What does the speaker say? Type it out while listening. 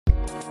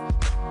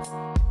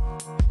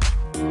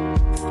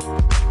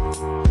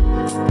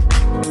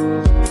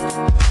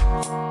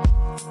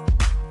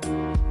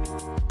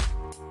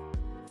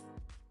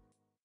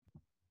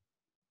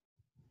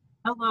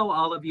Hello,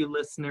 all of you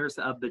listeners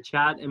of the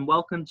chat, and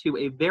welcome to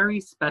a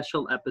very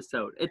special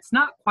episode. It's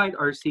not quite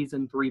our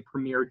season 3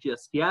 premiere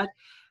just yet.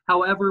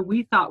 However,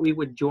 we thought we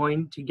would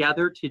join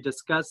together to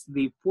discuss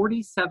the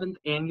 47th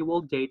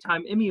Annual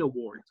Daytime Emmy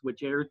Awards,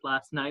 which aired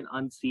last night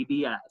on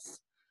CBS.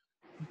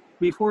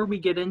 Before we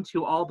get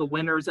into all the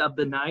winners of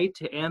the night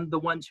and the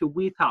ones who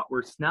we thought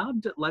were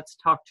snubbed, let's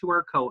talk to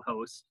our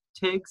co-host.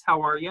 Tiggs, how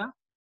are you?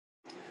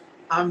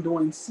 I'm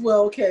doing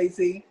swell,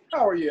 Casey.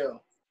 How are you?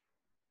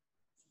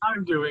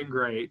 I'm doing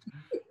great.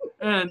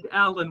 And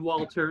Alan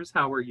Walters,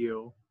 how are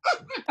you?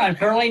 I'm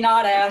currently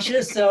not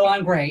Ashes, so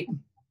I'm great.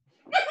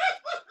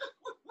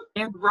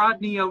 And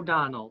Rodney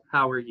O'Donnell,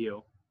 how are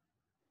you?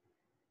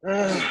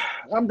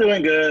 I'm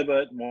doing good,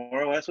 but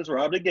more or less was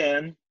robbed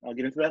again. I'll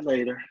get into that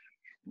later.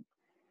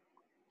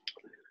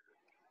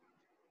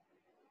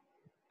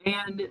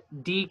 And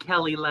D.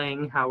 Kelly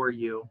Lang, how are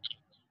you?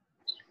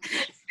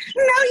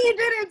 No, you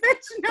didn't,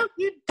 bitch. No,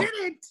 you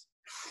didn't.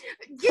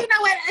 You know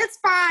what? It's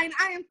fine.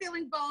 I am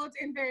feeling bold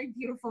and very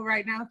beautiful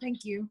right now.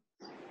 Thank you.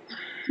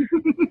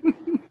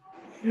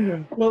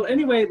 Well,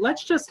 anyway,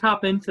 let's just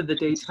hop into the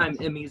Daytime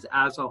Emmys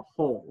as a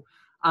whole.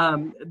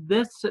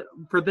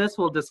 For this,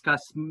 we'll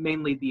discuss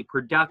mainly the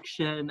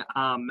production,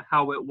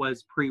 how it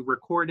was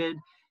pre-recorded,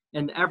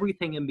 and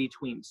everything in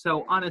between.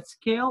 So on a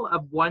scale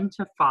of 1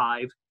 to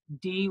 5,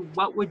 D,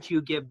 what would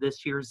you give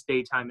this year's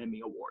Daytime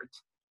Emmy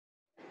Awards?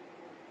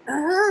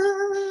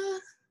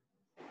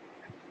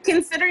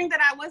 Considering that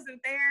I wasn't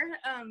there,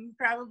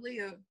 probably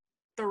a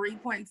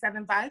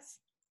 3.75.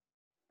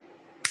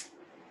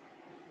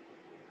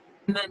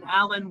 And then,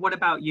 Alan, what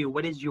about you?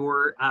 What is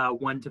your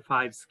 1 to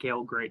 5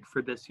 scale grade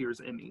for this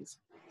year's Emmys?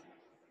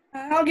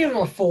 I'll give it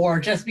a 4,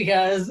 just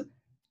because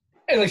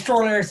it was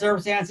extraordinary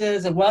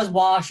circumstances. It was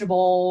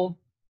watchable.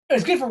 It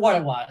was good for what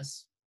it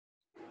was.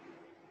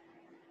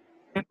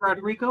 And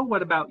Rodrigo,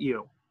 what about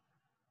you?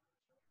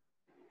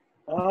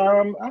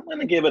 I'm going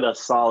to give it a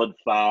solid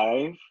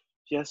 5.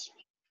 Just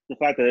the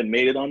fact that it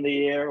made it on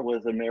the air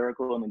was a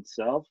miracle in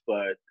itself,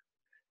 but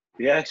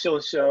the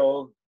actual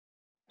show,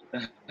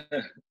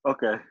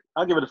 okay,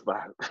 I'll give it a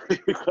 5.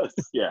 Because,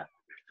 yeah.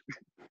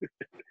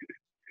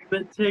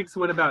 But Tiggs,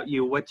 what about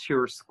you? What's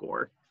your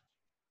score?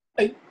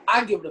 I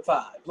give it a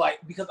 5.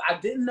 Because I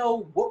didn't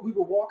know what we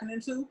were walking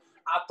into.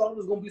 I thought it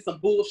was going to be some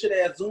bullshit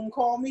ass Zoom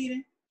call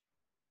meeting.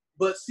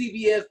 But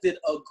CBS did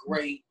a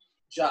great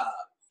job.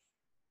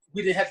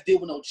 We didn't have to deal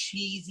with no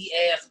cheesy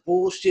ass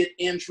bullshit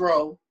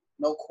intro,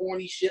 no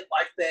corny shit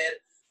like that.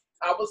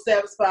 I was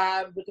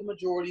satisfied with the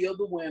majority of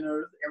the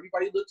winners.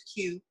 Everybody looked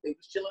cute. They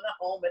was chilling at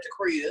home at the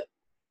crib.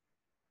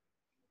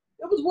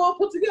 It was well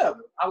put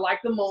together. I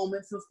liked the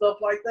moments and stuff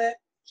like that.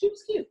 She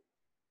was cute.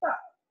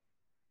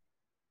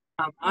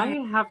 5. I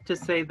have to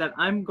say that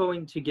I'm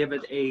going to give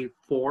it a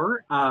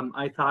 4.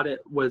 I thought it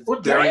was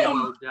very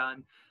well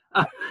done.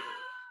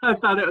 I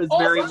thought it was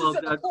very well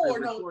done. 4.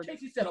 No,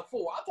 Casey said a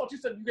 4. I thought you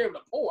said you gave it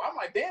a 4. I'm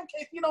like, damn,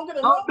 Casey, you don't get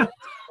a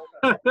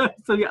number.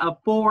 So yeah, a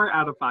 4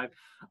 out of 5.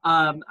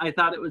 I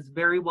thought it was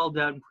very well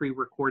done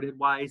pre-recorded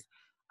wise.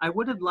 I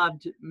would have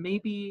loved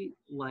maybe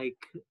like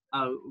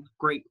a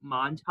great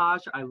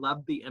montage. I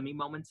loved the Emmy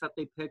moments that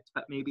they picked,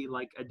 but maybe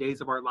like a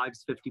Days of Our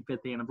Lives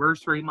 55th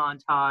anniversary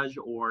montage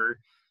or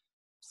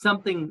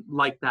something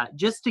like that,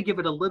 just to give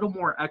it a little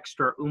more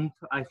extra oomph.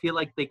 I feel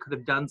like they could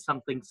have done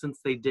something, since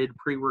they did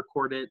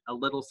pre-record it, a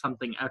little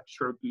something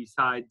extra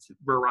besides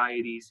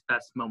Variety's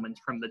best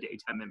moments from the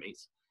Daytime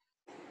Emmys.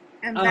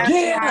 And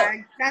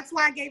that's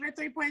why I gave it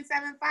 3.75.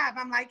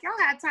 I'm like, y'all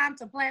had time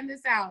to plan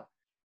this out.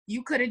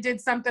 You could have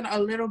did something a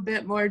little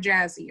bit more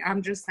jazzy.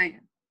 I'm just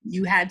saying.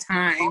 You had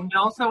time. And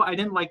also, I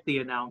didn't like the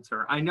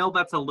announcer. I know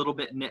that's a little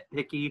bit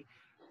nitpicky,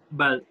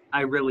 but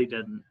I really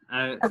didn't.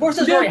 Of course,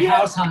 it's very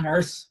House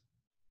Hunters.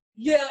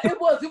 Yeah, it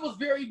was. It was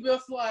very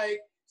just like,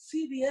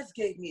 CBS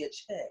gave me a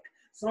check,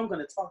 so I'm going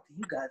to talk to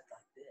you guys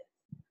like that.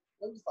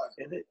 It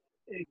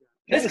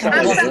was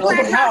like,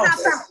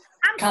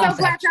 I'm so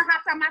glad y'all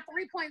hopped on my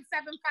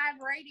 3.75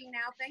 rating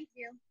now. Thank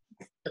you.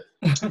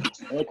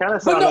 It kind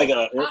of sounded like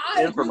an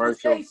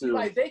infomercial Casey, too.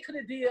 Like they could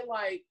have did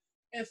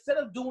instead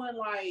of doing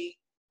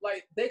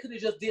like they could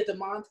have just did the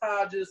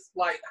montages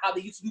like how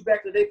they used to do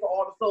back in the day for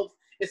all the soaps.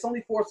 It's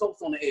only 4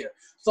 soaps on the air,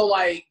 so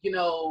at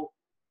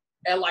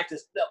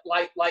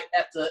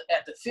at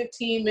the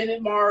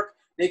 15-minute mark,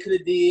 they could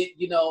have did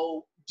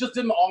just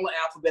them all in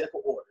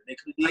alphabetical order. They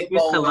could have did.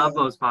 I used to love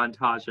those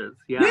montages.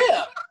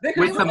 Yeah.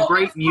 With some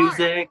great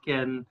music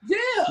and.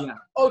 Yeah.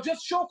 Oh,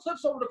 just show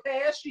clips over the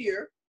past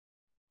year,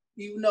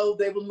 even though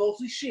they were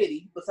mostly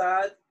shitty.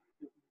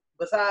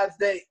 Besides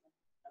they.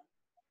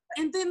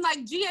 And then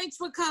like GH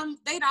would come.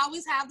 They'd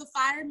always have the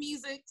fire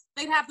music.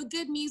 They'd have the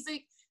good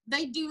music.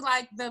 They do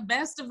like the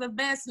best of the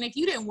best. And if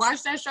you didn't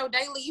watch that show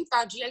daily, you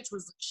thought GH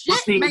was shit.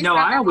 See, no,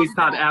 I always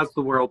thought As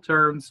the World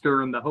Turns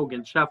during the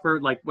Hogan Sheffer,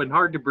 like when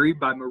Hard to Breathe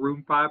by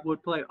Maroon 5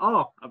 would play.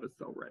 Oh, I was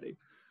so ready.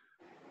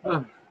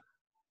 Because,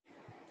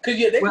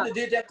 they could have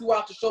did that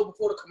throughout the show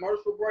before the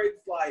commercial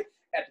breaks. Like,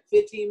 at the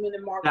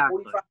 15-minute mark,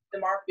 Exactly.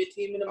 45-minute mark,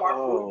 15-minute mark,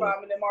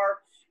 45-minute mark,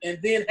 and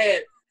then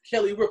had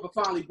Kelly Ripa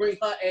finally bring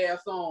her ass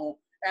on,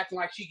 acting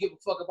like she give a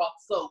fuck about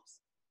the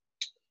soaps.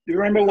 Do you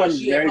remember when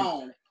She at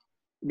home.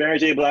 Mary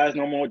J. Blige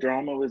No More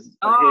Drama was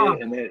a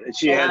hit, and then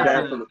she had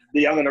that for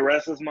the Young and the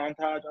Restless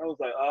montage? I was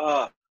like,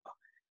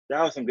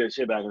 that was some good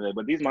shit back in the day.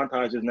 But these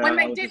montages now, When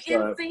they did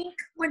NSYNC,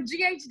 when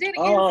GH did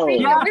Oh, NSYNC,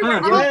 yeah. we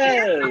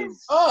were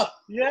all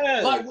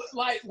yes.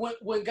 Like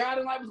when God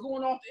and Light was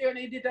going off the air and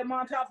they did that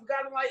montage for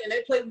God and Light and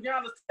they played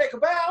Rihanna's Take a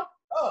Bow.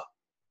 Oh,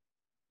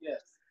 yes.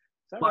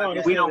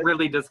 But we don't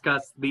really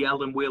discuss the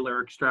Ellen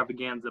Wheeler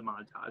extravaganza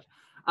montage.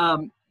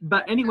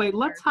 But anyway,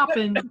 let's hop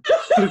in.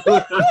 He's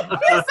so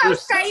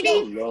shady.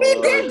 Oh, He Lord.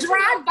 did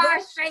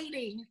drive-by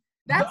shading.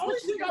 That's The only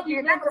what thing I did.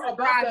 remember That was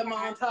about that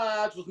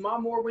montage was my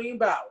Maureen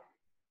Bauer.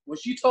 When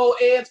she told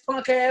Ed's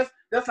punk ass,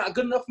 that's not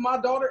good enough for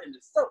my daughter, and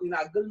it's certainly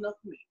not good enough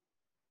for me.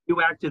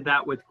 You acted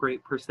that with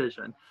great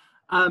precision.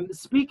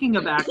 Speaking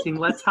of acting,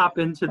 let's hop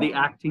into the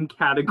acting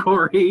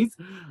categories.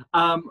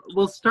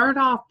 We'll start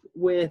off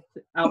with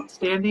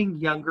Outstanding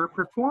Younger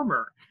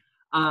Performer.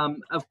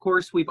 Of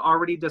course, we've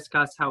already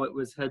discussed how it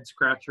was head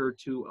scratcher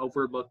to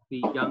overlook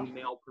the young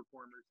male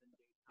performers in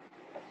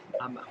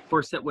daytime. Of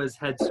course, it was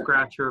head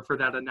scratcher for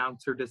that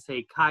announcer to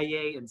say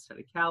Kaye instead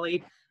of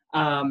Callie.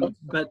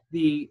 But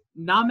the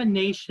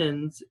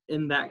nominations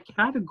in that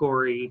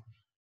category,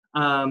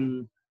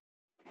 I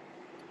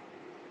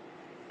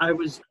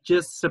was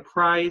just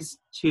surprised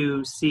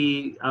to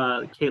see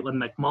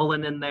Caitlin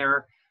McMullen in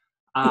there.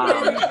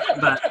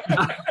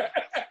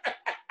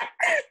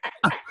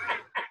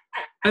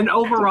 And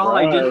overall,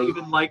 I didn't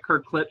even like her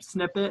clip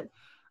snippet.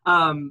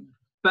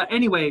 But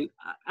anyway,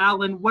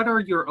 Alan, what are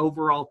your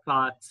overall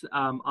thoughts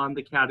on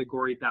the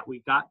category that we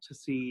got to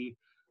see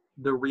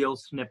the real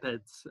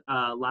snippets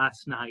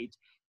last night?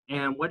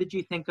 And what did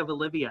you think of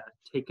Olivia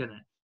taking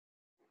it?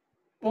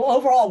 Well,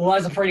 overall, it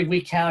was a pretty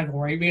weak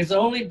category because the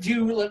only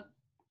two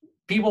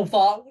people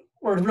thought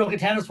were the real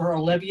contenders were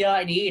Olivia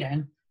and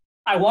Eden.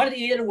 I wanted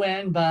Eden to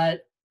win,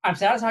 but I'm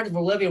satisfied with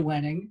Olivia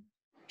winning.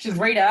 She's a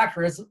great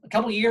actress. A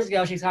couple of years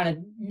ago, she's kind of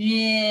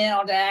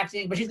on to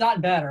acting, but she's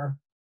gotten better.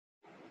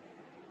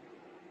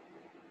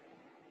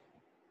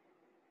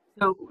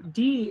 So,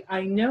 Dee,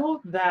 I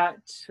know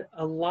that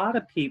a lot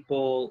of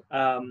people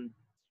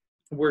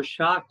were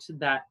shocked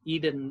that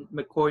Eden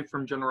McCoy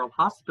from General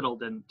Hospital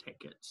didn't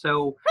take it.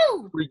 So,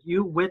 were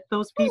you with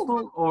those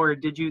people, or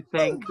did you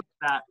think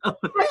that?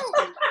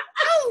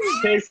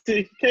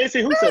 Casey,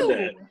 who said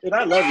that? And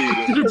I love you.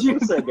 Who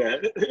said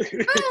that?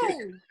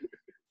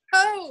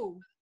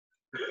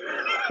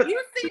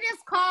 You see this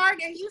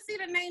card and you see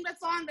the name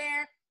that's on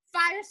there,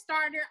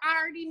 Firestarter. I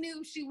already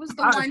knew she was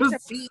the one to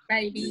beat,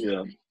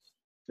 baby.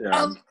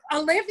 Yeah.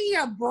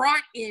 Olivia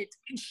brought it.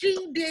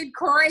 She did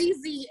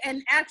crazy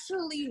and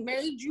actually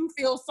made you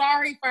feel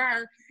sorry for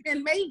her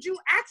and made you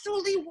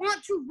actually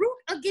want to root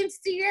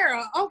against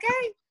Sierra,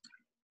 okay?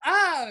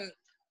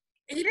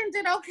 Eden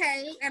did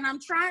okay, and I'm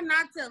trying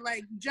not to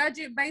judge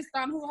it based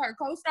on who her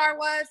co-star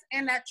was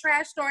and that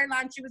trash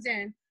storyline she was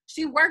in.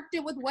 She worked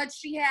it with what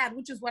she had,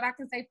 which is what I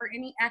can say for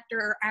any actor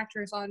or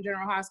actress on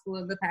General Hospital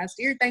in the past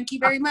year. Thank you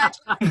very much.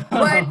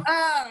 But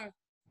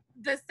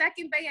the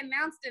second they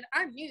announced it,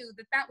 I knew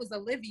that was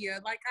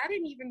Olivia. I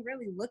didn't even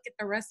really look at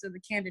the rest of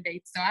the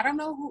candidates, so I don't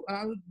know who.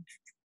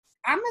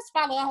 I must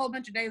follow a whole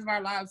bunch of Days of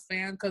Our Lives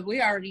fan because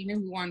we already knew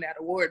who won that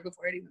award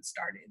before it even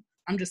started.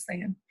 I'm just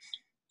saying.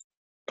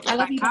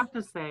 I have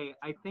to say,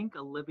 I think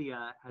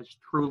Olivia has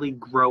truly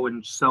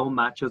grown so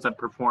much as a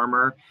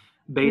performer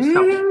based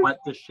on what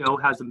the show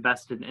has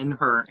invested in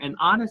her. And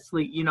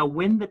honestly,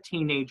 when the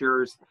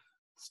teenagers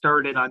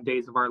started on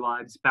Days of Our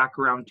Lives back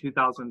around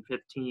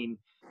 2015,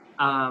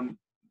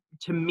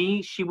 to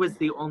me, she was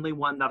the only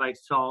one that I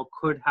saw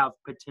could have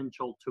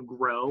potential to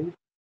grow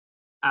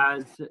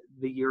as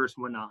the years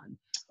went on.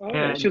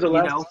 And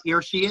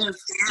here she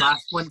is,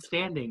 last one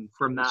standing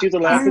from that. She's the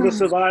last of the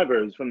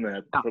survivors from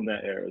that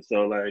era.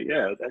 So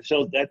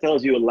that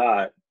tells you a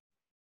lot.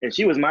 And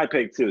she was my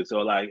pick too.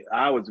 So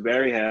I was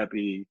very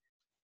happy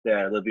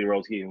that Olivia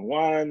Rose Keegan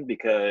won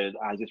because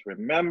I just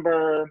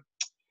remember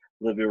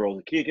Olivia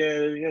Rose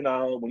Keegan,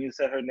 when you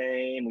said her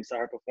name, we saw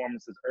her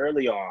performances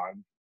early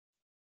on.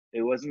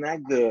 It wasn't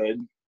that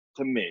good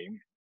to me.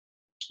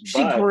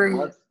 She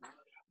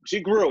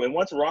grew. And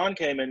once Ron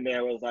came in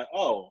there, it was like,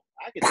 oh,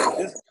 I could take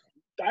this.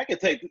 I could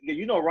take,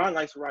 Ron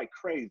likes to write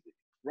crazy.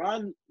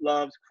 Ron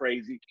loves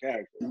crazy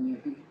characters.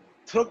 Mm-hmm.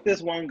 Took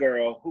this one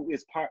girl who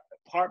is part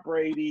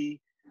Brady,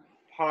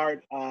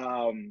 part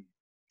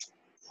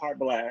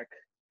black,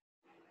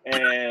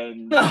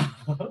 and I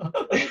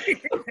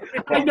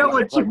know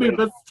what you mean,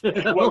 but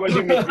still. What do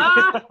you mean?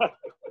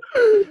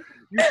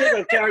 You took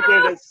a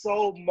character that's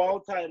so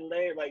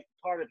multi-layered,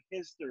 part of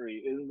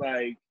history.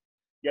 It's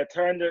you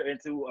turned her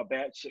into a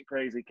batshit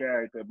crazy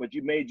character, but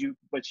she made you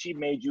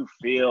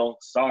feel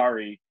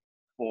sorry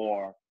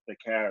for the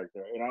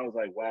character. And I was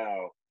like,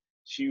 wow,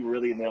 she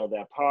really nailed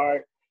that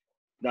part.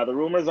 Now the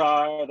rumors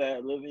are that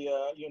Olivia,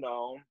 I don't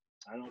know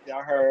if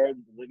y'all heard,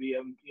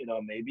 Olivia,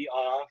 may be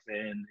off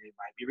and it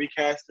might be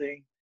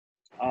recasting.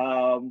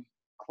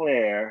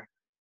 Claire,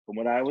 from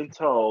what I was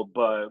told,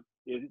 but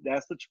if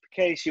that's the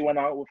case, she went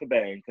out with a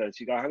bang because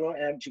she got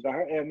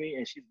her Emmy,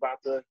 and she's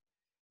about to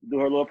do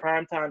her little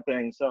primetime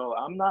thing. So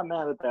I'm not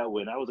mad at that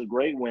win. That was a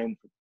great win,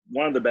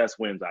 one of the best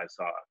wins I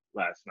saw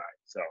last night.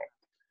 So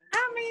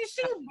I mean,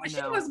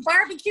 she was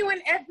barbecuing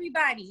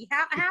everybody.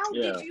 How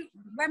did you?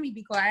 Let me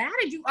be quiet. How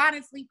did you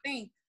honestly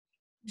think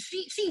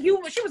she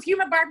was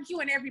human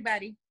barbecuing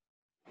everybody?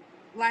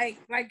 Like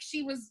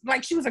she was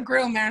a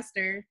grill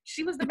master.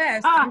 She was the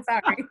best. I'm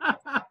sorry.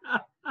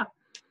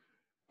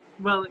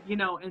 Well,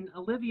 and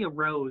Olivia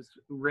Rose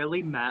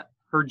really met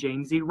her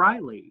James E.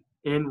 Riley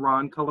in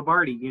Ron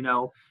Calabardi.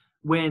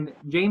 When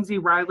James E.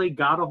 Riley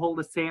got a hold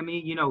of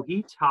Sammy,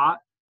 he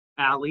taught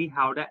Allie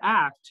how to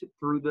act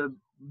through the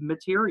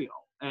material.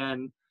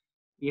 And,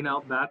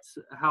 that's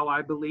how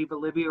I believe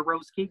Olivia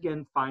Rose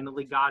Keegan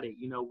finally got it.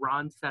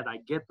 Ron said, I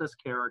get this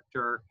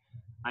character.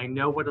 I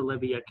know what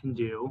Olivia can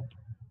do.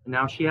 And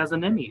now she has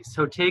an Emmy.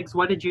 So, Tiggs,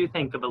 what did you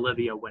think of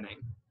Olivia winning?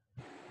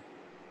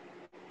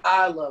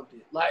 I loved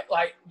it.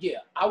 Yeah,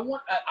 I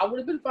would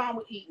have been fine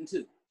with eating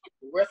too.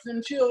 The rest of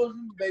them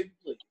children, baby,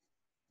 please.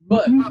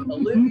 But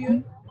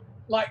Olivia,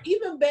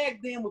 even back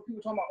then when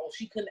people talking about,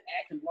 she couldn't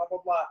act and blah,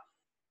 blah, blah,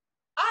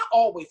 I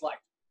always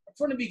liked her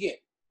from the beginning.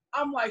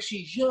 I'm like,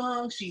 she's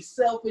young, she's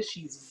selfish,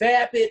 she's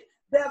vapid.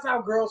 That's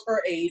how girls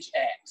her age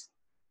act.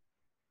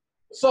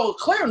 So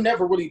Claire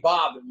never really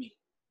bothered me.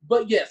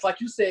 But yes,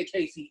 like you said,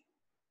 Casey,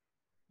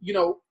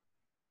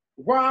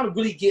 Ron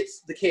really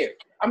gets the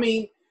character. I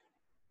mean,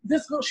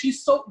 this girl,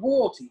 she's so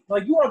royalty.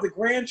 You are the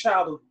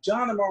grandchild of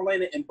John and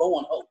Marlena and Bo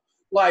and Hope.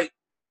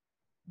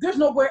 There's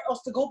nowhere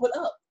else to go but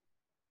up.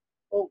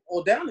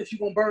 Or down if you're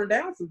going to burn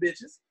down some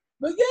bitches.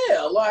 But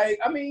yeah,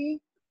 I mean,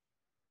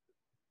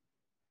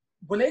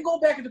 when they go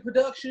back into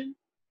production,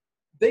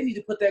 they need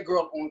to put that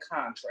girl on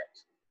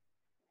contract.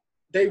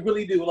 They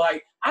really do.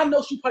 I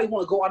know she probably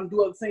want to go out and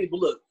do other things, but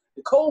look,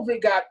 the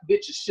COVID got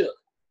bitches shook.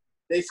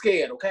 They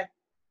scared, okay?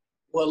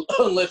 Well,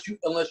 unless you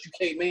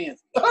Kate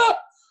Mans.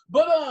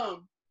 But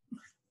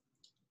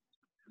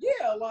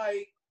yeah,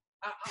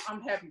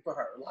 I'm happy for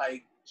her.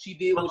 She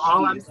did what she all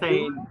did. I'm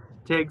saying,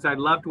 Tiggs, I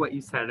loved what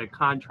you said, a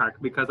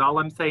contract, because all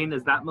I'm saying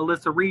is that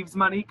Melissa Reeves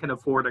money can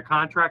afford a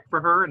contract for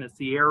her and a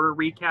Sierra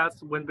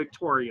recast when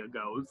Victoria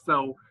goes.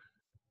 So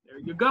there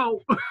you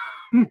go.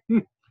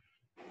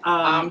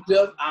 I'm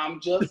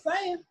just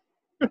saying.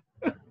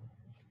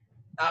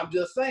 I'm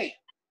just saying.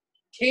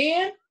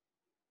 Ken,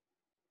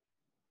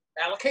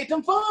 allocate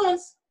them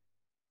funds.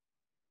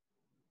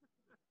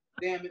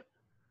 Damn it.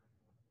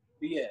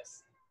 But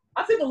yes.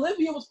 I think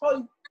Olivia was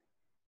probably,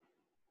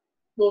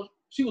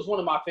 she was one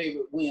of my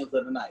favorite wins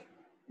of the night.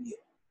 Yeah.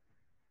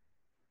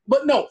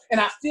 But no,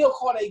 and I still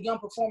call that young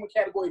performer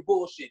category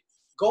bullshit.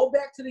 Go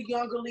back to the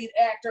younger lead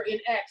actor and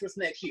actress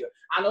next year.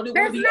 I know they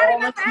want to be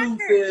all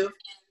inclusive.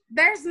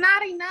 There's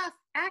not enough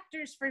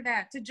actors for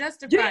that to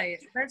justify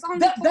it. There's only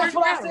that's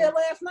what I said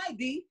last night,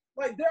 D.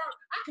 I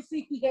could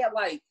see if we had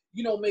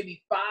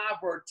maybe 5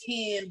 or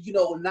 10,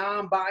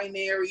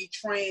 non-binary,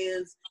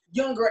 trans,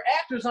 younger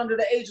actors under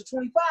the age of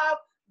 25,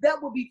 that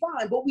would be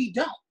fine, but we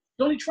don't.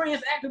 The only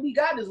trans actor we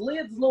got is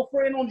Liz's little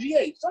friend on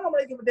GH. So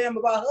nobody give a damn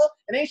about her.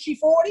 And ain't she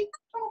 40?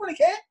 Nobody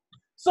care.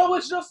 So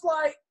it's just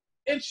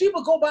and she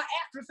would go by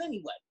actress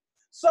anyway.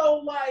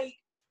 So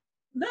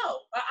no,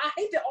 I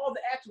hate that all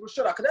the actors were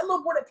shut out. Because that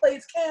little boy that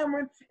plays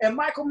Cameron and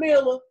Michael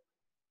Miller,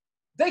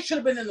 they should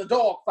have been in the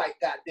dog fight,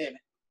 goddammit.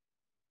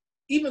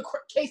 Even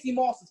Casey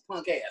Moss's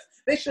punk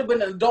ass. They should have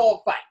been in a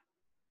dog fight.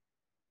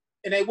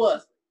 And they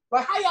wasn't.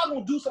 How y'all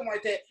gonna do something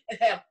like that and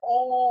have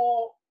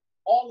all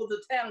of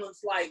the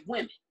talents like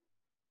women?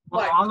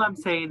 Well, all I'm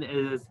saying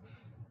is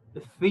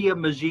Thea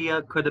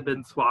Magia could have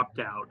been swapped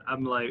out.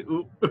 I'm like,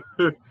 ooh.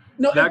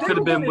 No, that could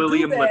have been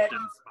William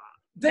Lipton's spot.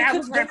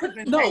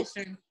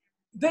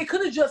 They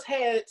could have just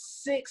had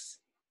 6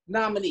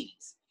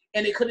 nominees.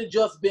 And it could have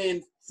just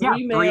been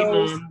 3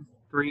 males.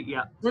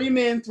 3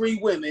 men, 3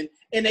 women.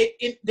 And they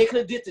could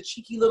have did the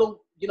cheeky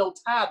little,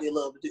 tie they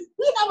love to do.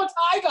 We have a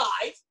tie,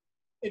 guys.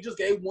 It just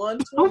gave one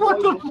to a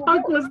what the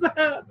fuck was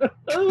that?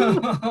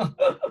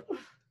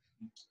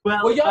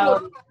 well,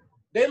 y'all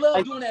they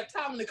love doing that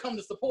tie when they come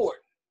to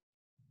support.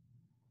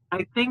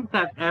 I think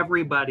that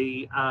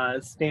everybody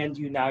stand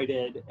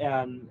united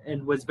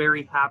and was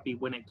very happy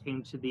when it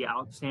came to the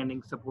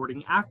Outstanding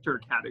Supporting Actor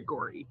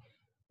category.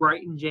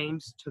 Brighton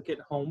James took it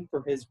home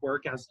for his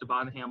work as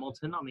Devon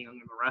Hamilton on The Young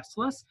and the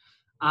Restless.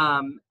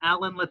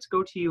 Alan, let's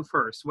go to you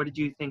first. What did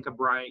you think of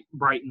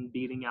Brighton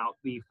beating out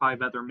the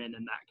 5 other men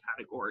in that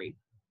category?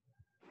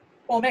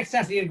 Well, it makes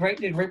sense. He did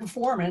a great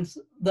performance,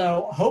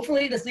 though.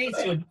 Hopefully, this leads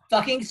to a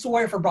fucking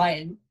story for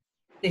Brighton.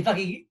 They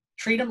fucking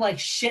treat him like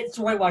shit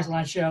story-wise on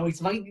that show. He's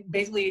fucking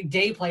basically a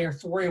day player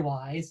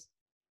story-wise.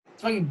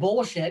 It's fucking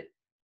bullshit.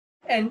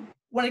 And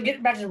when they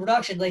get back to the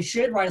production, they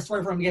should write a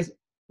story for him because,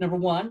 number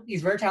 1,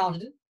 he's very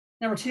talented.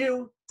 Number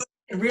 2,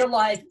 in real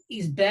life,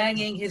 he's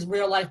banging his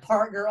real-life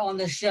partner on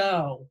the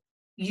show.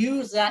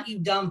 Use that, you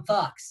dumb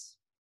fucks.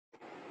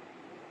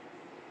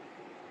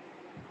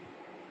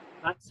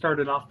 That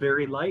started off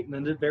very light and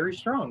ended very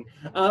strong.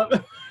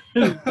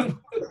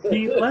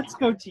 Dee, let's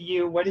go to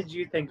you. What did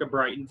you think of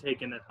Brighton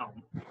taking it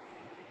home?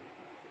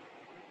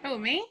 Who,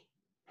 me?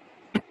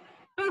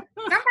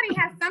 Somebody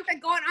has something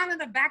going on in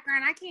the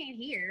background. I can't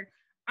hear.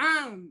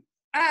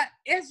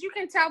 As you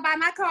can tell by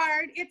my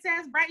card, it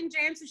says Brighton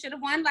James, who should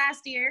have won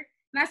last year.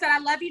 And I said, I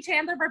love you,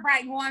 Chandler, but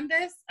Brighton won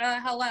this.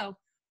 Hello.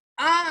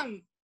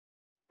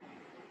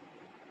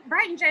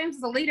 Brighton James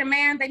is a leading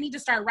man. They need to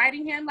start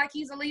writing him like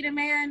he's a leading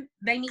man.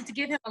 They need to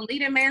give him a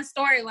leading man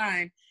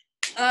storyline.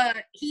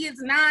 He is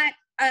not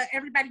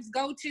everybody's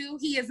go-to.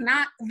 He is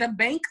not the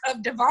Bank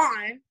of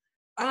Devon.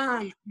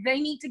 They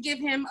need to give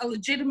him a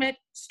legitimate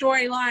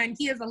storyline.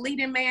 He is a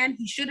leading man.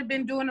 He should have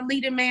been doing a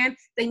leading man.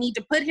 They need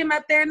to put him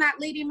up there, not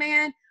leading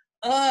man.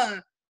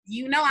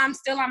 You know I'm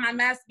still on my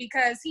mess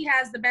because he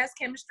has the best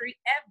chemistry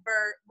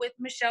ever with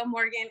Michelle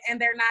Morgan, and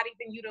they're not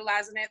even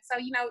utilizing it. So,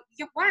 you know,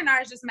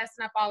 Y&R is just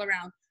messing up all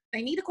around.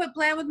 They need to quit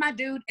playing with my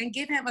dude and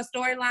give him a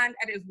storyline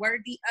that is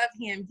worthy of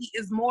him. He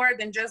is more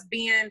than just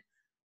being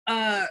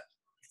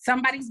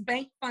somebody's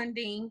bank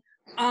funding,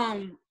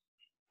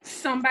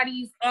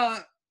 somebody's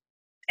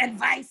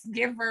advice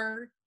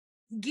giver.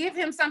 Give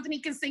him something he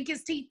can sink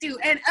his teeth to.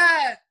 And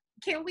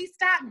can we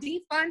stop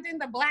defunding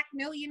the Black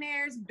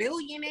millionaires,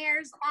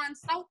 billionaires on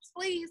soaps,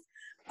 please?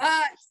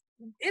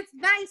 It's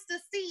nice to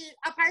see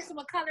a person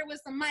with color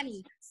with some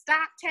money.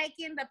 Stop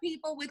taking the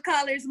people with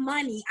color's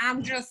money.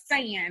 I'm just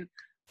saying.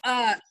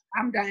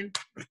 I'm done.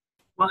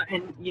 Well,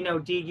 and, you know,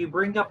 Dee, you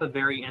bring up a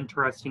very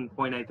interesting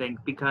point, I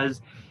think,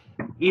 because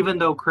even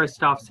though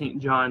Christophe St.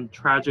 John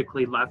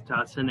tragically left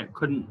us, and it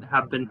couldn't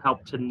have been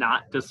helped to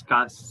not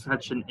discuss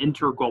such an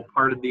integral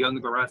part of The Young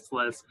and the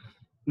Restless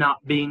not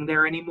being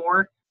there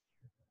anymore,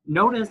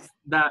 notice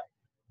that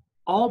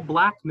all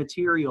Black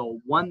material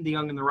won The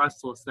Young and the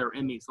Restless their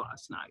Emmys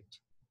last night.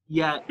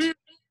 Yet,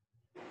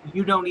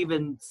 you don't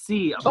even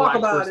see a Black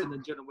person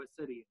in Genoa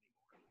City.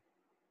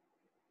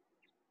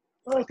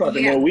 Well, that's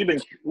nothing more.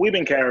 We've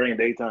been carrying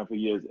daytime for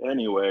years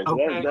anyway. So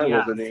Okay,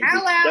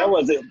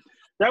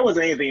 that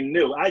wasn't anything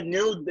new. I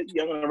knew that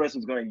Young and the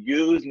Restless was going to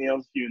use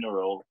Neil's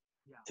funeral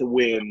to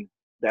win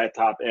that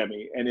top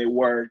Emmy, and it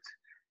worked.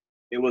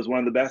 It was one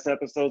of the best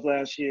episodes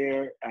last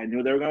year. I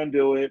knew they were going to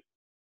do it.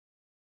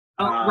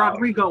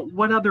 Rodrigo,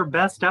 what other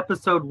best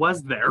episode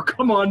was there?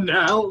 Come on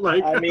now,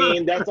 like. I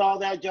mean, that's all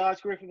that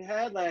Josh Griffin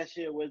had last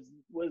year was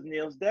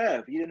Neil's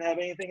death. He didn't have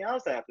anything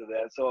else after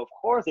that, so of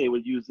course they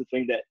would use the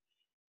thing that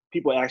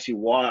people actually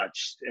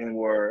watched and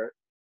were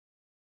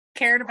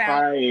cared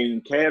about.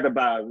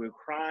 We're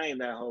crying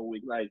that whole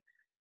week. Like,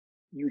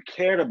 you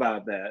cared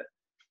about that.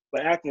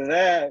 But after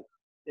that,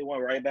 they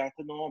went right back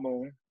to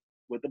normal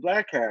with the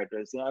Black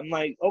characters. And I'm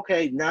like,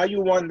 okay, now you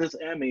won this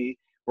Emmy.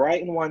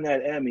 Brighton won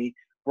that Emmy.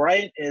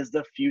 Brighton is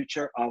the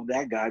future of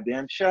that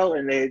goddamn show.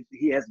 And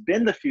he has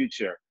been the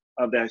future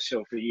of that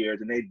show for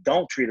years. And they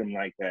don't treat him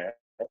like that.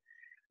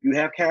 You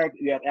have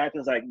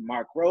actors like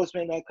Mark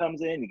Roseman that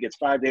comes in. He gets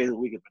 5 days a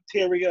week of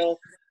material.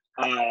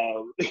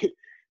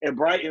 And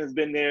Brighton has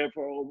been there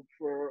for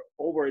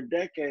over a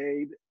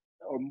decade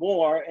or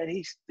more, and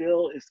he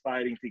still is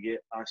fighting to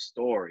get a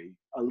story,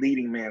 a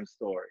leading man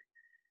story.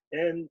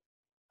 And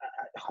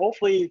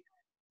hopefully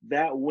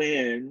that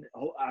win,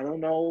 I don't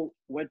know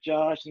what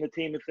Josh and the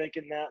team are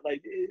thinking now.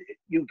 Like,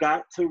 you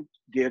got to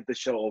give the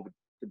show over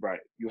to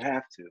Brighton. You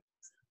have to.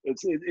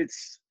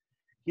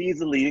 He's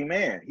the leading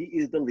man. He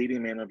is the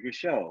leading man of your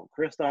show.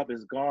 Christoph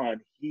is gone.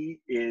 He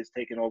is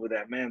taking over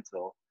that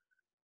mantle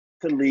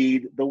to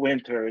lead the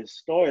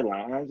Winters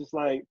storyline. I'm just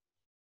like,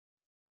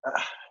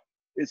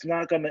 it's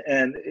not going to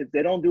end. If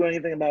they don't do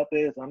anything about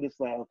this, I'm just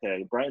like,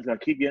 okay, Brian's going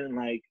to keep getting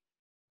like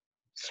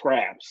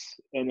scraps.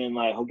 And then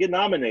like he'll get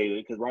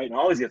nominated because Brighton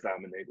always gets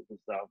nominated and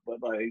stuff. But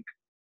like,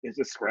 it's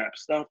just scrap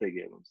stuff they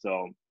give him.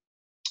 So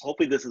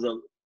hopefully this is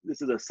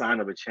a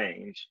sign of a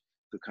change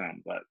to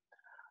come. But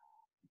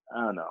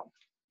I don't know.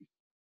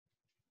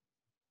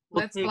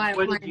 Let's fly a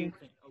plane. Did you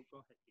think? Oh, go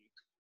ahead, Dee.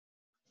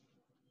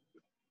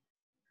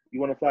 You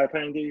want to fly a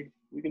plane, Dee?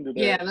 We can do that.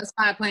 Yeah, let's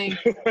fly a plane.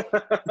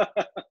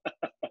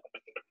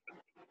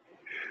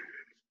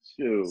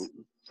 Shoot.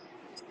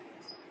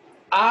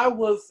 I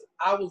was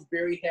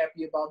very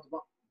happy about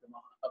Devon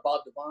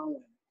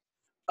winning,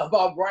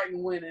 about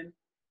Brighton winning.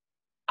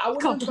 I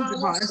would have been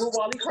fine with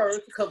Wally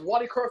Kurtz because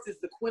Wally Kurtz is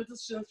the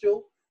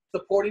quintessential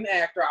supporting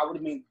actor. I would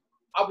have been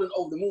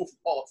over the moon for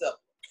Paul Tell.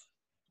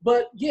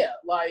 But yeah,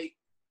 like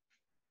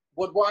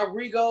what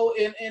Rodrigo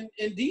and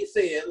Dee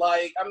said,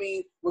 like, I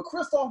mean, with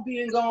Christoph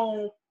being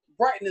gone,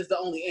 Brighton is the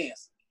only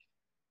answer.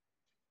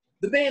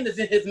 The man is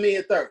in his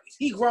mid-30s.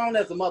 He grown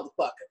as a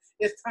motherfucker.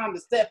 It's time to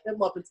step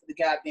him up into the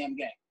goddamn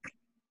game.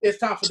 It's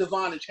time for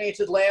Devon to change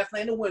his last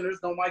name to Winters.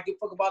 Nobody give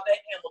a fuck about that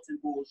Hamilton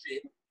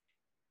bullshit.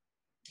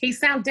 He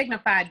sounds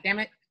dignified, damn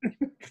it.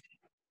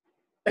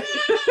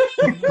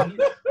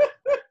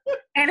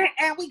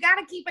 And we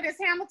gotta keep it as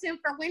Hamilton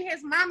for when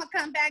his mama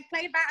come back,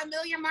 played by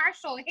Amelia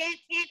Marshall. Hint,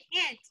 hint,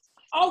 hint.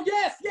 Oh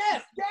yes.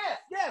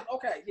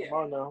 Okay, yeah. Come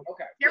on now.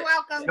 Okay. You're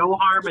welcome. No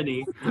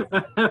harmony.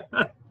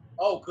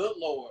 Oh, good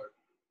Lord.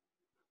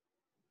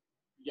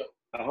 Yo.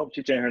 I hope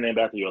she changed her name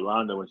back to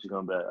Yolanda when she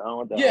comes back. I don't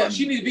want that. Yeah,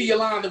 she needs to be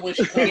Yolanda when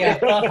she comes Yeah,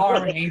 back. not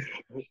Harmony.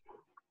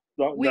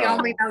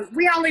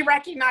 We only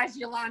recognize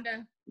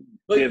Yolanda.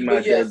 But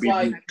yes,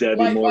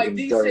 Debbie Morgan like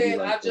Dee dirty said,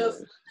 like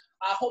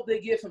I hope they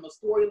give him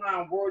a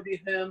storyline worthy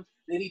of him.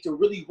 They need to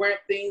really ramp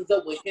things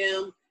up with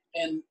him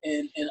and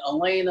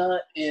Elena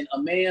and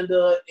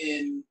Amanda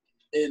and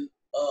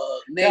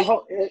Nate.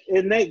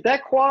 Nate,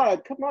 that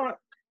quad, come on.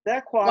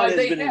 That quad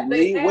has been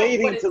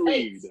waiting to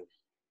lead.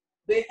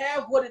 They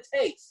have what it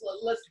takes.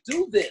 Let's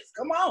do this.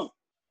 Come on.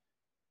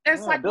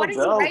 It's like, what are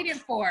you waiting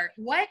for?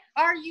 What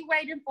are you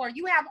waiting for?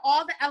 You have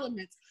all the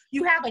elements.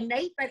 You have a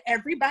Nate that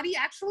everybody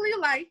actually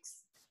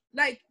likes,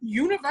 like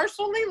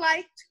universally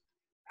liked.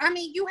 I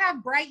mean, you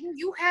have Brighton,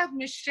 you have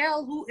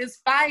Michelle, who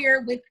is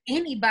fire with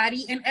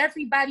anybody and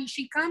everybody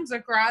she comes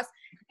across,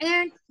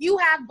 and you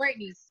have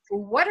Brittany.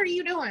 What are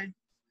you doing?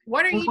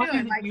 What are you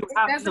doing? Like, you it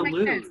have doesn't to make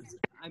lose. sense.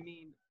 I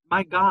mean,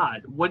 my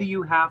God, what do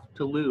you have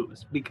to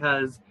lose?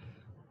 Because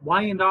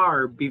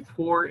Y&R,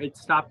 before it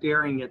stopped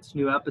airing its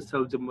new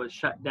episodes and was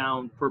shut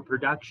down for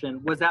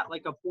production, was at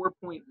like a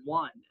 4.1.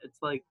 It's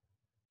like,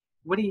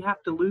 what do you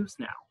have to lose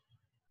now?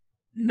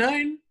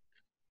 None.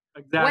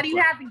 Exactly. What do you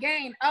have to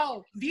gain?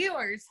 Oh,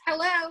 viewers.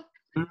 Hello.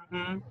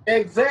 Mm-hmm.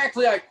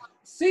 Exactly. Like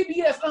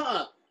CBS,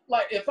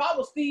 like if I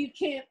was Steve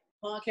Kent,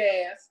 punk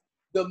ass,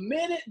 the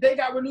minute they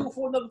got renewed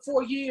for another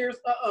 4 years,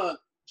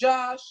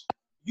 Josh,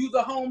 you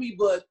the homie,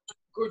 but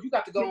girl, you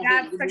got to go on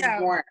and remove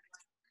Grant.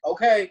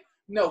 Okay?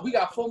 No, we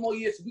got 4 more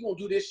years, so we gonna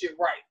do this shit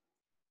right.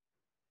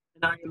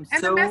 And I am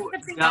so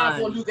time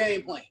for a new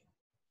game plan.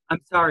 I'm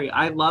sorry,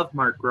 I love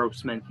Mark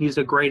Grossman. He's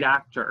a great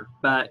actor,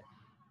 but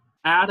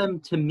Adam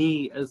to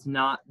me is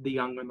not the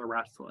Young and the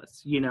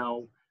Restless. You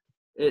know,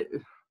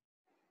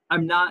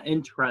 I'm not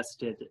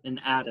interested in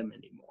Adam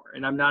anymore,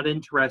 and I'm not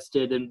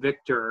interested in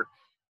Victor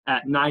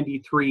at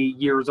 93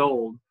 years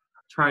old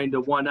trying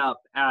to one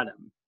up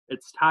Adam.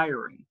 It's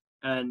tiring,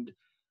 and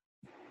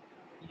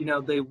you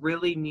know, they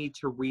really need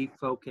to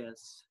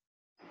refocus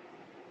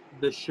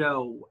the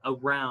show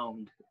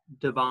around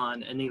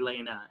Devon and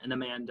Elena and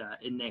Amanda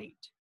and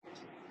Nate.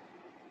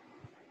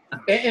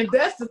 And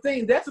that's the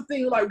thing. That's the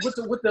thing. Like with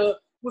the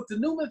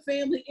Newman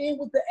family and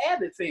with the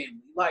Abbott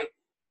family. Like,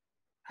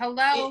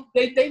 hello.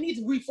 They need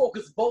to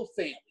refocus both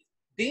families.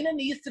 Dina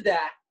needs to die.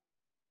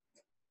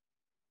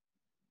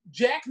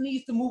 Jack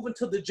needs to move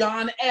into the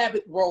John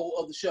Abbott role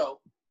of the show.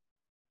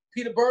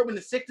 Peter Bergman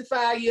is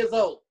 65 years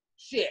old.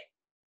 Shit.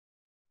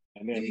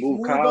 And then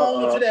move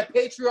on into that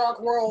patriarch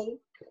role.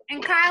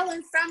 And Kyle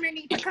and Summer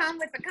need to come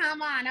with the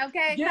come on,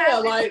 okay? Yeah,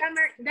 Kyle like and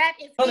Summer, that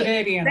is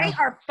it. They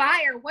are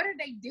fire. What are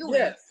they doing?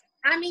 Yes.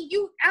 I mean,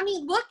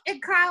 look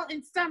at Kyle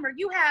and Summer.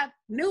 You have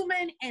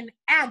Newman and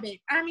Abbott.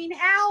 I mean,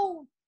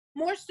 how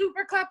more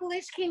super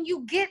couple-ish can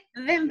you get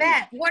than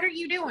that? What are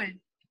you doing?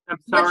 I'm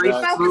sorry,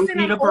 screw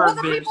Peter Bergman. All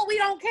the people we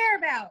don't care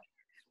about.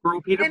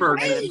 Screw Peter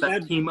Bergman,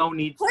 but Chemo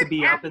needs to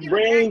be up and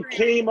bring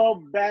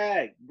Chemo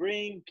back.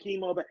 Bring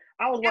Chemo back.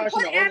 I was watching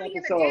the old Abby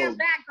episode. in the damn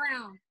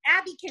background.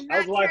 Abby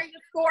cannot carry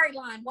the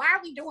storyline. Why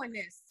are we doing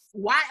this?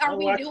 Why are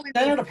we doing this?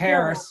 Send her to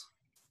Paris.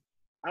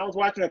 I was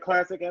watching a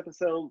classic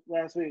episode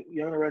last week,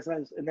 Young and the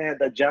Restless, and they had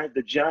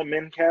the John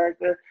Min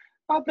character.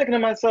 I'm thinking to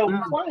myself,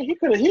 why he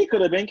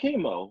could have been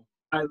Chemo.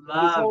 I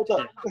love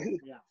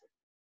it.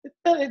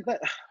 Yeah.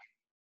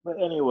 But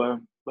anyway,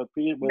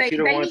 Peter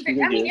wants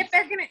to. I mean, if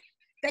they're gonna,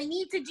 they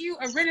need to do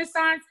a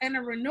renaissance and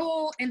a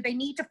renewal, and they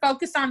need to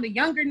focus on the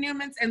younger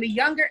Newmans and the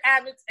younger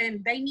Abbotts,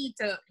 and they need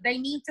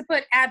to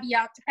put Abby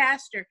out to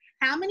pasture.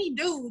 How many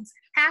dudes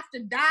have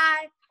to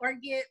die or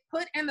get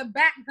put in the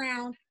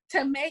background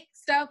to make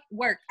stuff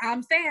work?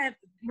 I'm saying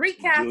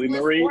recast Julie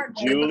Liz Marie, Ford.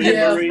 Julie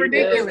Marie,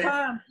 ridiculous.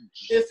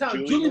 It's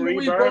time. Julie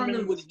Marie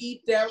Berman would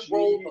eat that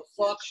role the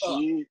fuck up.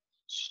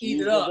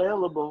 Eat it up.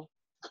 Available.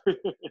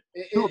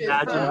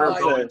 Imagine her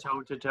going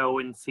toe-to-toe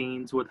in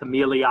scenes with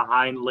Amelia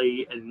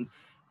Hindley and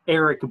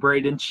Eric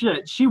Braeden.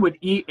 Shit, she would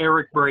eat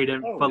Eric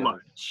Braeden for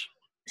lunch.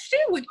 She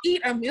would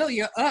eat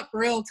Amelia up,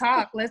 real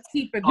talk. Let's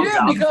keep it. Yeah,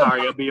 I'm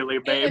sorry, Amelia,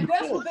 babe. And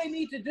that's what they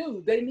need to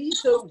do. They need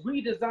to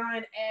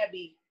redesign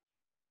Abby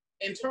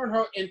and turn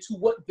her into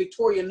what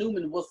Victoria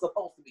Newman was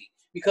supposed to be.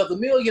 Because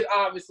Amelia,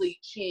 obviously,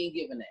 she ain't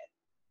giving that.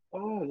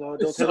 Oh, no,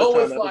 those Heather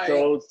Time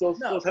episodes,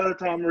 those Heather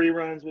Time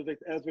reruns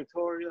as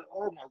Victoria.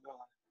 Oh, my God.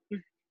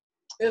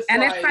 It's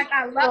like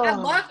I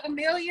love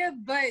Amelia,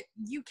 but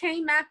you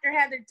came after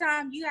Heather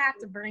Time. You have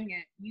to bring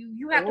it.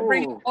 You have to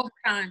bring it all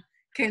the time.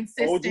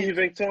 Consistent. OG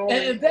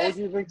Victoria. And that's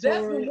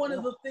been one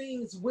of the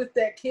things with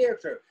that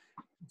character.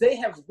 They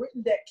have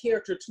written that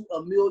character to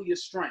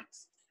Amelia's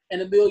strengths,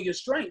 and Amelia's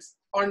strengths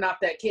are not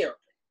that character.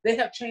 They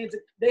have changed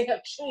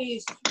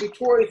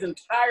Victoria's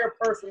entire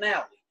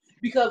personality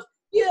because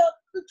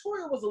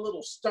Victoria was a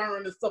little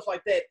stern and stuff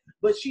like that,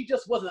 but she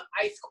just wasn't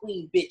ice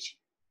queen bitchy.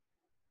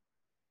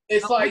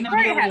 It's like when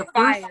Amelia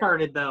first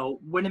started, though.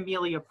 When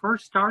Amelia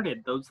first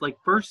started, those like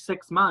first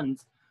 6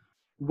 months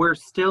were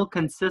still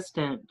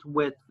consistent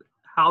with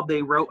how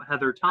they wrote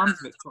Heather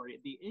Tom's Victoria.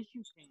 The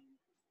issue came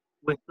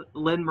with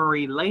Lynn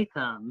Marie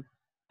Latham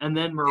and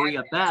then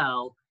Maria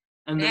Bell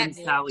And then That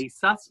bitch. Sally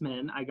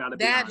Sussman, I gotta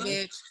be That honest.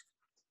 bitch.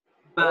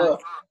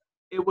 But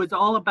it was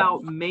all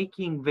about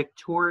making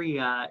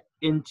Victoria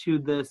into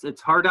this,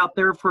 it's hard out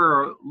there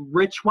for a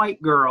rich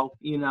white girl,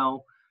 you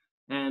know,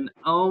 and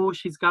oh,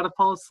 she's got to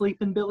fall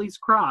asleep in Billy's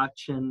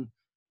crotch, and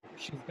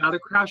she's got to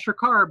crash her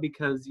car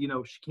because, you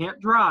know, she can't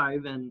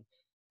drive. And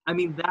I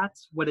mean,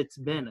 that's what it's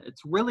been.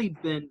 It's really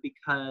been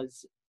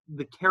because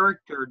the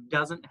character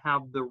doesn't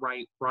have the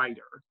right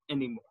writer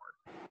anymore.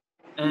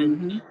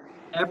 And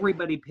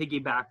everybody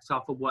piggybacks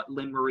off of what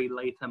Lynn Marie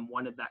Latham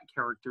wanted that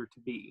character to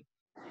be.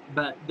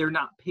 But they're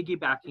not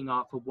piggybacking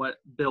off of what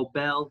Bill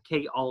Bell,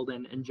 Kate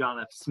Alden, and John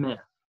F. Smith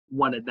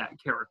wanted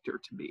that character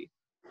to be.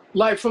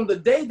 Like, from the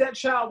day that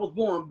child was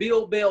born,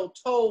 Bill Bell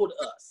told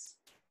us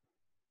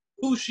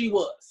who she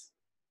was.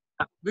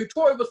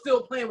 Victoria was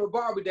still playing with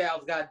Barbie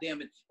dolls,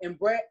 goddammit. And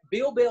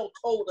Bill Bell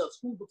told us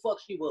who the fuck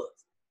she was.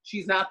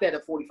 She's not that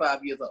at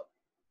 45 years old.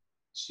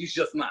 She's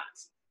just not.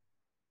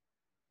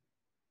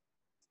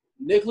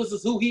 Nicholas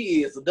is who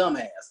he is, a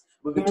dumbass.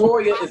 But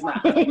Victoria is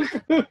not.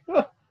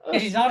 And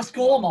she's not a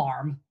school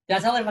marm.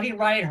 That's how they fucking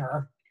write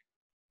her.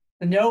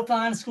 The no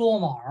fun school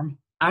marm.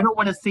 I don't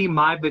want to see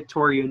my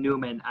Victoria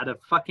Newman at a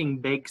fucking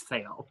bake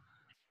sale.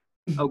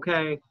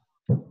 Okay?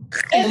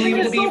 And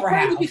it's so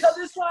crazy because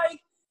it's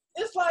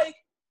like,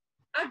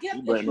 I guess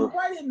if you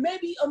write it,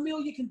 maybe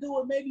Amelia can do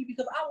it, maybe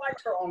because I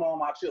liked her on All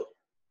My Children.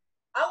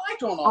 I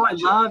liked her on All My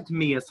Children. I loved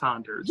Mia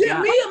Saunders. Yeah,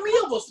 Mia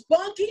was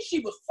spunky, she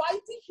was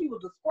feisty, she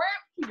was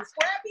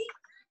scrappy,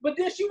 but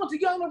then she went to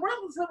Young and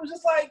Rebels and it was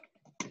just like,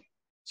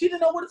 she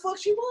didn't know what the fuck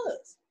she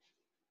was.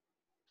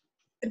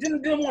 And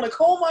didn't want to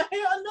comb her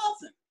hair or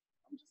nothing.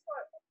 I'm just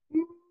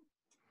like,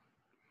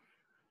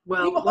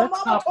 well, even her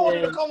mama told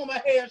her to comb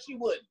her hair, she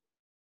wouldn't.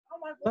 I'm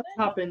like, let's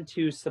hop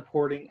into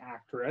supporting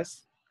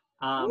actress.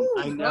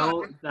 I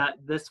know that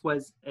this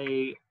was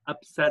a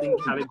upsetting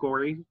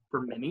category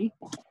for many.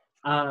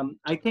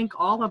 I think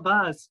all of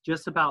us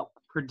just about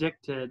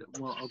predicted,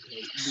 well,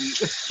 okay,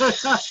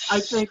 I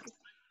think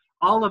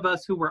all of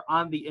us who were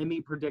on the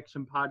Emmy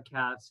prediction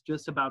podcast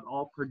just about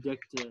all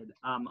predicted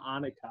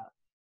Annika.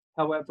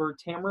 However,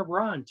 Tamara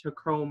Braun took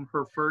home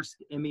her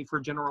first Emmy for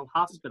General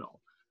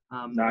Hospital.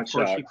 Not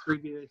shocked. She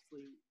previously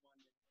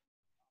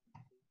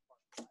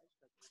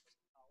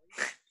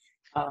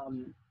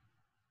won.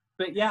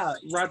 But yeah,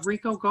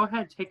 Rodrigo, go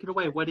ahead, take it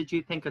away. What did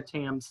you think of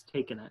Tam's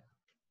taking it?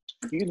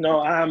 You know,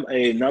 I'm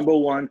a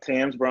 #1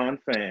 Tams Braun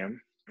fan.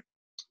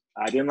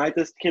 I didn't like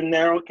this Kim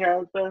Naro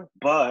character,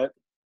 but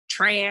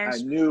Trash.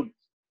 I knew.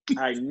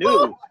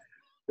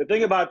 The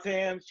thing about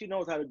Tam, she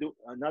knows how to do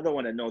another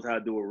one that knows how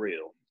to do it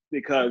real.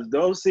 Because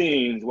those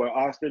scenes where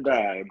Oscar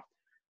died,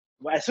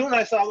 as soon as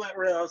I saw that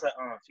reel, I was like,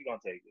 oh, she's gonna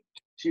take it.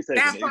 She's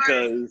taking it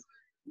because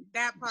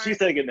she's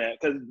taking that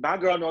because my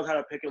girl knows how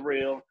to pick a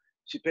reel.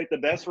 She picked the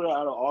best reel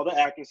out of all the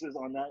actresses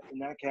in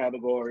that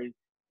category,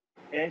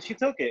 and she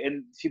took it.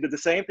 And she did the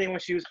same thing when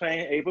she was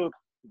playing Ava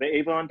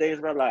on Days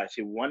of Our Lives.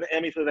 She won the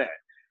Emmy for that,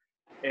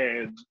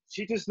 and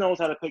she just knows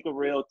how to pick a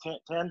reel.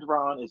 Tams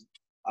Braun is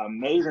an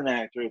amazing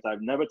actress.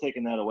 I've never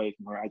taken that away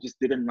from her. I just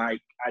didn't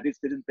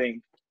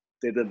think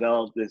they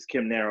developed this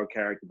Kim Naro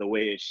character the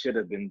way it should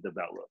have been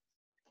developed.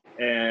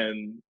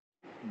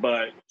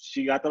 But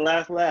she got the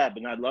last laugh,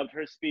 and I loved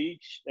her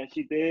speech that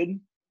she did.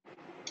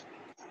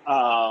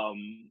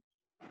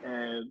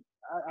 And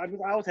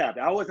I was happy.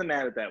 I wasn't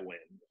mad at that win.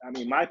 I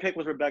mean, my pick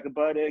was Rebecca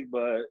Budig,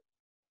 but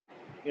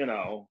you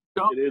know,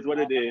 it is what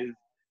it is.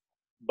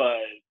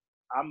 But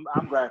I'm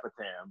glad for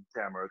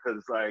Tamara,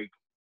 because like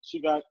she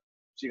got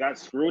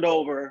screwed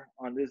over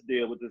on this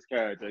deal with this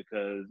character,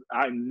 because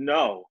I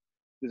know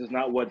this is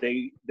not what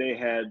they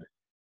had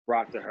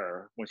brought to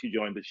her when she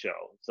joined the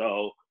show.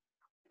 So,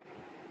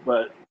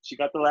 but she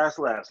got the last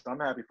laugh, so I'm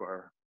happy for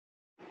her.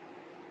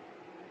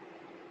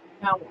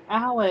 Now,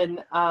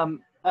 Alan,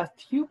 a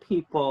few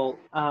people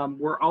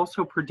were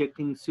also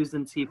predicting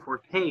Susan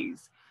Seaforth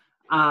Hayes.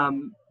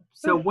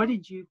 So what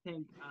did you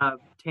think of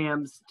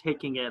Tam's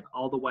taking it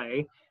all the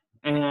way?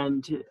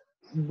 And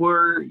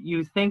were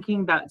you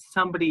thinking that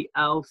somebody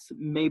else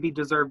maybe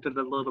deserved it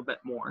a little bit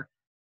more?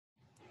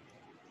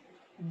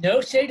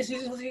 No shade to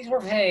Susan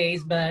Seaforth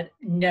Hayes, but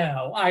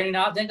no, I do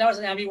not think that was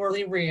an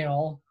Emmy-worthy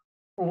reel.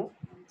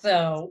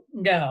 So,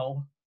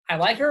 no. I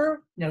like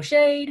her, no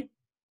shade,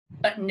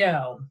 but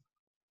no.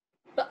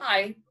 But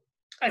I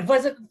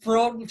wasn't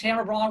thrilled with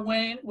Tamara Braun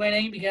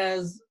winning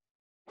because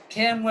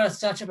Kim was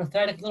such a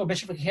pathetic little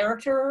bitch of a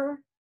character.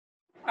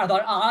 I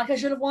thought Annika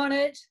should have won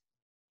it.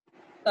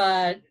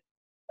 But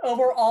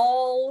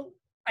overall,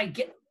 I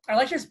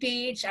liked her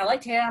speech. I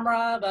like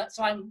Tamara,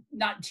 so I'm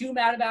not too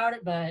mad about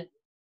it, but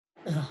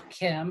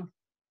Kim.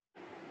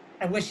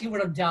 I wish he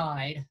would have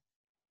died.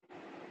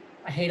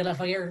 I hated that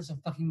character so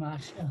fucking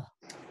much.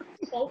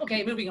 Well,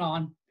 okay, moving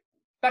on.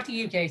 Back to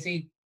you,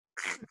 Casey.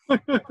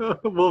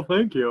 Well,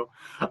 thank you.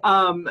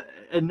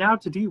 And now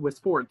to D with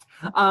sports.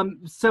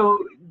 So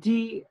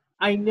D,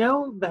 I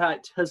know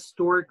that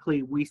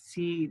historically we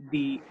see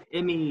the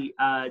Emmy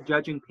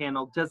judging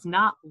panel does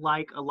not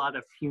like a lot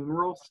of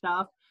funeral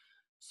stuff.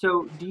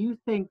 So do you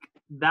think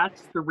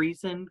that's the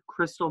reason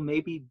Crystal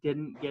maybe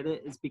didn't get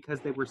it, is because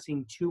they were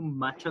seeing too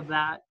much of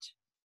that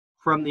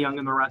from The Young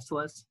and the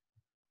Restless?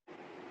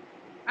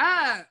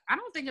 I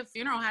don't think a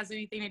funeral has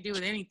anything to do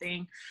with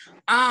anything.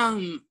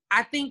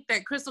 I think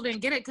that Crystal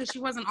didn't get it because she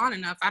wasn't on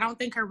enough. I don't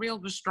think her reel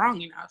was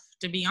strong enough,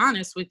 to be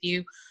honest with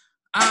you.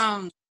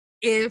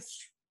 If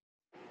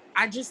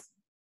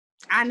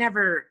I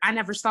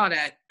never saw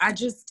that. I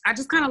just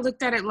kind of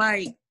looked at it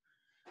like,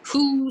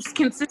 who's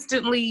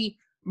consistently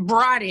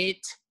brought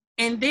it.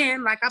 And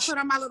then, like I put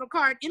on my little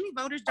card, Emmy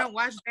voters don't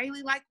watch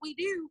daily like we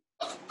do.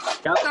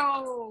 Yep.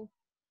 So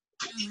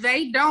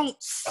they don't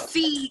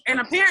see, and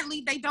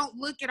apparently they don't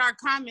look at our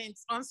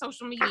comments on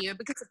social media,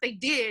 because if they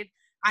did,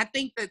 I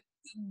think that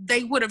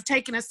they would have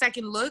taken a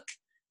second look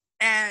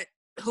at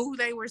who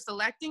they were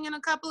selecting in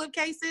a couple of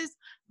cases.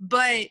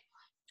 But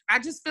I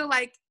just feel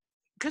like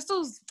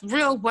Crystal's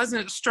reel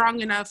wasn't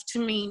strong enough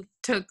to me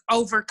to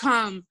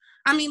overcome.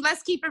 I mean,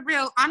 let's keep it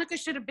real. Annika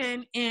should have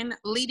been in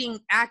leading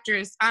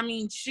actress. I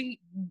mean,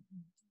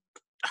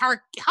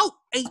 her help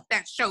ate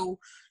that show.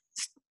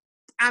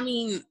 I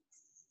mean,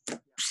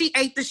 she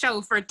ate the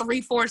show for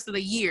 3/4 of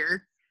the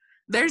year.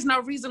 There's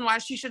no reason why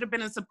she should have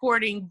been in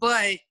supporting,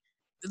 but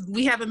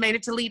we haven't made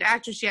it to lead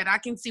actress yet. I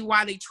can see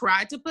why they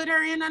tried to put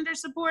her in under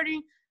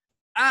supporting.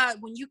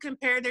 When you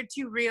compare their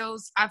two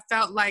reels, I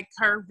felt like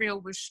her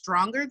reel was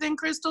stronger than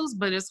Crystal's,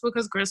 but it's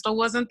because Crystal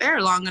wasn't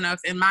there long enough,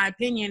 in my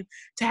opinion,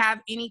 to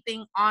have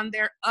anything on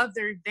there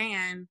other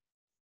than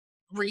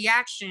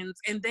reactions.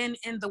 And then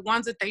in the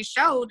ones that they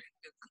showed,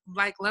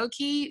 like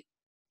low-key,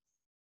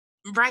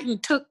 Brighton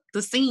took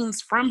the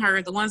scenes from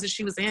her, the ones that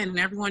she was in, and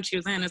everyone she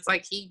was in, it's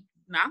like he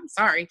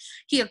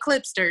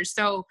eclipsed her.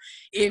 So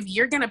if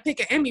you're going to pick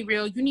an Emmy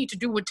reel, you need to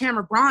do what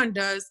Tamara Braun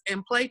does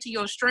and play to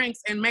your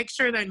strengths and make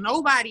sure that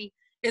nobody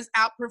is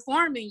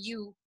outperforming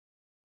you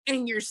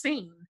in your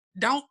scene.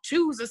 Don't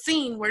choose a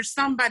scene where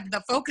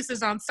the focus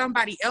is on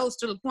somebody else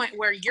to the point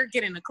where you're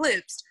getting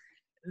eclipsed.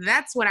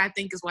 That's what I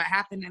think is what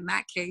happened in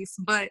that case.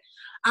 But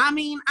I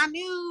mean, I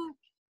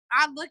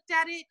looked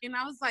at it and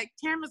I was like,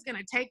 Tamara's going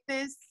to take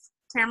this.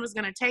 Tamara's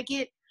going to take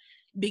it,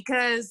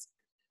 because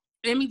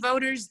Emmy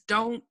voters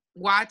don't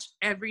watch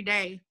every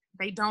day.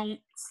 They don't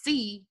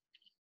see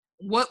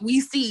what we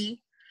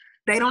see.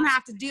 They don't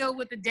have to deal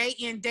with the day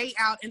in, day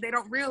out, and they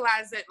don't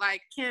realize that,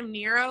 like, Kim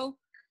Nero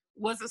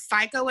was a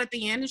psycho at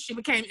the end and she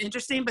became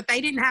interesting, but they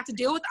didn't have to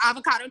deal with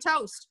avocado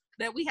toast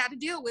that we had to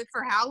deal with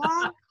for how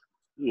long?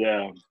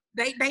 Yeah.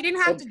 They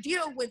didn't have to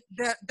deal with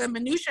the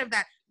minutia of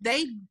that.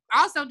 They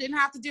also didn't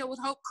have to deal with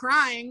Hope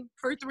crying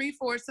for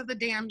 3/4 of the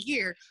damn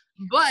year.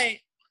 But,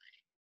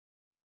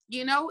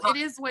 you know, it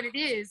is what it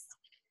is.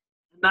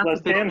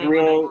 That's Tam's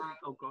real.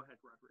 Oh, go ahead,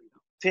 Rodrigo.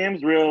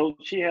 Tam's real.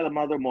 She had a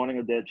mother mourning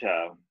a dead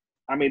child.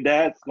 I mean,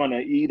 that's gonna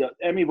eat up.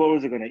 Emmy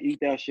voters are gonna eat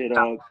that shit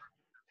up.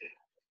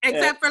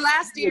 Except for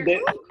last year.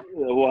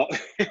 Well,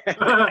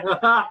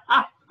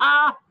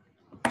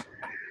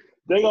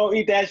 they're gonna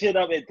eat that shit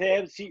up. And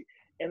Tam,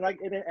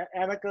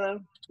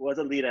 Annika was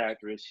a lead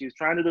actress. She was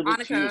trying to do.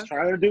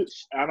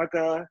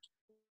 Annika,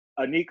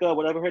 Anika,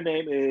 whatever her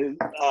name is.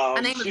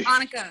 Her name is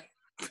Annika.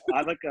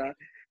 Annika.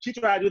 She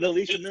tried to do the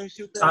Alicia Minshew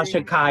thing.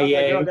 Sasha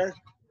Kaye.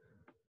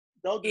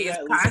 Don't do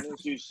that Alicia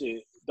Minshew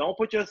shit. Don't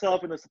put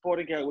yourself in a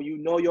supporting character when you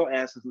know your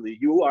ass is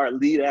lead. You are a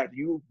lead actor.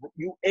 You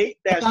ate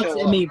that show.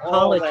 That's Emmy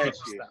politics,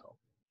 though.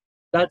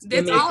 That's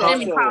all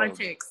Emmy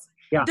politics.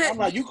 Yeah.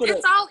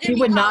 It's all Emmy She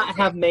would not politics.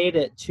 have made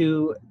it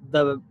to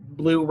the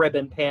blue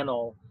ribbon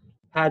panel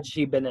had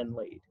she been in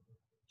lead.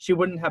 She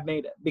wouldn't have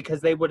made it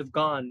because they would have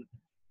gone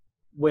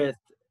with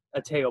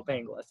Ateo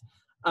Panglis.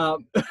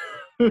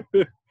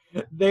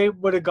 They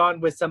would have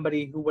gone with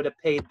somebody who would have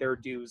paid their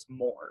dues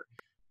more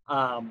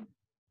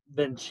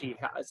than she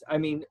has. I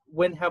mean,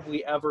 when have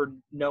we ever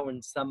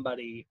known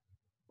somebody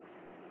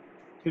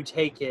to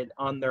take it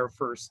on their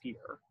first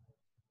year?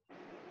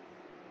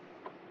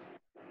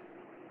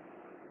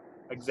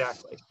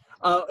 Exactly.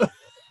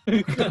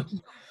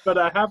 But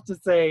I have to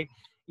say,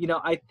 you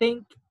know, I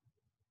think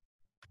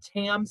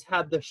Tam's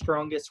had the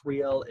strongest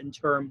reel in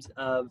terms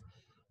of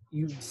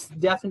you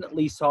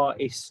definitely saw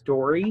a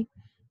story.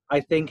 I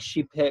think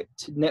she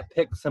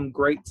nitpicked some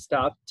great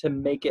stuff to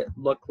make it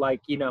look like,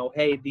 you know,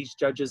 hey, these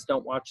judges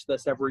don't watch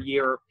this every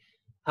year.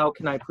 How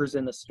can I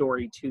present a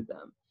story to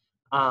them?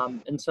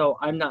 And so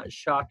I'm not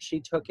shocked she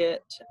took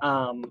it.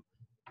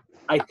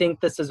 I think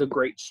this is a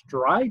great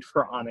stride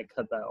for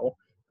Annika, though.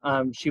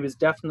 She was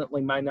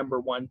definitely my number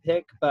one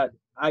pick, but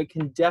I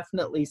can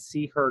definitely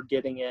see her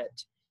getting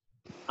it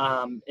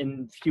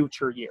in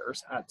future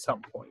years at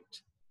some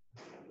point.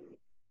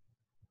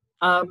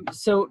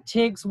 So,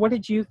 Tiggs, what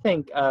did you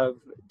think of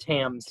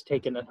Tam's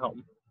taking it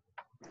home?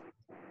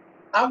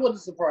 I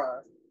wasn't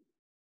surprised.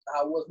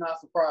 I was not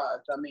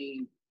surprised. I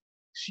mean,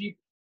 she,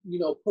 you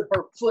know, put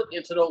her foot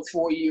into those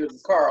 4 years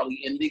of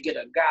Carly and didn't get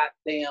a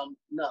goddamn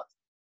nothing.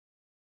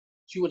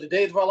 She went to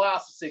Days of Our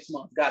Lives for 6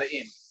 months, got an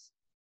Emmy.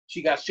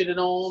 She got shitted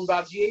on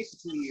by GA for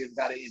 2 years,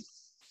 got an Emmy.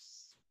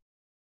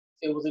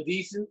 It was a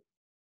decent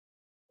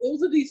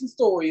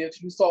story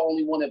if you saw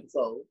only one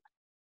episode.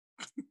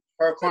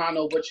 her crying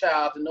over a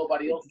child that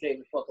nobody else gave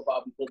a fuck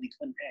about because he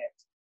couldn't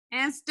act.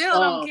 And still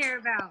don't care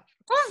about.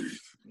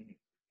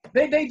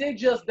 They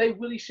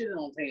really shitted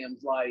on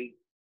Tams. Like,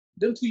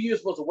 them 2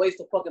 years was a waste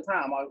of fucking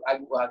time. I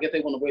guess they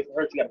want to wait for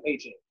her to get a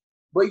paycheck.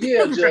 But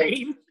yeah,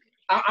 Right.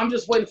 I'm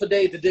just waiting for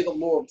Dave to dig up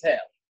Laura Vitale.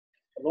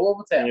 Laura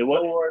Vitale.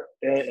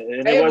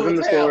 And it wasn't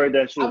the story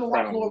that she was I've been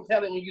watching promised. Laura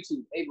Vitale on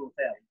YouTube. Ava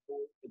Vitale.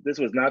 This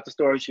was not the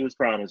story she was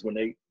promised when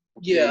they.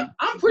 Yeah,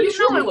 I'm pretty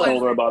sure it told her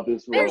wasn't. about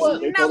this There's role.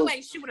 They no told way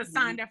us she would have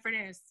signed up for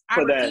this.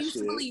 For I that refuse to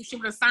shit. believe she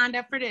would have signed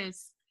up for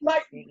this.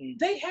 like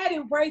they had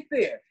it right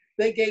there.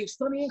 They gave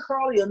Sonny and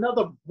Carly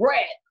another brat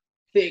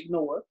to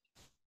ignore.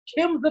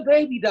 Kim's the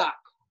baby doc.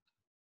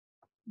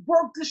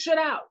 Work the shit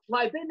out.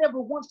 Like, they never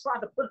once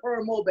tried to put her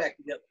and Mo back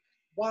together.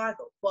 Why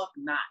the fuck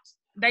not?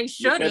 They You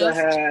should could have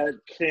have. had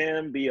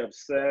Kim be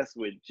obsessed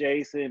with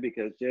Jason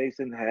because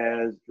Jason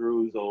has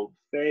Drew's old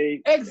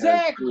face.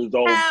 Exactly. Drew's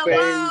old face.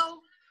 Hello.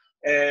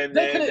 They And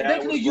then could that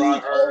have would used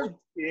brought her old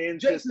into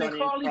Jason and Sonny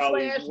Carly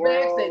Carly's flashbacks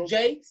world. at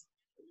Jake's.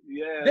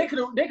 Yeah. They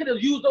could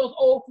have used those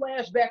old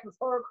flashbacks with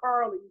her and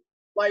Carly,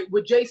 like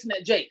with Jason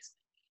at Jake's.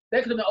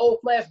 They could have been old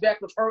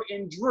flashbacks with her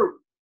and Drew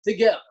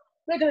together.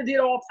 They could have did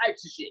all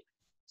types of shit.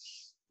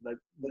 Like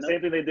the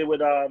same thing they did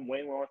with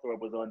Wayne Winthrop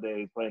was on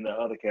Days playing the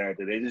other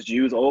character. They just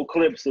use old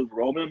clips of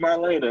Roman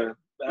Marlena.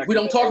 We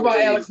don't talk about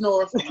Alex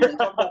North.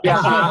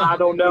 Yeah, I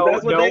don't know.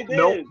 That's what they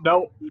did.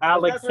 No.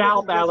 Alex That's what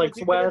South, that's what Alex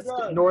you could've West,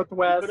 done.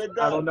 Northwest. You could've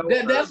I don't know.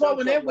 That's why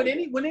when Something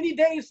like any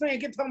Days fan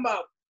get talking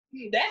about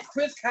that's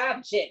Chris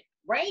Kotchek,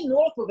 Wayne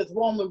Northrup is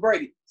Roman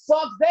Brady.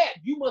 Fuck that.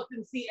 You must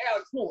didn't see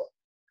Alex North.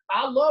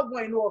 I love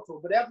Wayne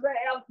Northrup, but after that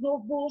Alex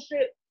North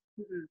bullshit,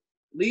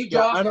 leave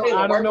Josh I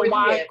Taylor. don't know right where he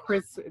why at.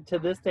 Chris, to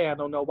this day, I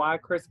don't know why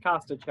Chris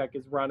Kostachek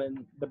is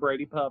running the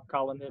Brady Pub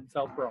calling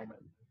himself Roman.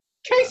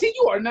 Casey,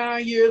 you are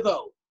 9 years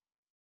old.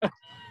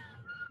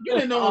 You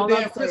didn't know All no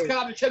I'm damn Chris saying.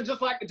 Kotchek,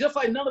 just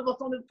like none of us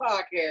on this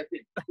podcast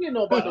did. You didn't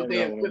know about no I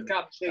damn know Chris him.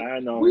 Kotchek. I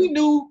know. We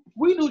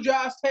knew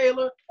Josh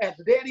Taylor as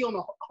the daddy on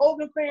the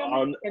Hogan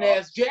family and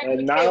as Jack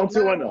and McHale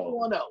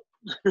 90210.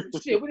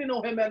 90210. Shit, we didn't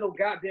know him as no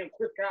goddamn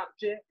Chris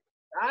Kotchek.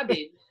 I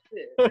didn't.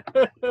 Yeah.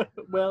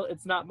 Well,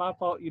 it's not my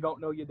fault you don't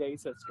know your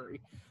day's history.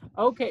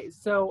 Okay,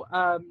 so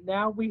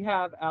now we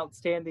have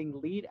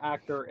outstanding lead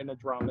actor in a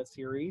drama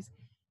series.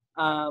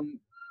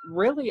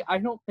 Really, I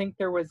don't think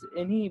there was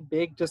any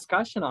big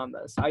discussion on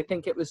this. I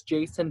think it was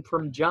Jason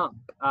from Jump.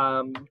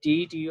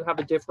 Dee, do you have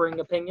a differing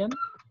opinion?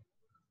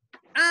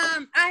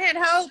 I had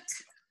hoped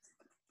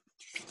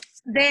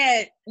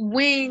that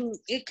when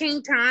it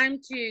came time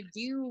to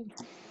do,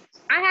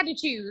 I had to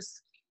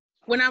choose.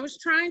 When I was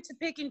trying to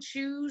pick and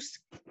choose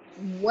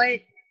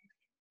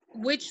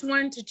which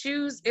one to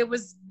choose, it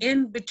was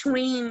in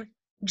between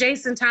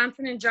Jason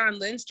Thompson and John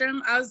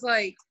Lindstrom. I was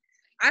like,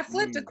 I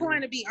flipped a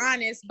coin to be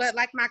honest, but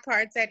like my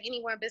card said,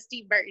 anyone but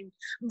Steve Burton.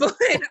 But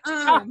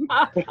but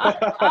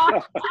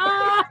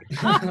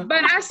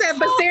I said,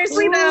 but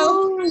seriously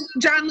though,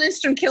 John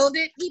Lindstrom killed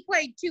it. He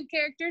played two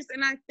characters,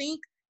 and I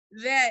think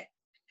that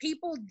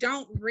people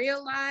don't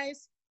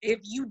realize, if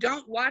you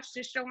don't watch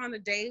the show on the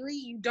daily,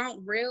 you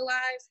don't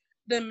realize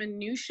the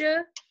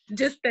minutia,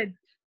 just the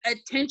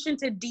attention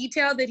to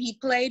detail that he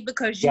played,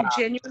 because you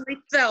genuinely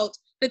felt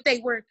that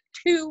they were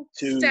two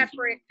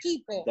separate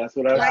people. That's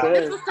what I Like, said.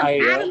 this was some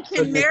Adam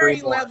couldn't Canary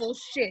agree more. level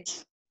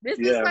shit. This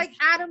is like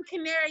Adam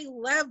Canary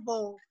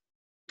level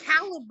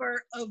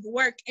caliber of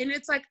work. And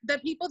it's like the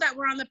people that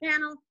were on the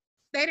panel,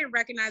 they didn't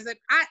recognize it.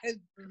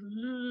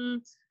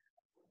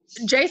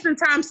 Jason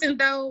Thompson,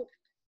 though,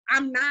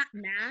 I'm not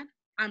mad.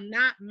 I'm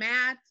not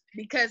mad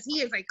because he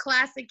is a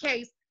classic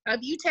case of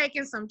you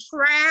taking some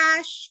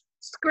trash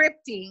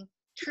scripting,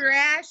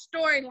 trash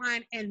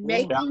storyline, and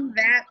making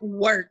that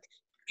work.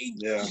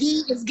 Yeah.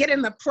 He is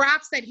getting the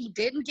props that he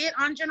didn't get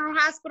on General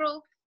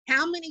Hospital.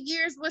 How many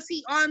years was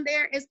he on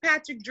there as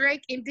Patrick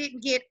Drake and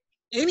didn't get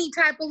any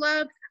type of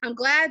love? I'm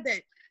glad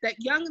that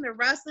Young and the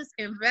Restless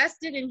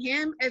invested in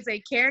him as a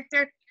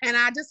character, and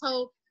I just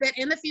hope that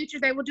in the future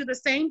they will do the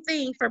same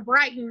thing for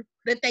Brighton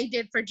that they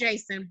did for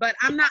Jason. But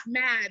I'm not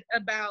mad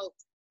about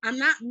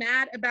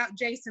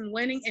Jason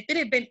winning. If it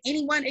had been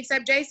anyone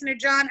except Jason or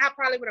John, I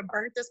probably would have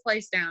burnt this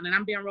place down, and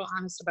I'm being real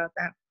honest about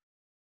that.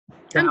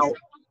 Now,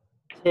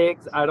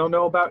 Tiggs, I don't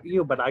know about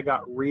you, but I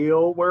got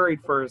real worried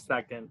for a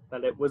second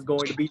that it was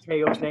going to be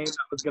Teo's name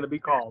that was going to be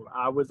called.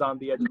 I was on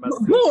the edge of my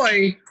seat.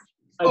 Boy.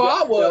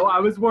 I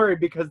was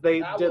worried because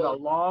they did a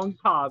long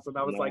pause, and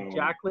I was like,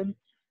 Jacqueline,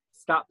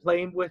 stop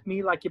playing with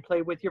me like you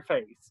play with your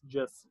face.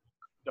 Just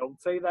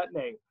don't say that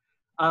name.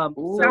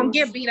 Don't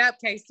get beat up,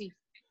 Casey.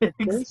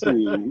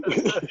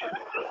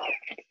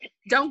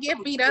 Don't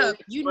get beat up.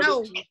 You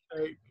know.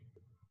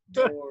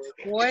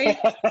 Boy,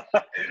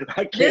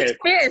 I can't. this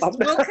fist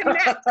will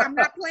connect. I'm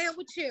not playing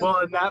with you. Well,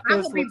 and that I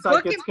fist will be looks like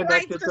booking it's flights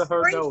connected to to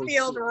her nose.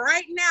 Springfield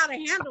right now to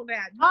handle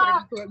that.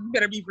 You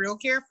better be real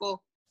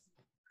careful.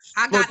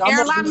 I got Look, I'm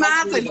airline gonna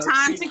miles be and like,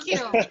 time to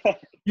kill.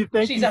 You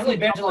think She's you definitely see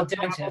been to the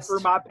someone dentist.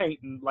 through my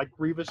painting like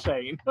Reva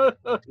Shane. So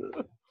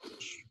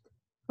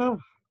I'm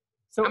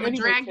gonna anyway,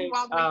 drag you Kate,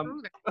 all the way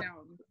through that.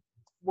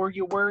 were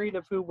you worried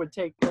of who would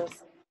take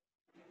this?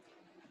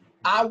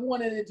 I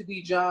wanted it to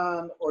be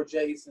John or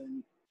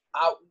Jason.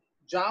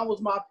 John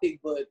was my pick,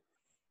 but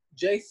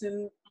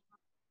Jason,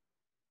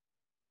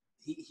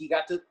 he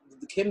got the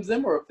Kim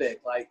Zimmer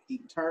effect. Like, he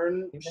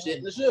turned shit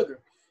into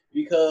sugar.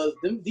 Because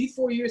these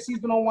 4 years he's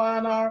been on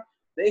Y&R,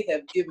 they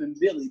have given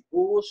Billy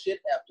bullshit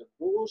after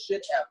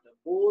bullshit after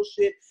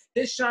bullshit.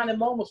 His shining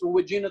moments were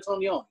with Gina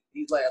Tognoni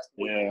these last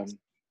 4 years.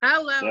 I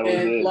love it.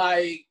 And,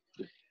 like,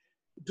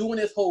 doing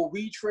this whole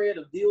retread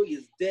of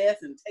Delia's death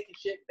and taking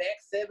shit back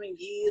 7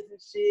 years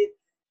and shit,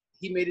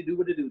 he made it do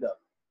what it do, though.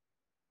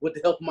 With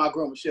the help of my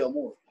girl, Michelle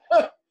Moore.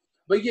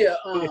 But, yeah,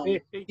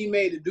 he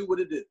made it do what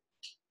it do.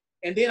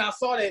 And then I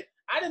saw that.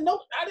 I didn't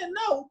know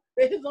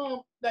that his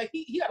like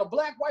he had a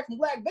black wife and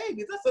black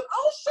babies. I said,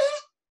 "Oh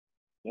shit!"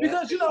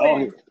 Because you know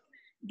think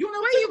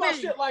about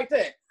shit like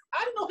that.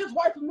 I didn't know his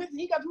wife was missing.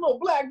 He got some little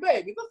black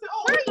babies. I said,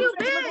 "Oh, where you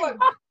been?"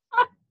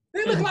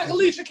 They look like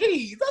Alicia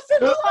Keys. I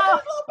said,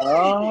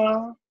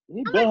 "Oh, where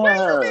you been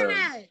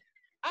at?"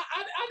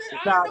 I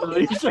know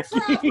he tried for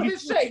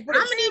his shape. I'm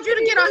gonna need you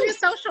to get on his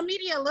social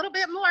media a little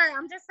bit more.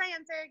 I'm just saying,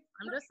 Tig.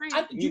 I'm just saying.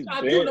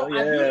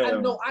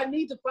 I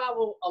need to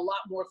follow a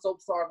lot more soap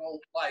stars on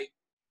like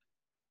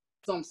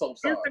some soap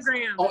stars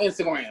on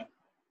Instagram.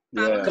 Yeah.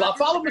 Because I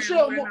follow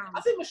Michelle Morgan.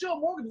 I think Michelle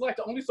Morgan is like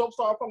the only soap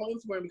star I follow on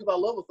Instagram because I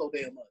love her so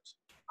damn much.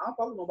 I don't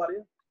follow nobody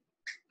else.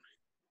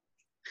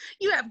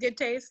 You have good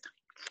taste.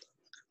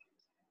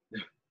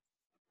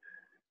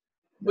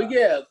 But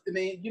yeah, I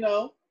mean, you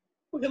know,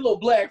 look at a little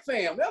black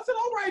family. I said,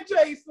 all right,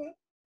 Jason.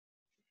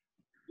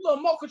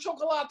 Little mocha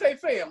chocolate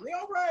family,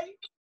 all right.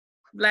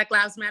 Black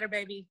Lives Matter,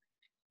 baby.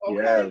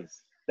 Okay.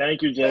 Yes.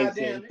 Thank you,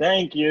 Jason.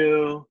 Thank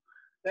you.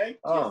 Thank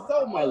you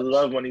so much. I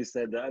love when he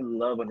said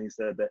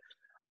that.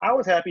 I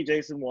was happy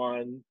Jason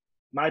won.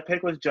 My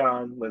pick was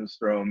John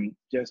Lindstrom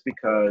just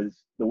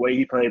because the way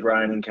he played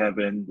Ryan and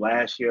Kevin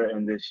last year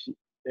and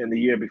the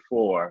year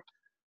before,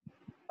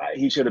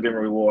 he should have been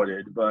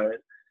rewarded. But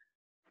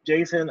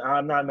Jason,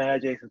 I'm not mad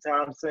at Jason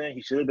Thompson.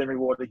 He should have been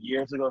rewarded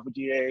years ago for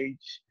GH.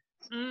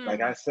 Like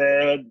I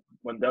said,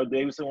 when Doug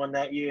Davison won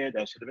that year,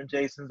 that should have been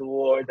Jason's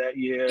award that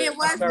year. It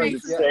was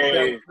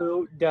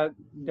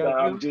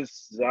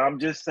Jason's. I'm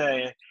just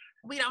saying.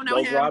 We don't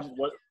know him.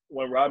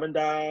 When Robin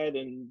died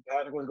and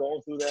Patrick was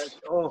going through that,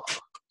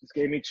 just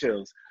gave me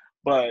chills.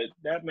 But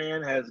that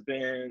man has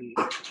been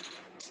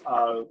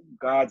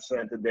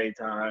godsend to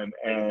daytime,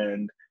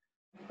 and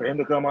for him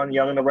to come on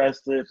Young and the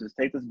Restless, just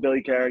take this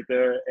Billy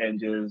character and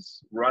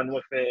just run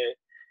with it,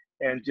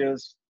 and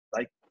just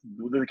like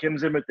do the Kim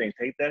Zimmer thing,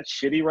 take that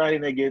shitty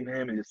writing they give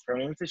him and just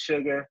turn it into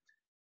sugar.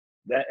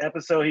 That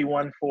episode he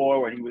won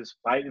for, where he was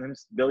fighting him,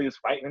 Billy was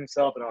fighting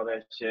himself and all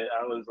that shit.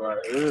 I was like,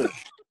 ugh.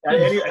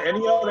 Any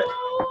other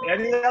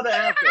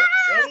actor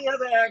who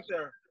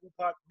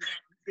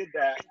did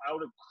that, I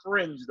would have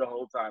cringed the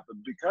whole time. But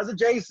because of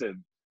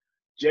Jason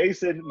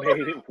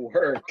made it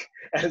work.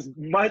 As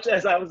much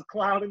as I was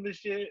clowning the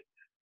shit,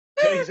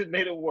 Jason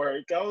made it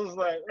work. I was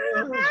like,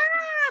 ugh.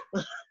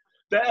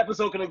 That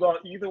episode could have gone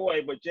either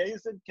way, but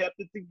Jason kept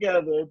it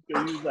together. He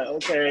was like,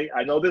 okay,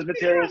 I know this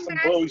material is some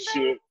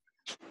bullshit.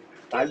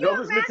 I know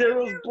this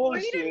material is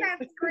bullshit. Reading that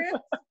script?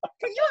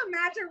 Can you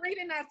imagine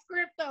reading that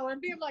script though and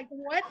being like,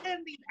 what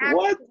in the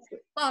actual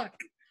fuck?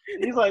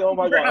 He's like, oh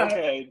my God,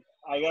 okay,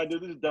 I gotta do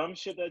this dumb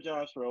shit that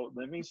Josh wrote.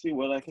 Let me see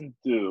what I can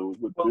do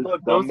with this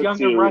look, dumb those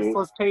Young and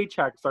Restless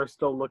paychecks are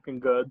still looking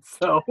good.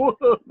 So.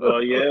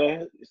 Well,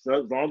 yeah.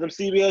 So as long as them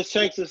CBS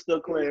checks are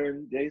still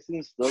clearing,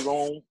 Jason's still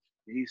going.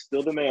 He's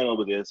still the man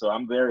over there, so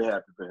I'm very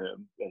happy for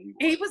him. That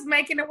he was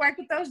making it work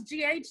with those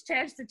GH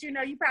checks that you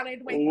probably had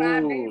to wait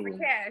 5 days for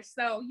cash.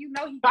 So he can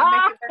make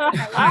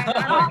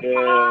it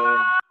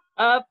work.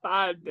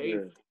 5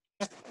 days.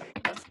 Yeah.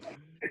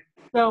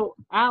 So,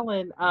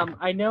 Alan,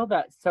 I know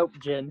that Soap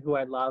Gin, who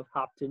I love,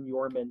 hopped in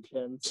your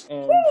mentions,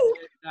 and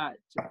that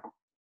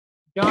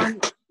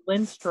John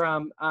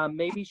Lindstrom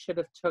maybe should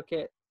have took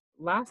it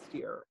last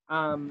year.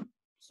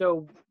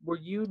 So, were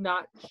you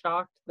not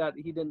shocked that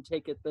he didn't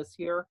take it this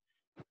year?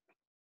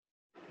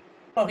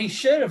 Well, he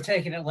should have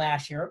taken it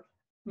last year.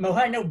 Mo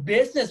had no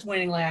business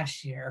winning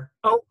last year.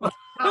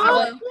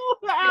 Alan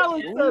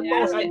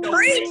said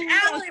preach,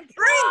 Alan,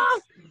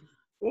 preach.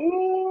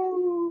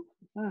 Ooh.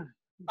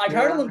 I've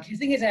heard him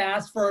kissing his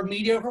ass for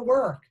mediocre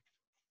work.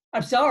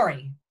 I'm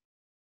sorry.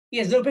 He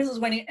has no business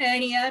winning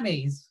any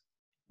Emmys.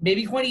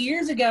 Maybe 20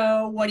 years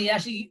ago when he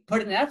actually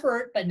put in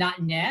effort, but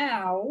not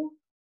now.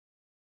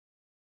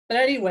 But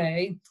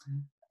anyway,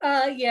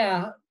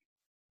 I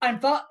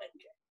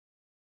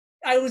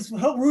was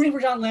rooting for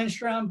John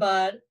Lindstrom,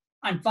 but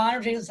I'm fine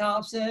with Jason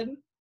Thompson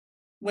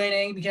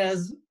winning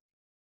because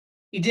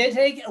he did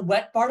take a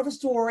wet part of a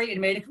story and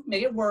make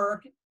it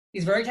work.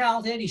 He's very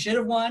talented. He should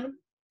have won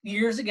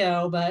years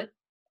ago, but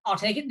I'll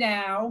take it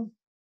now.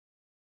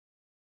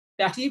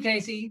 Back to you,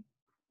 Casey.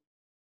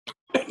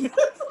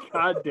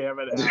 God damn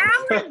it,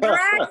 Alan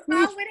dragged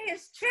out with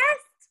his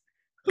chest.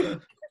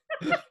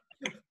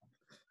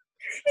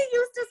 He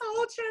used his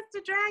whole chest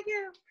to drag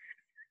him.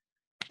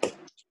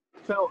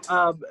 So,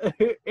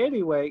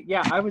 anyway,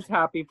 yeah, I was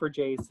happy for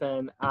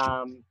Jason.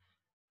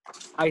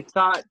 I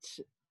thought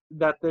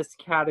that this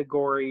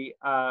category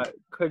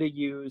could have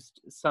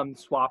used some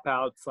swap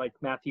outs, like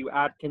Matthew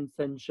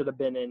Atkinson should have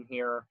been in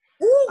here.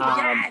 Ooh,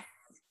 yes.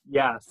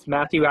 Yes,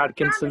 Matthew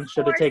Atkinson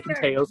should have taken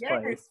Teo's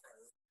place.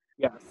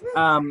 Yes.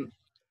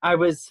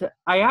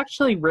 I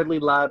actually really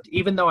loved,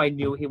 even though I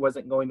knew he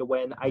wasn't going to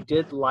win, I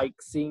did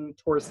like seeing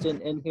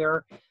Torsten in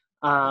here.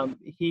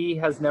 He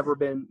has never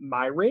been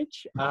my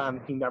Ridge.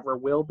 He never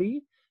will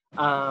be.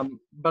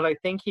 But I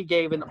think he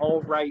gave an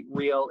all right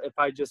reel if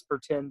I just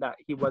pretend that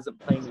he wasn't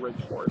playing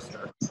Ridge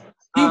Forrester.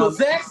 He was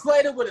Zack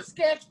Slater with a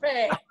sketch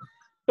pad.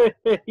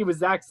 He was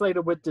Zack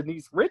Slater with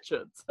Denise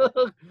Richards.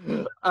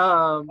 He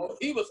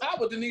was hot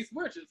with Denise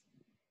Richards.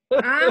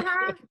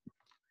 Uh-huh.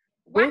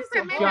 Why does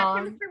that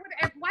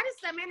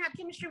man have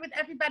chemistry with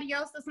everybody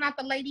else that's not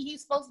the lady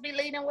he's supposed to be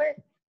leading with?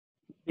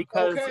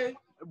 Because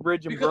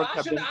Ridge and Brooke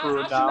have been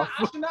through enough.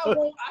 I should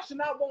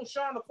not want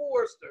Shauna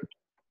Forrester.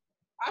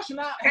 I should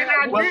not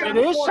have. Well, it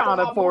is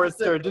Shauna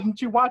Forrester.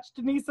 Didn't you watch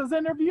Denise's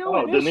interview?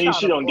 Oh, Denise,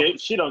 she don't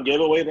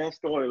give away that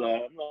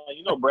storyline.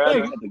 Brad, I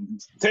have to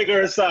take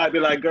her aside, be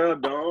like, girl,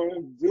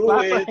 don't do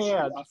it.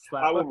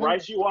 I will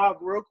write you off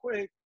real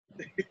quick.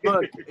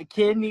 Look, a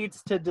kid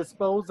needs to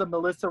dispose of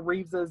Melissa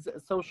Reeves's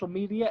social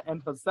media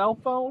and her cell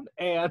phone,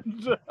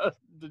 and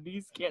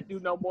Denise can't do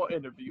no more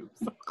interviews.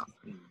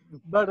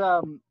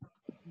 But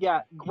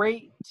yeah,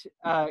 great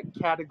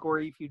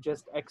category if you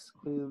just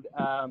exclude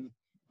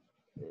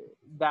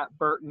that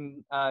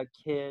Burton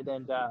kid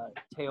and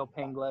Teo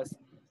Penglis.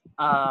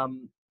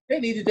 They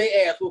needed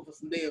their ass whooped for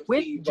some damn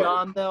with Steve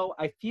John, Burton. though,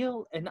 I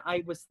feel, and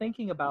I was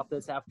thinking about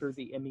this after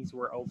the Emmys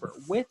were over.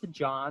 With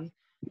John,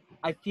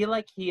 I feel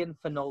like he and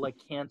Finola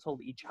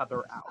canceled each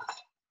other out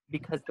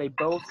because they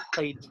both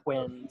played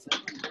twins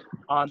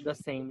on the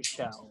same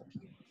show.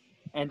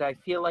 And I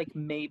feel like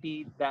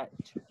maybe that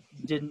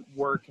didn't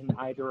work in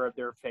either of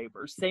their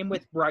favors. Same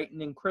with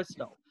Brighton and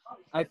Crystal.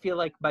 I feel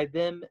like by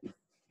them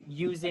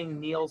using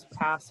Neil's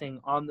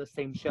passing on the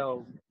same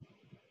show,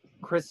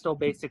 Crystal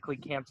basically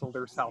canceled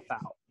herself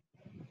out.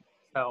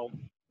 So,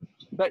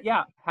 but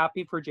yeah,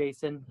 happy for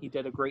Jason. He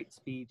did a great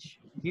speech.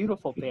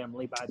 Beautiful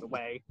family, by the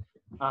way.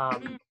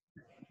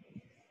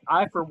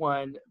 I, for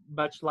one,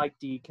 much like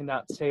Dee,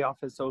 cannot stay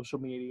off his social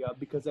media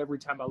because every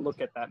time I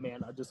look at that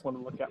man, I just want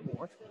to look at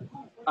more.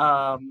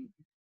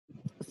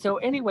 So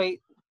anyway.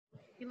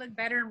 He looked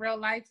better in real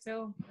life,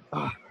 too.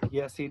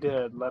 Yes, he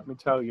did. Let me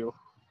tell you.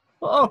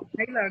 Oh,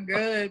 they look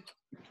good.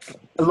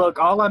 Look,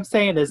 all I'm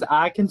saying is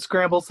I can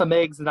scramble some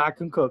eggs and I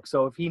can cook.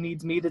 So if he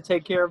needs me to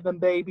take care of them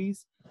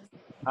babies,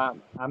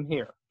 I'm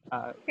here.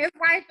 His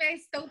wife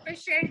ain't stupid.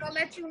 She ain't gonna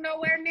let you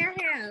nowhere near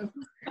him.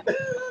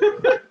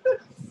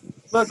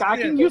 Look, I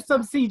can use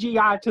some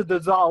CGI to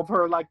dissolve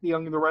her like the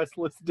Young and the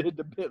Restless did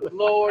to Billy.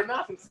 Lord,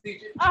 not some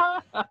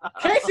CGI.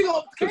 Casey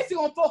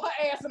gonna throw her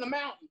ass in a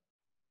mountain.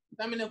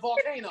 I mean, a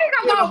volcano.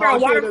 She gonna go over a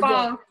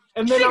waterfall.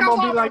 And then I'm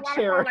gonna be like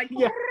Sharon.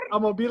 Yeah,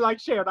 I'm gonna be like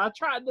Sharon. I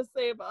tried to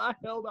save her. I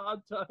held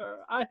on to her.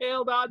 I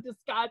held on to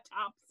Sky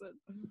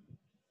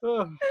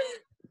Thompson.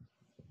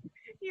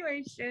 You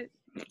ain't shit.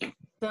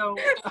 So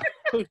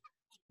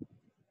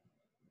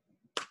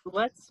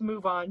let's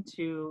move on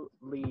to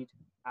lead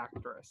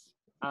actress.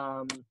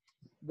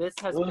 This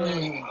has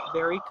been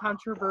very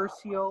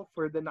controversial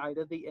for the night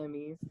of the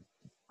Emmys.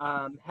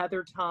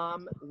 Heather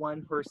Tom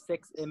won her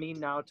 6th Emmy,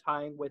 now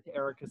tying with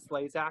Erica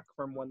Slezak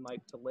from One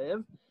Life to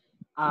Live.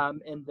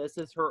 And this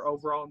is her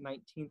overall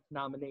 19th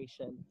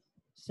nomination.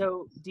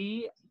 So,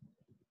 Dee,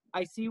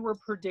 I see we're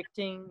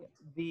predicting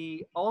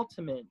the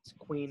ultimate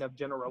queen of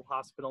General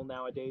Hospital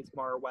nowadays,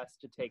 Mara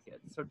West, to take it.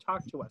 So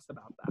talk to us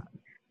about that.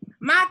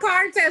 My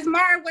card says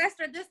Mara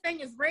Wester, this thing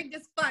is rigged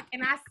as fuck.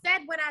 And I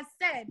said what I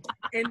said.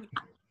 And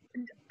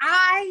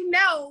I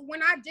know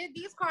when I did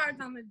these cards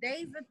on the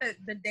days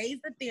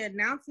that the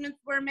announcements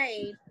were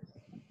made,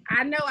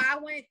 I know I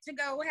went to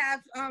go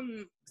have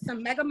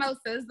some mega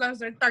mimosas.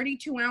 Those are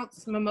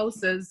 32-ounce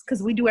mimosas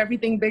because we do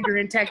everything bigger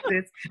in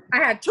Texas. I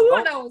had 2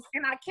 of those,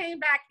 and I came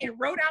back and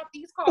wrote out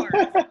these cards.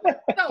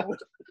 So,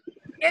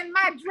 in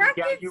my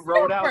drunken stupor, you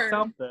wrote out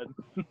something.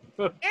 In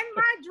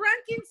my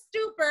drunken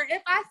stupor,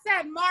 if I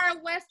said Mara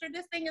Wester,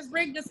 this thing is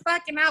rigged as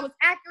fuck, and I was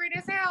accurate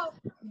as hell,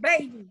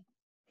 baby,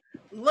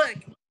 look.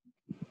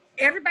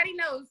 Everybody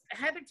knows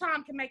Heather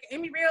Tom can make an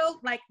Emmy reel,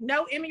 like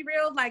no Emmy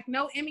reel, like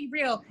no Emmy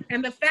reel.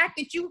 And the fact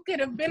that you could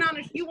have been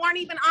you weren't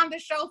even on the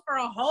show for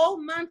a whole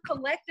month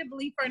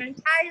collectively for an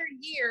entire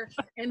year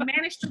and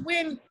managed to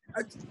win.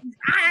 I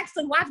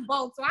actually watched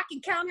both, so I can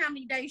count how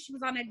many days she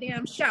was on that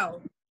damn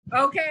show.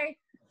 Okay?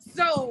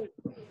 So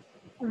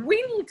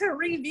we need to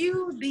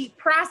review the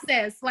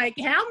process. Like,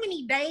 how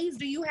many days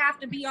do you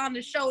have to be on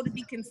the show to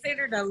be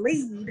considered a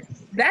lead?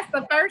 That's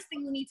the first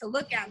thing you need to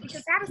look at,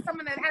 because how does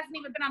someone that hasn't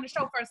even been on the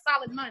show for a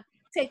solid month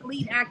take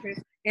lead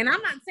actress? And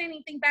I'm not saying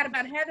anything bad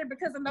about Heather,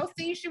 because in those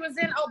scenes she was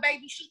in, oh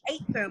baby, she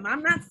ate them.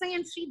 I'm not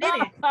saying she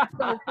didn't.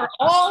 So for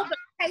all the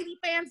Katie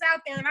fans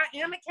out there, and I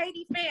am a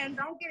Katie fan,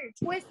 don't get it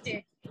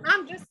twisted.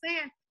 I'm just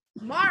saying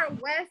Mara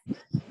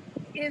West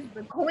is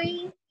the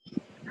queen.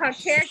 Her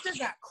character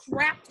got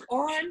crapped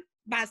on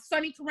by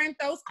Sonny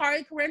Corinthos,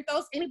 Carly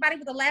Corinthos, anybody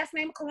with the last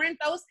name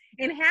Corinthos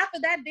in half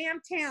of that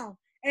damn town.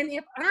 And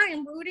if I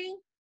am rooting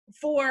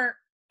for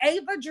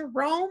Ava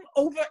Jerome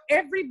over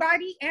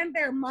everybody and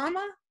their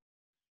mama,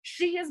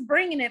 she is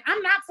bringing it.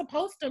 I'm not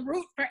supposed to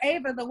root for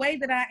Ava the way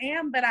that I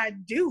am, but I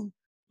do.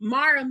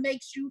 Mara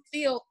makes you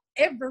feel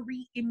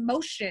every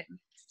emotion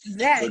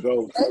that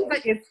Ava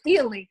is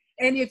feeling.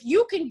 And if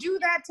you can do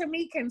that to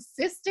me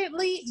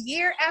consistently,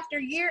 year after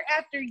year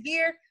after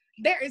year,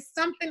 there is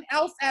something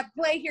else at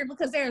play here,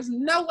 because there is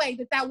no way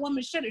that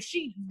woman should have.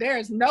 There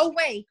is no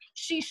way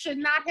she should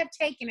not have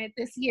taken it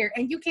this year.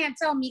 And you can't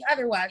tell me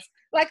otherwise.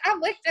 Like, I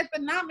looked at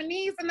the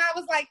nominees and I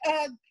was like,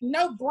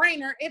 no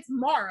brainer. It's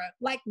Mara.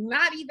 Like,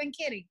 not even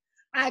kidding.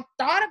 I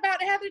thought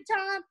about Heather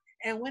Tom.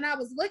 And when I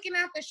was looking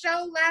at the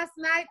show last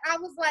night, I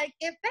was like,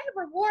 if they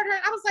reward her,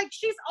 I was like,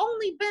 she's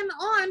only been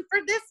on for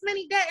this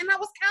many days. And I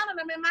was counting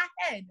them in my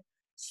head.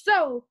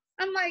 So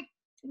I'm like,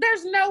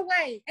 there's no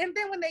way. And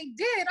then when they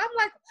did, I'm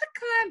like, what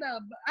kind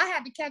of, I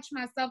had to catch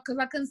myself because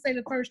I couldn't say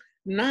the first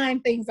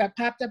 9 things that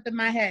popped up in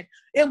my head.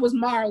 It was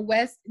Mara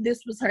West.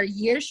 This was her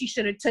year. She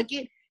should have took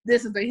it.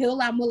 This is a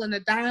hill I'm willing to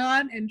die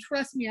on. And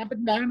trust me, I've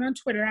been dying on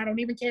Twitter. I don't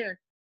even care.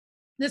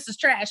 This is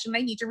trash, and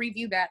they need to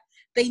review that.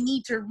 They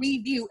need to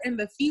review in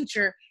the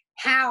future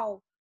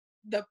how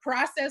the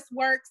process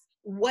works,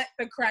 what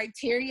the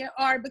criteria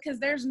are, because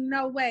there's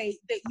no way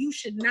that you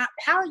should not.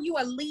 How are you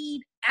a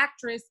lead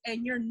actress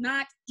and you're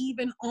not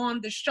even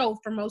on the show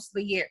for most of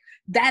the year?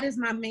 That is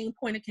my main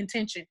point of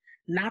contention.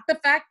 Not the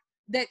fact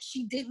that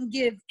she didn't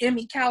give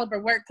Emmy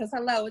caliber work, because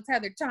hello, it's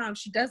Heather Tom.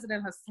 She does it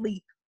in her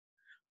sleep.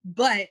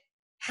 But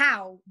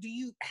how do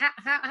you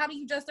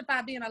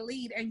justify being a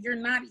lead and you're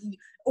not?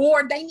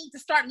 Or they need to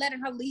start letting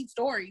her lead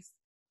stories.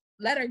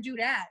 Let her do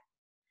that.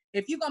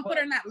 If you're going to put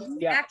her in that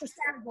lead actress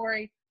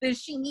category, then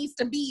she needs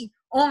to be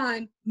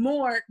on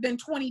more than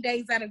 20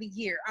 days out of the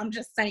year. I'm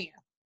just saying.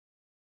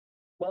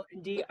 Well,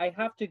 Dee, I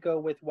have to go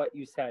with what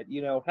you said.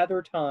 You know,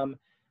 Heather Tom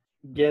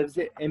gives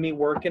Emmy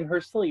work in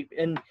her sleep.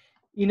 And,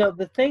 you know,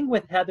 the thing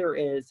with Heather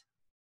is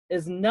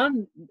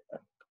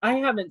I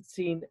haven't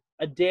seen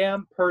a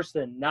damn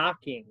person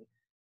knocking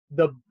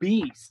the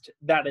beast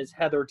that is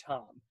Heather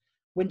Tom.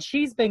 When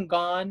she's been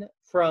gone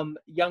from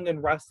Young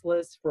and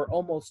Restless for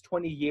almost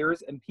 20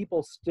 years and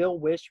people still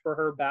wish for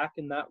her back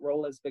in that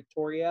role as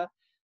Victoria,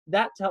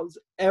 that tells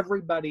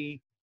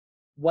everybody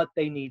what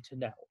they need to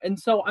know. And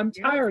so I'm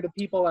tired of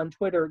people on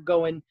Twitter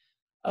going,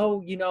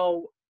 oh, you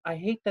know, I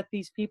hate that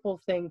these people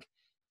think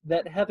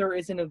that Heather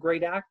isn't a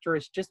great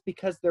actress just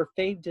because their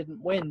fave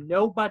didn't win.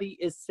 Nobody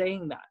is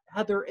saying that.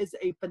 Heather is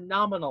a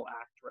phenomenal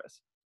actress.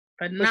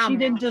 But she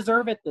didn't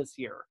deserve it this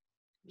year.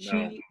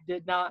 No. She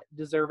did not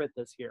deserve it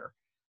this year.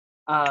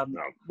 No.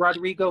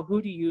 Rodrigo,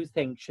 who do you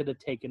think should have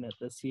taken it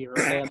this year?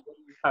 And what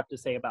do you have to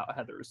say about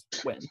Heather's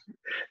win?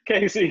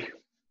 Casey,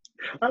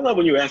 I love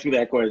when you ask me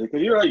that question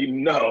because you already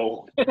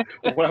know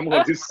what I'm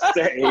going to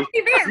say.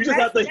 You just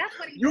have to.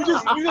 You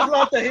just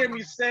love to hear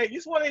me say. You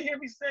just want to hear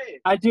me say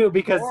it. I do,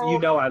 because you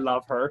know I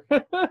love her.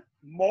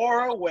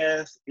 Maura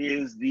West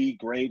is the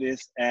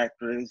greatest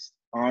actress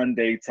on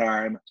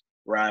daytime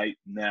right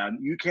now.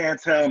 You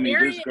can't tell me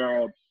this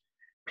girl.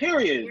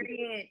 Period.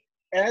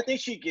 And I think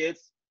she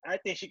gets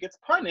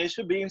punished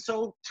for being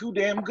too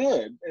damn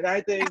good. And I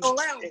think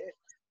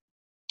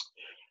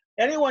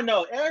everyone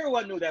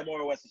knew that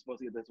Maura West was supposed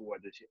to get this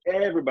award this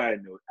year. Everybody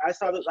knew it. I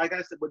saw this, like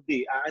I said with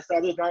D, I saw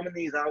those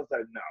nominees. I was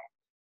like, no,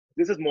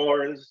 this is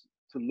Maura's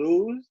to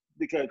lose,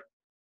 because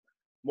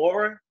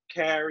Maura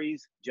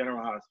carries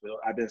General Hospital.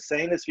 I've been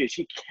saying this here.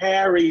 She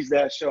carries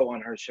that show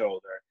on her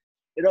shoulder.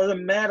 It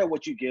doesn't matter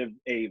what you give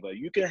Ava.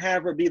 You can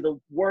have her be the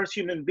worst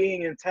human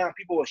being in town.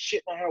 People are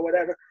shitting on her,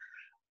 whatever.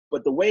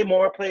 But the way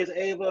Maura plays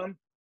Ava,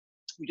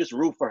 you just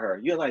root for her.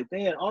 You're like,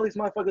 man, all these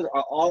motherfuckers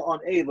are all on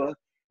Ava,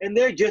 and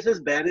they're just as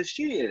bad as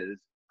she is.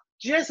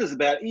 Just as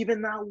bad, even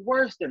not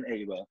worse than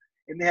Ava.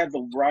 And they have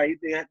the right,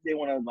 they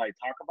want to like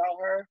talk about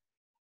her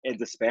and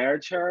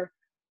disparage her.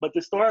 But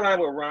the storyline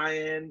with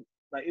Ryan,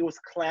 like, it was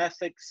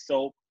classic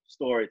soap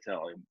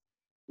storytelling.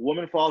 The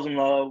woman falls in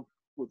love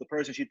with the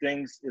person she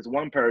thinks is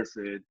one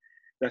person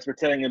that's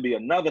pretending to be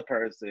another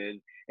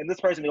person, and this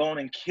person will go on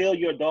and kill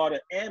your daughter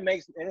and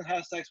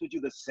have sex with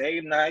you the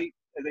same night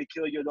as they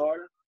kill your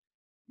daughter.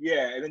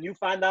 Yeah, and then you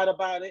find out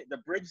about it. The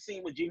bridge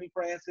scene with Jamie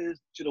Francis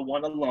should have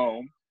won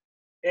alone,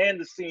 and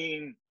the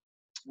scene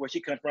where she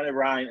confronted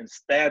Ryan and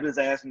stabbed his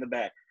ass in the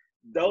back.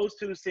 Those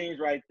two scenes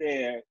right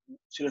there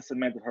should have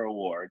cemented her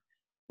award.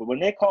 But when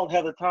they called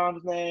Heather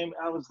Tom's name,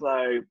 I was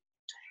like,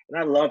 and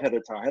I love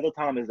Heather Tom. Heather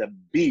Tom is a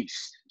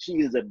beast. She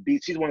is a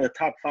beast. She's one of the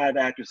top 5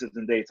 actresses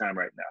in daytime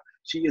right now.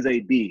 She is a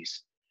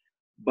beast.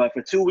 But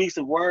for 2 weeks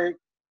of work,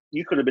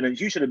 you should have been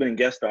a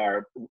guest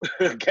star.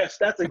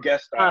 That's a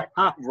guest star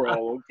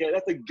role. Okay,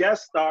 that's a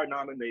guest star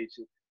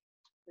nomination.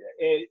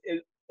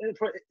 It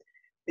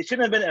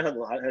shouldn't have been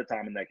Heather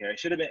Tom in that category. It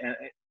should have been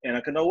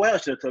Annika Noel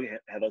should have took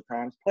Heather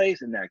Tom's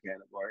place in that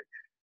category,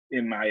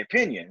 in my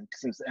opinion,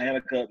 since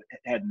Annika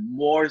had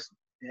more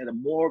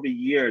of a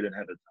year than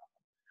Heather Tom.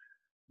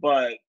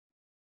 But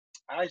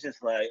I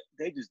just like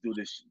they just do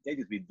this. They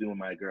just be doing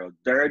my girl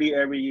dirty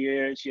every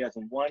year. She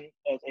hasn't won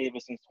as Ava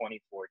since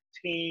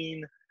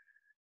 2014.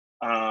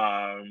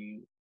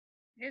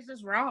 This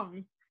is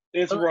wrong.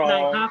 It's And wrong.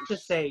 I have to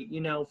say,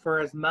 for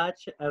as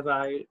much as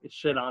I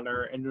shit on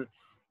her, and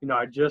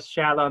I just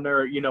shat on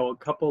her, a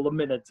couple of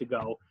minutes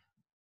ago,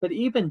 but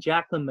even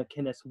Jacqueline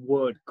McInnes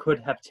Wood could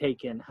have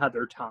taken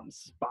Heather Tom's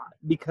spot,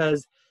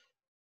 because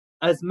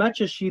as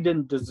much as she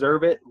didn't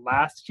deserve it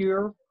last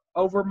year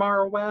over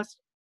Mara West,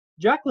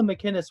 Jacqueline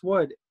McInnes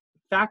Wood,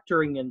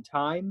 factoring in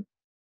time,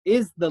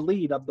 is the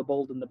lead of The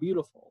Bold and the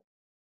Beautiful.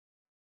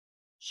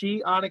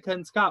 She, Annika,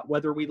 and Scott,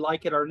 whether we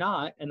like it or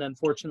not, and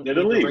unfortunately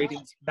the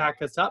ratings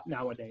back us up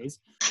nowadays,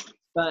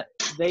 but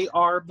they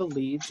are the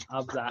leads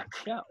of that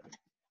show.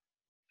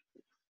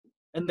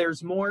 And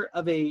there's more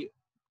of a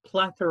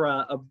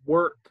plethora of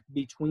work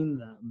between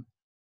them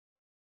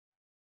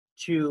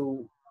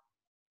to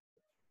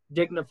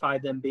dignify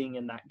them being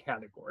in that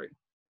category.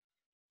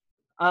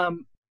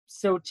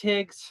 So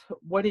Tiggs,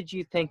 what did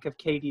you think of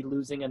Katie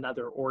losing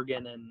another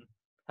organ and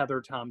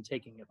Heather Tom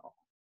taking it all?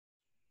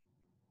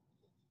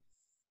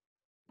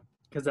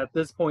 Because at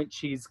this point,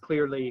 she's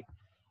clearly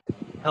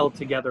held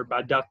together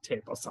by duct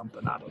tape or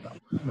something. I don't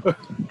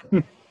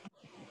know.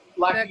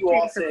 Like you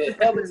all said,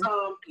 Heather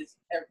Tom is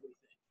everything.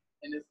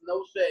 And it's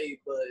no shade,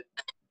 but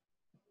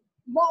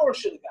Mara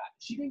should have got it.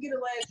 She didn't get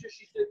it last year.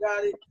 She should have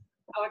got it.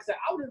 Like I said,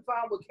 I would have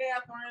found with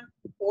Catherine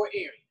or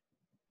Arian.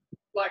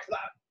 Like,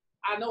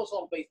 I know it's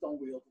all based on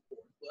real, of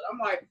course, but I'm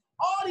like,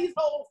 all these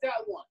hoes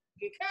got one.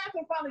 Can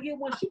Catherine finally get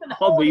one? She's been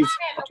holding my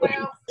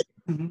hand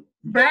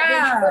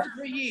around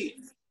for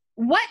years.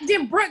 What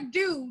did Brooke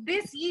do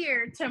this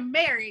year to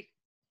merit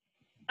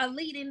a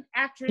leading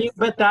actress?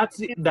 But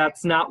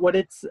that's not what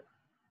it's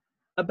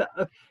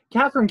about.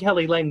 Catherine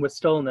Kelly Lang was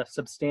still in a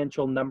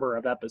substantial number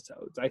of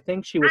episodes. I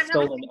think she was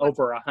still in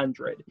over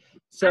 100.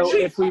 So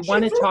if we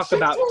want to talk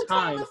about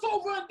time,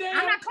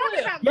 I'm not talking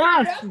about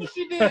yes, that's what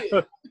she did. I'm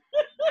not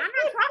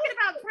talking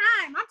about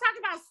time. I'm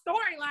talking about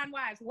storyline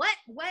wise. What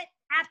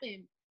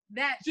happened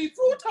that she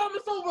threw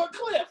Thomas over a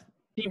cliff?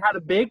 She had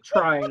a big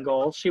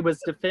triangle. She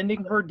was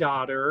defending her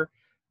daughter,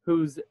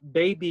 whose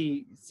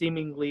baby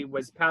seemingly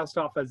was passed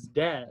off as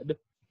dead.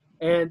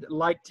 And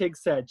like Tig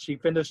said, she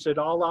finished it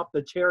all off.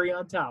 The cherry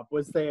on top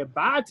was saying,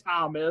 "Bye,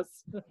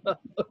 Thomas."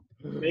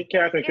 Maybe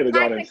Catherine could have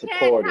gone and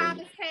supported.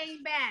 Thomas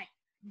came back.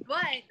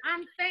 But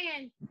I'm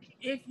saying,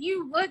 if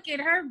you look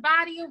at her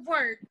body of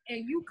work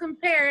and you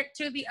compare it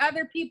to the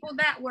other people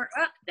that were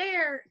up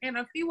there and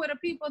a few of the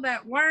people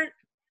that weren't,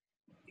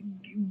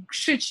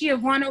 should she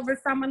have won over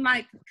someone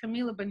like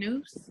Camila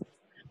Banus?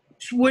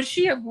 Would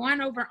she have won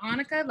over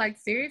Annika? Like,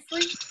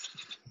 seriously?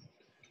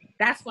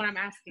 That's what I'm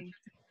asking.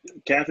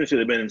 Catherine should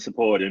have been in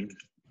supporting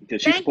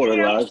because she supported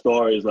a lot of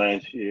stories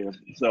last year.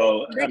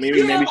 So, I mean,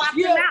 maybe I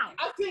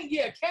think,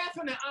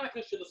 Catherine and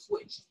Annika should have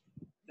switched.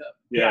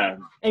 Yeah.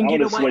 And you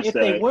know what? If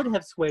they would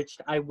have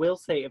switched, I will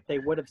say if they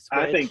would have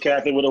switched, I think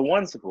Catherine would have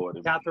won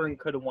supporting. Catherine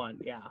could have won,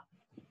 yeah.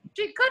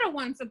 She could have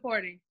won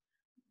supporting,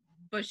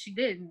 but she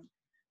didn't.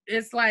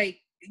 It's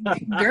like,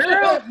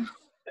 girl,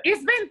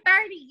 it's been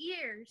 30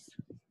 years.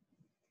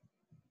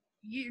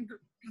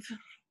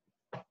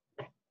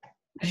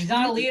 She's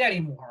not a lead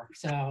anymore,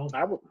 so.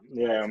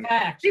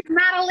 She's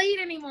not a lead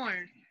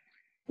anymore.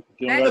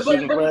 And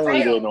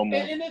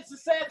it's a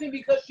sad thing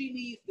because she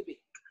needs to be.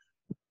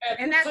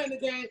 And that's the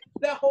game.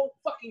 That whole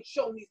fucking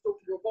show needs to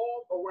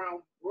revolve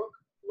around Brooke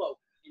Logan.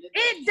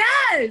 It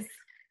does.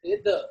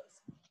 It does.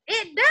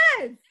 It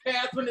does.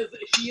 Catherine is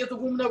a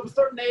woman of a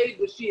certain age,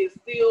 but she is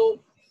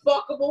still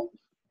fuckable.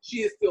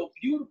 She is still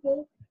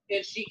beautiful,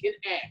 and she can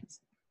act.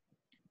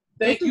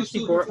 Thank you,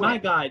 Susan. My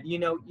God,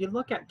 you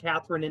look at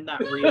Catherine in that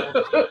reel.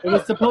 It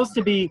was supposed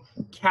to be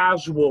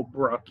casual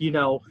Brooke,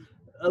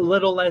 a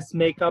little less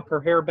makeup,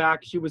 her hair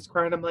back. She was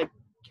crying. I'm like,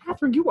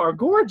 Catherine, you are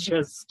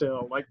gorgeous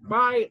still. Like,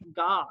 my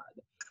God.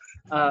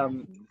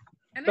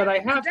 But I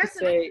have to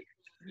say,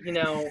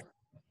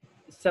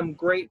 some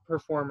great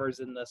performers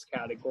in this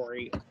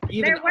category.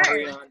 Even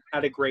Ariane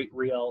had a great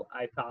reel,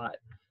 I thought.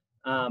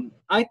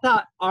 I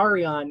thought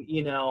Ariane,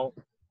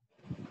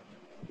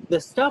 the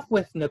stuff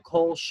with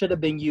Nicole should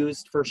have been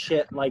used for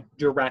shit like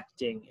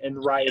directing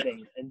and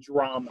writing and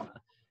drama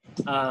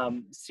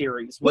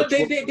series. But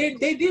they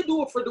did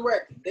do it for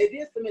directing. They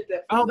did submit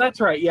that. Oh, that's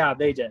right. Yeah,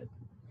 they did.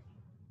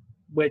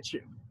 Which,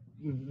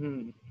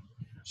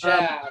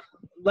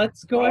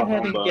 let's go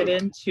ahead and get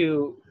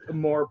into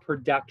more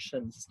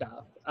production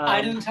stuff.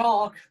 I didn't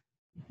talk.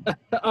 You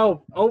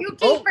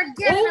keep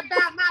forgetting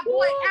about my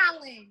boy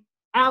Alan.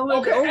 Alan,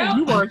 okay, Alan,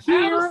 you are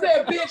here. Alan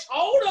said, "Bitch,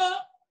 hold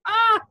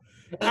up."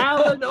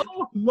 Alan,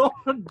 oh Lord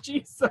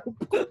Jesus.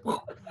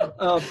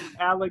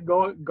 Alan,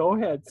 go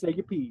ahead, say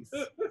your piece.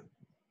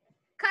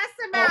 Cuss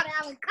him out,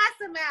 Alan.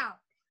 Cuss him out.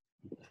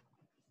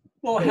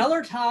 Well,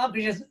 Heather Tom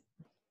could just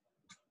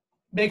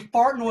make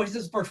fart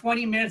noises for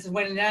 20 minutes and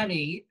win an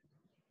Emmy.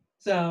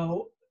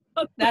 So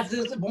that's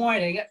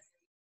disappointing.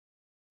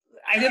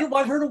 I didn't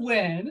want her to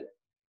win.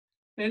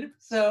 And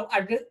so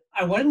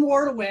I wanted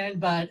more to win,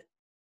 but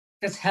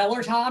just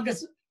Heather Tom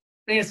just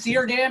They see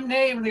her damn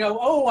name and they go,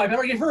 "Oh, I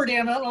better give her a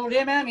damn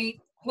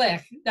Emmy."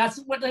 Click. That's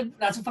what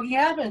fucking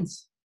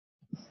happens.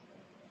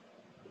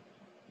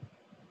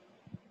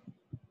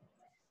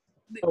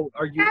 Oh,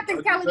 are you?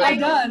 Captain Calazang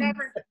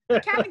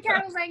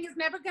is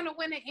never gonna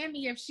win an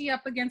Emmy if she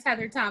up against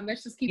Heather Tom.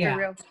 Let's just keep it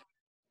real.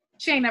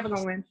 She ain't never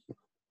gonna win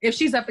if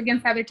she's up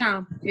against Heather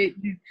Tom.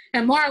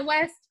 And Maura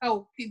West.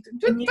 Oh,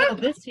 and,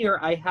 this year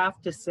I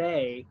have to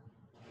say,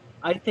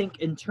 I think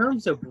in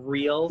terms of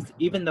reels,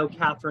 even though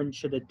Catherine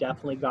should have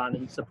definitely gone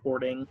in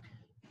supporting,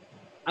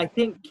 I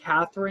think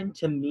Catherine,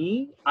 to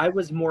me, I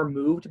was more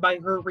moved by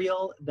her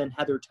reel than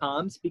Heather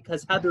Tom's,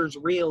 because Heather's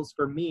reels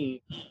for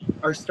me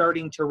are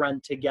starting to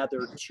run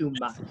together too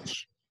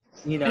much.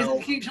 You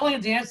know, she's telling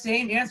a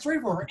same dance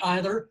story for her.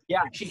 Either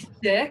she's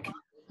sick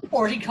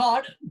or she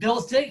caught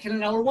Bill sick and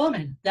another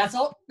woman. That's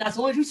all. That's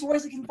the only two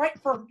stories that can fight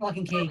for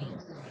fucking Katie.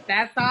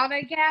 That's all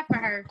they got for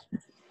her.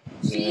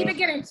 She either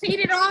getting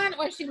cheated on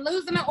or she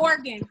losing an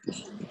organ.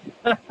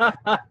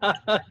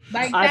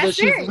 Like, either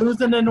she's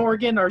losing an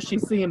organ or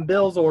she's seeing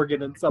Bill's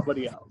organ in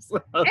somebody else.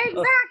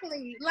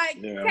 Exactly. Like,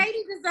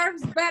 Katie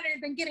deserves better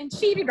than getting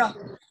cheated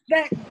on.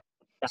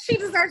 She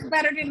deserves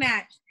better than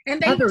that.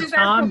 And they Heather deserve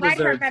Tom to write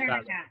her deserves better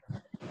better. than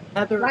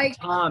that. Heather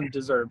Tom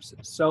deserves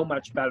so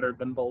much better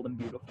than Bold and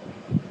Beautiful.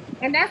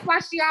 And that's why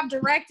she out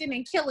directing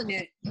and killing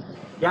it.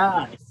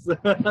 Yes.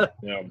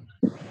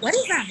 What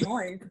is that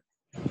noise?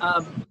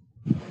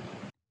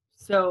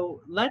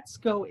 So let's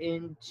go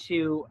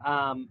into,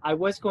 I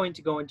was going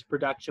to go into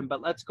production,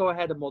 but let's go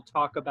ahead and we'll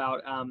talk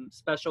about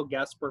special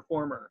guest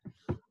performer.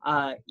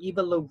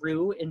 Eva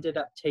LaRue ended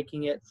up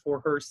taking it for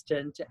her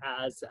stint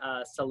as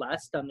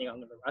Celeste on The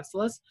Young and the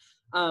Restless.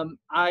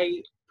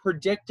 I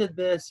predicted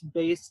this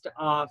based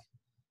off,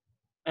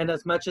 and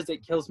as much as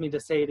it kills me to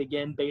say it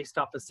again, based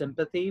off of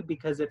sympathy,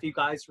 because if you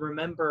guys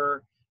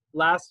remember,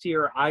 last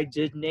year I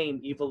did name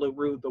Eva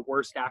LaRue the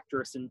worst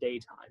actress in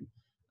daytime.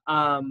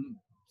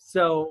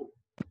 So,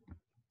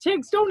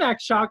 Tiggs, don't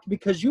act shocked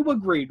because you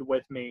agreed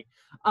with me.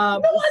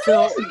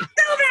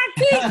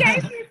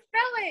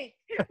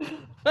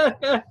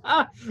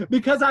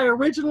 Because I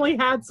originally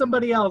had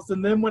somebody else,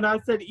 and then when I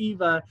said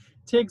Eva,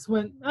 Tiggs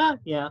went,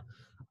 yeah.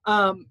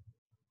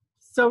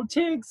 So,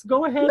 Tiggs,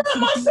 go ahead.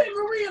 I say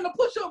Maria in the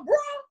push-up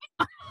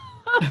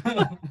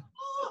bra.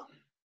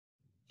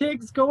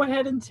 Tiggs, go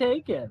ahead and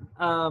take it.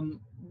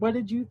 What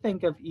did you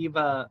think of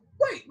Eva?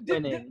 Wait,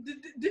 did they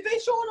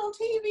show it on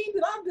TV?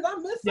 Did I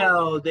miss it?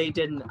 No, they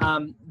didn't.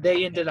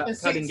 They ended up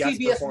cutting guest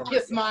CBS performers.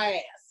 Kiss my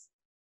ass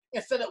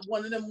instead of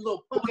one of them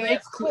little punk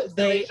ass clips.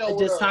 They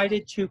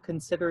decided to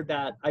consider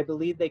that. I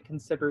believe they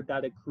considered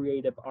that a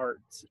creative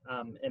arts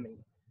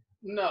Emmy.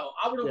 No,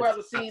 I would have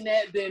rather seen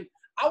that than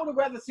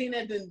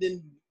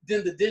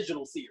the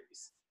digital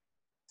series.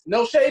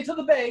 No shade to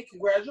the Bay,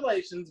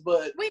 congratulations,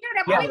 but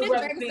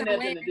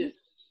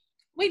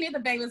we knew the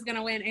Bay was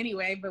gonna win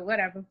anyway, but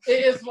whatever.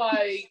 It's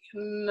like,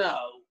 no.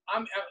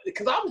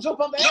 Because I was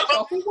jumping up and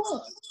asking who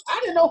won. I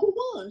didn't know who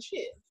won.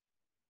 Shit.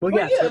 Well,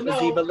 yes, it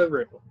was Eva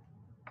LaRue.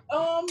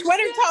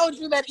 Twitter told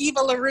you that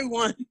Eva LaRue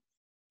won.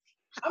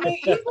 I mean,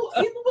 Eva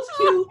was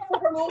cute for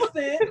her little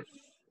stint.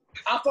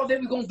 I thought they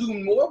was gonna do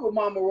more with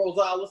Mama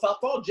Rosales. I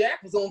thought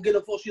Jack was gonna get her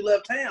before she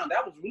left town.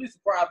 That was really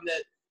surprising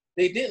that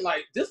they didn't.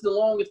 Like, this is the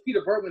longest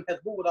Peter Bergman has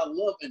been without a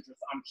love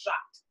interest. I'm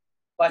shocked.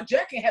 Like,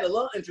 Jack ain't had a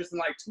love interest in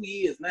like 2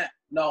 years now.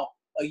 No,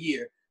 a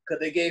year. Because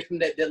they gave him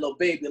that little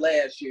baby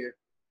last year.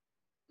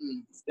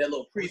 That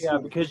little preschool. Yeah,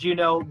 because, you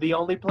know, the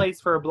only place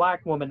for a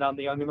black woman on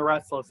The Young and the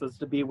Restless is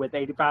to be with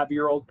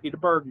 85-year-old Peter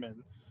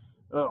Bergman.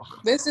 Ugh.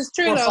 This is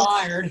true, though.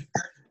 Fired.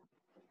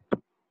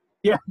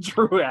 Yeah,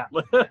 true,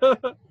 Atlas. And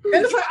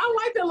it's like, I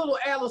like that little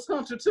Alice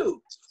Hunter,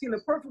 too. In the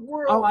perfect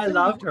world. Oh, I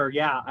loved her,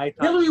 yeah. I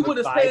thought Hillary would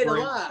have stayed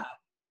alive,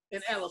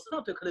 and Alice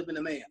Hunter could have been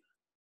a man.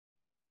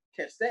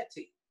 Catch that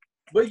tea.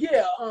 But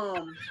yeah,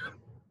 I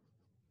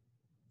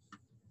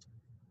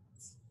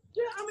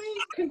mean,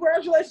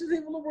 congratulations,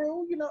 Eva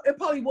LaRue. You know, it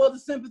probably was a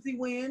sympathy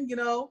win, you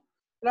know.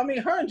 But I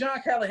mean, her and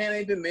John Callahan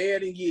ain't been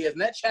married in years,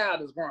 and that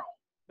child is grown.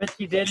 But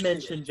she did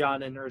mention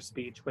John in her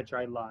speech, which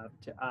I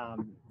loved.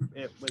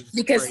 It was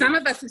because great. Some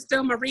of us are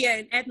still Maria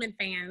and Edmund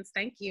fans.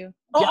 Thank you.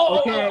 Me.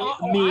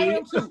 I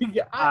am too.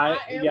 I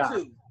am yeah.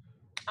 too.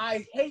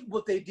 I hate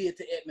what they did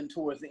to Edmund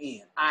towards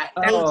the end.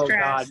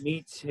 God,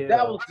 me too.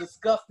 That was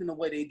disgusting the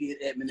way they did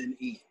Edmund in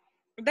the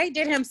end. They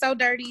did him so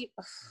dirty.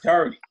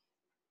 Dirty.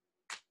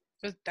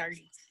 Just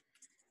dirty.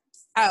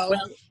 Oh.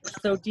 Well,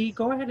 so Dee,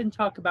 go ahead and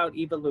talk about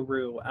Eva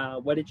LaRue.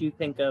 What did you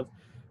think of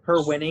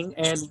her winning?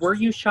 And were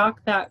you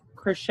shocked that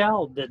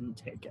Chrishell didn't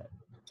take it?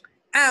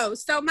 Oh,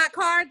 so my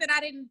card that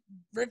I didn't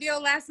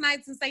reveal last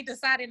night since they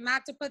decided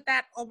not to put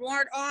that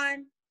award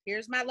on.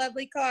 Here's my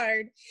lovely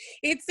card.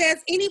 It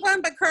says,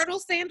 anyone but Colonel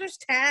Sanders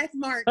Tag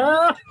Martin.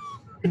 But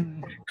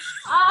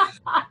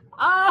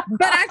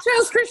I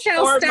chose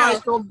Chrishell Stause.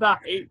 Michael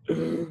Knight.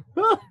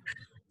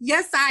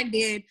 Yes, I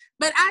did.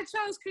 But I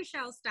chose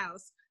Chrishell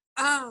Stause.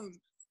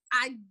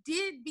 I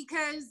did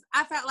because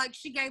I felt like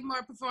she gave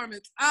more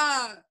performance.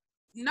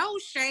 No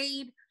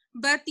shade,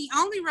 but the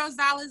only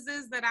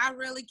Rosaleses that I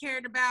really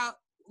cared about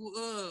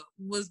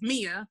was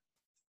Mia.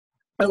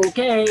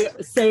 Okay,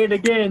 say it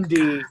again,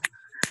 D.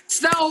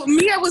 So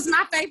Mia was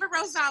my favorite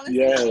Rosales.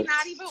 Yes. She's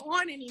not even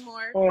on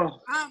anymore. Oh,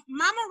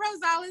 Mama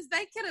Rosales,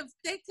 they could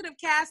have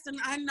cast an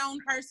unknown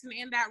person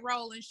in that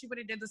role, and she would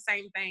have did the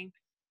same thing.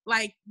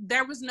 Like,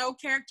 there was no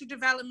character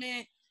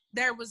development.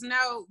 There was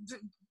no.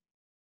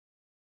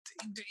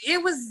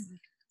 It was.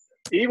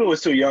 Eva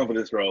was too young for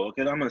this role.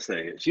 Okay, I'm gonna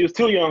say it. She was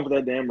too young for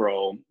that damn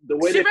role. The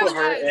way She they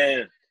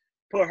really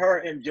put her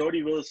and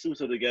Jodie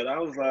Willis-Sousa together, I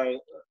was like,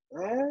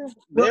 Well,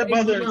 their and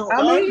mother you and know,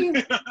 son. I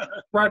mean,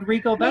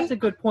 Rodrigo, that's a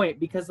good point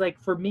because, like,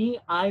 for me,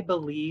 I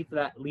believe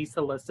that Lisa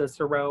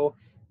LaCicero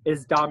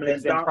is Dominic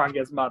And Dom-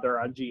 Zantranga's mother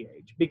on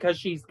GH because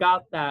she's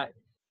got that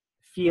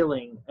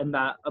feeling and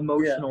that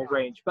emotional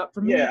range. But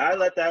for me, yeah, I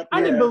let that.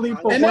 I didn't believe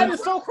for and one. that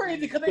is so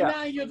crazy because they're Yeah.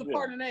 9 years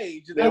apart in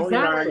age. They're only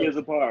 9 Exactly. years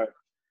apart.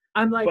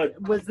 I'm like,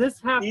 But was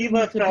this happening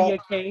Eva to be a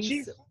felt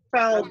case?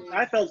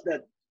 I felt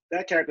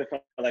that character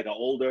felt like an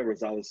older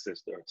Rosales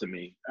sister to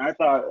me. I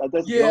thought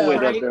there's Yeah, no way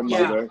that's right? their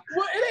Yeah. mother.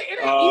 Well, it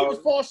ain't Eva's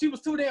fault. She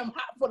was too damn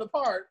hot for the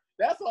part.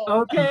 That's all.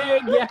 Okay,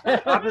 yeah.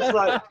 I'm just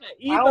like, I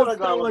Eva's would've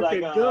still gone with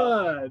looking like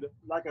good.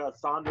 Like a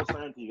Sandra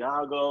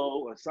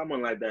Santiago or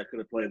someone like that could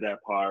have played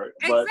that part.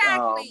 But,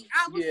 Exactly.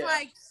 I was yeah.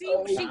 like,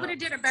 she would have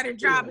did a better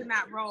job in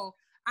that role.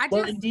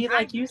 Well, indeed,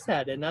 like you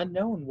said, an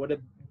unknown would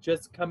have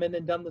just come in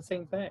and done the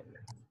same thing.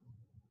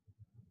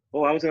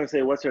 Oh, I was gonna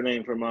say, what's her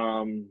name from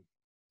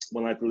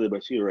One Life to Live,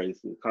 but she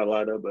racist,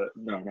 Carlotta, but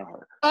no, not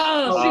her.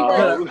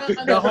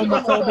 The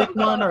homophobic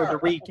one or the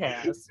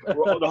recast? The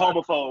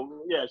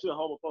homophobe, yeah, she's a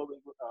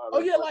homophobic.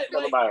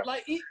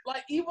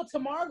 Like Eva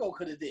Tamargo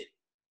could have did it.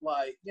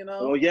 Like, you know.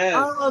 Oh yes.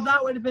 Oh,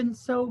 that would have been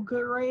so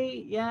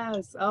great.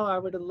 Yes. Oh, I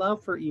would have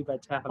loved for Eva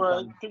to have But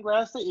done.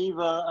 congrats to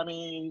Eva. I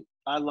mean,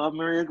 I love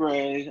Maria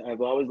Gray. I've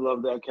always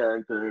loved that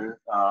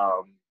character.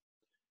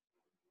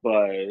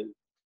 But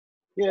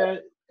yeah,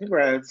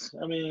 congrats.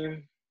 I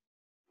mean,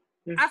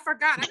 I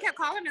forgot. I kept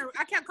calling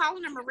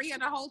her Maria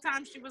the whole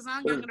time she was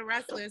on Young and the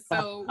Restless.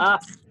 So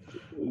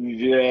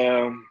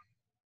yeah,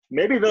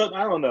 maybe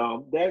I don't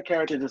know. That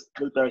character just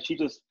looked like she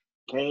just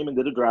came and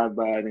did a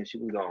drive-by and then she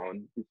was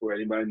gone before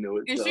anybody knew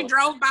it. And so. she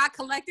drove by,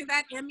 collected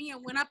that Emmy,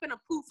 and went up in a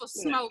poof of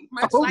smoke,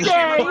 much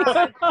Okay.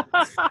 like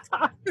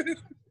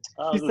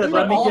She said,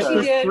 "Let me all get she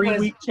this did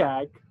 3-week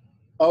check."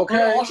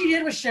 Okay. All she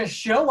did was just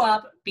show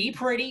up, be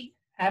pretty,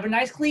 have a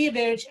nice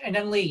cleavage, and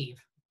then leave.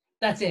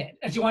 That's it.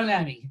 And she won an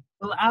Emmy.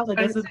 Well, Alec,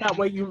 isn't that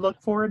what you look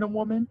for in a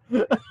woman?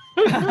 Boy,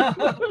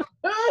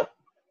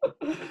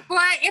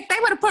 if they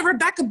would have put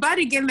Rebecca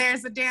Budig in there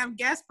as a damn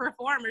guest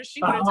performer, she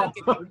would have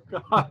took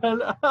it.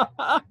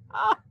 God.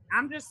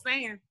 I'm just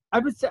saying.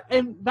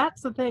 And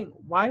that's the thing.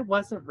 Why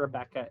wasn't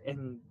Rebecca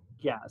in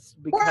guest?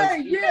 Because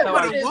Right, yeah, so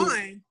Would have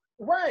won.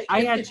 Right.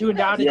 I had tuned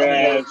out at the Yeah,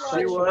 end, but she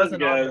she was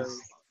wasn't on guest.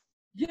 there.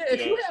 Yeah,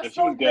 if you have if she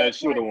was some good, guests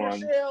she like would've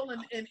won. Chriselle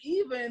and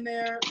Eva in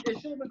there,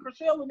 it should have been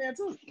Chriselle in there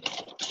too.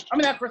 I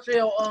mean, not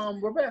Chriselle,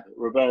 Rebecca.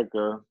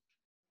 Rebecca.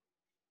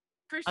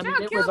 I mean,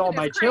 Chriselle it was killed all as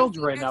my crazy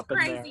children as up in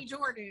Crazy there.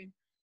 Jordan.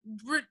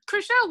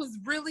 Chriselle was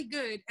really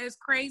good as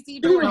Crazy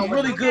She Jordan. was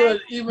really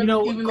good, even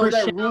though that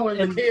Chriselle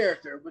ruined the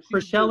character. But she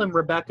was Chriselle good. and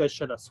Rebecca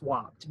should have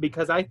swapped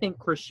because I think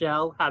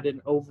Chriselle had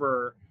an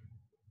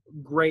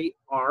great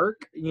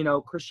arc.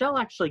 Chriselle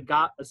actually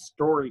got a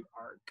story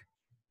arc.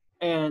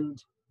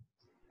 And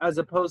as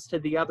opposed to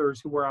the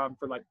others who were on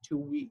for like 2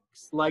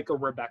 weeks, like a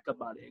Rebecca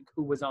Budig,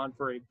 who was on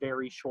for a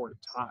very short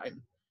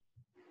time.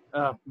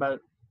 But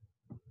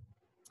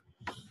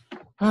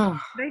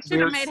they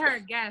should have made her a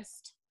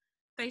guest.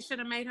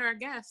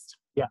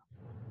 Yeah.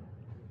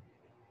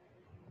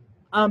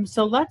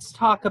 So let's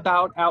talk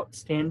about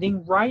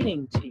outstanding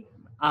writing team.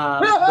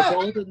 The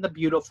Bold and the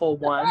Beautiful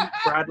one,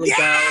 Bradley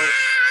Bell,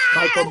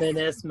 Michael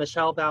Minnis,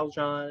 Michelle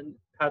Valjean,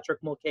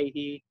 Patrick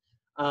Mulcahy.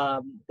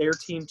 Their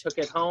team took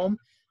it home.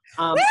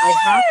 I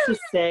have to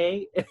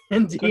say,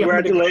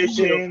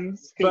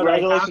 Congratulations,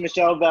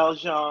 Michelle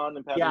Valjean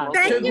and Patrick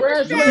Mulcahy.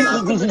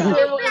 Congratulations,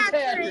 Michelle and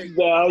Patrick.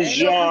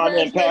 Valjean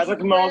and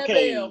Patrick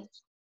Mulcahy.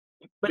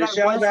 But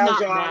Michelle I was not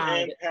Valjean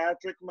mad. and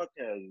Patrick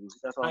Mulcahy.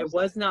 I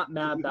was not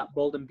mad that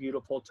Bold and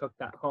Beautiful took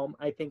that home.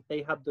 I think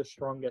they have the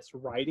strongest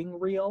writing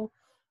reel.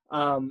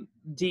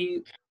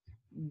 Dee,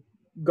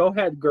 go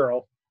ahead,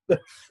 girl. You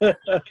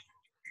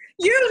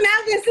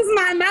know this is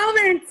my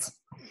moment.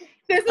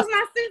 This is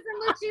my Susan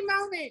Lucci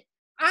moment.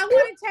 I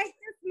want to take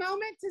this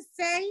moment to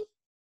say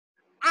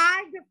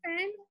I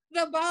defend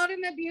the Bold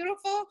and the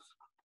Beautiful,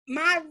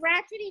 my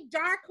ratchety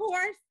dark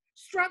horse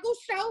struggle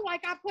show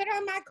like I put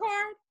on my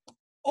card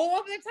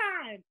all the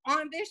time.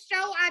 On this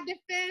show, I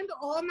defend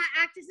all my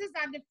actresses.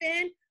 I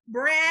defend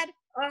Brad.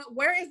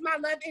 Where is my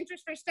love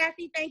interest for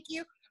Steffi? Thank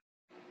you.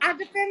 I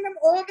defend them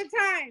all the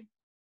time.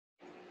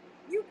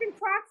 You can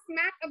talk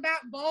smack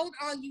about Bold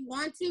all you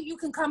want to. You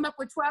can come up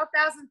with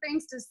 12,000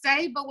 things to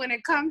say, but when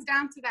it comes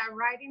down to that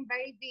writing,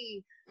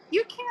 baby,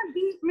 you can't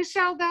beat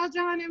Michelle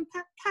Valjean and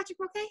Patrick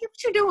Mulcahy.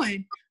 What you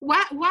doing?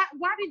 Why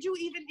did you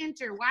even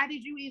enter? Why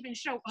did you even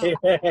show up?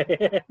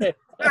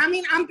 I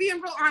mean, I'm being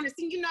real honest.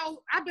 And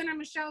I've been a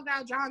Michelle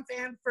Valjean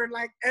fan for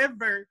like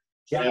ever.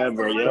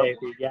 Ever, yep.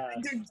 baby, yeah.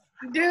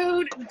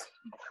 Dude,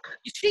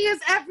 she is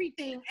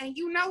everything, and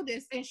you know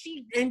this. And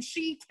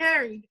she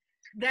carried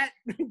that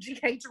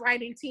GH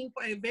writing team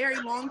for a very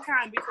long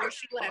time before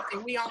she left,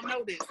 and we all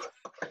know this.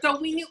 So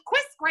we knew.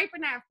 Quit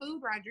scraping that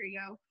food,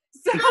 Rodrigo.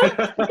 So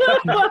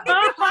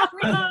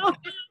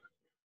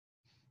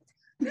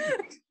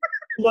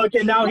Look,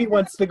 and now he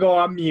wants to go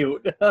on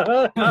mute.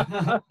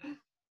 I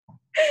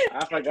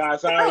forgot.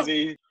 Sorry,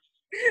 D.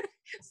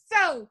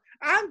 So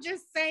I'm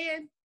just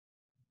saying,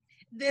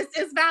 this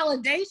is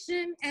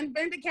validation and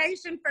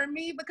vindication for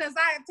me because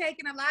I have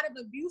taken a lot of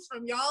abuse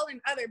from y'all and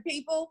other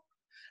people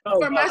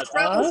for my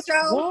struggle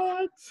show.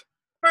 What?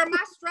 For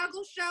my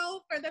struggle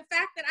show, for the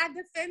fact that I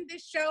defend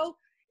this show.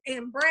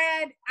 And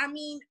Brad, I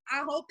mean,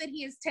 I hope that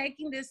he is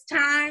taking this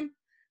time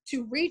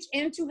to reach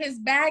into his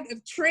bag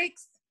of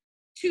tricks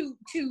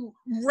to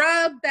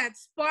rub that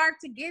spark,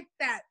 to get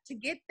that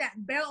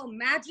bell of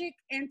magic,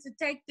 and to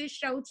take this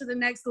show to the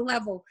next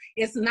level.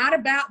 It's not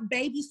about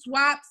baby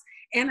swaps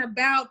and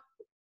about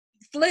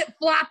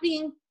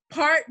flip-flopping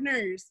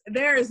partners.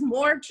 There is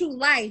more to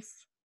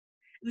life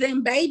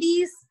than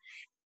babies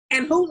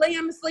and who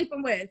Liam is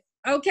sleeping with.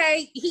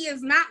 Okay, he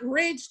is not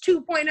Ridge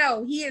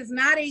 2.0. He is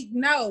not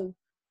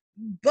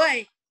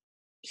but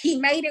he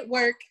made it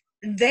work.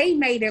 They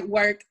made it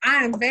work.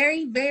 I am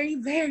very, very,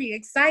 very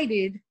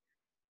excited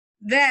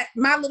that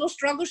my little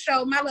struggle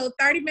show, my little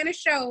 30-minute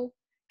show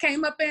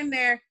came up in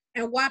there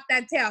and whopped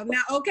that tail.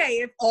 Now, okay,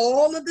 if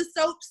all of the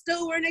soaps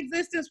still were in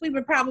existence, we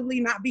would probably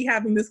not be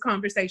having this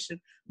conversation.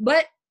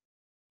 But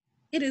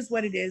it is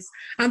what it is.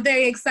 I'm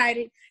very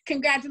excited.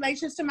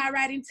 Congratulations to my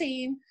writing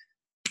team.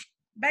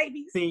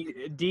 Babies. See,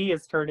 D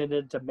is turning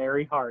into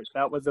Mary Hart.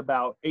 That was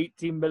about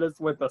 18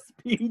 minutes with a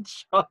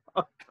speech. And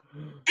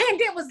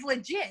it was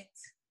legit.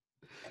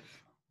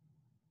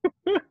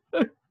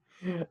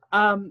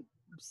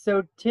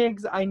 So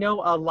Tiggs, I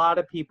know a lot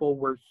of people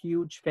were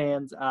huge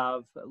fans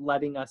of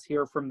letting us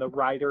hear from the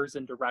writers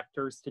and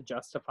directors to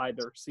justify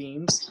their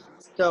scenes.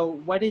 So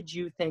what did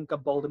you think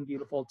of Bold and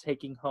Beautiful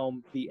taking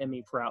home the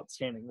Emmy for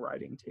Outstanding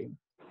Writing Team?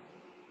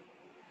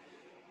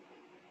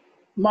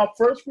 My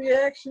first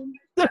reaction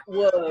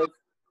was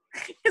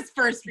His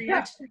first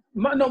reaction.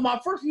 my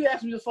first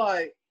reaction was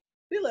like,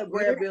 they let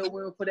Brad Bill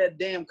win for that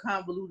damn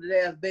convoluted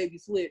ass baby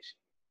switch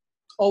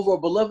over a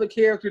beloved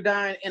character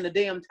dying and a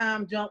damn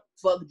time jump.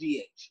 Fuck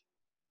GH.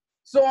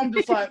 So I'm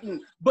just like,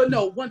 but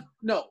I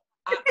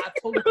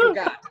totally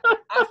forgot.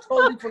 I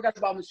totally forgot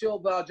about Michelle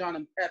Valjean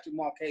and Patrick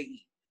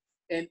Mulcahy,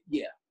 and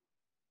yeah,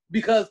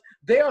 because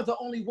they are the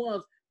only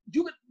ones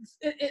you could.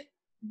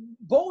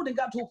 Golden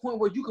got to a point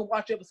where you can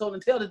watch the episode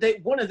and tell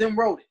that one of them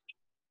wrote it,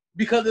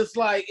 because it's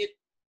like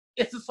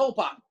it's a soap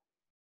opera.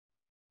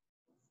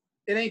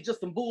 It ain't just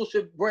some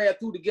bullshit Brad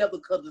threw together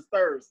because it's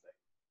Thursday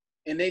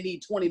and they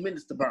need 20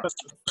 minutes to burn.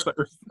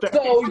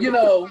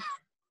 So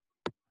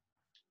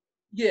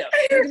yeah,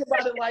 thinking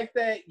about it like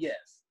that,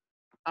 yes,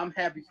 I'm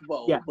happy for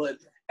both. Yeah. But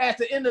at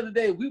the end of the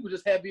day, we were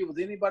just happy it was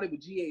anybody with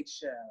GH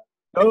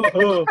child.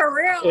 For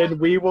real. And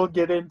we will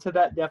get into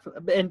that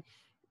definitely. And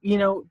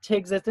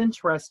Tiggs, it's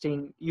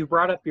interesting. You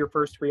brought up your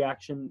first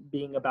reaction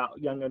being about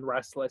Young and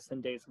Restless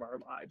and Days of Our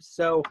Lives.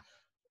 So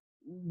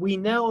we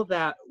know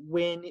that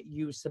when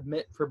you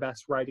submit for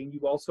Best Writing,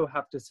 you also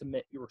have to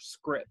submit your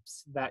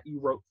scripts that you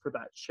wrote for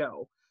that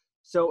show.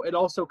 So it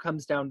also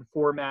comes down to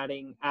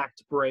formatting,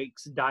 act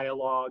breaks,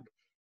 dialogue.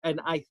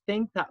 And I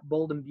think that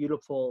Bold and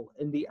Beautiful,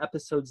 in the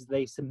episodes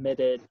they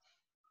submitted,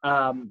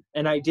 and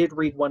I did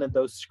read one of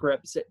those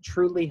scripts, it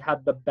truly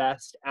had the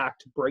best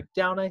act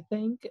breakdown, I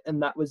think,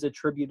 and that was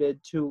attributed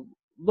to,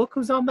 look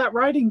who's on that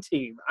writing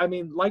team. I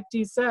mean, like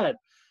Dee said,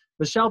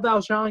 Michelle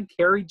Valjean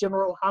carried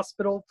General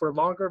Hospital for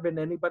longer than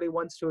anybody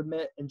wants to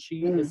admit, and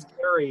she is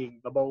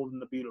carrying The Bold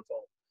and the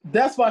Beautiful.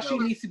 That's why she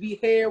needs to be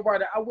head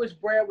writer. I wish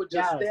Brad would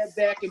just step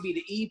back and be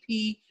the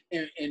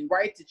EP and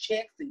write the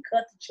checks and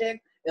cut the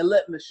check and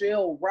let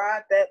Michelle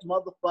ride that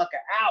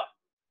motherfucker out.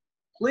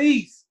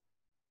 Please.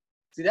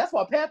 See, that's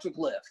why Patrick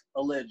left,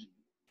 allegedly.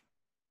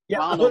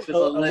 Yeah, I don't know if it's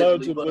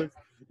allegedly, but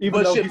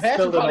even though he's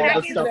Patrick still in all We're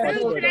not the stuff on getting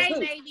sued Twitter. today,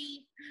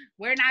 baby.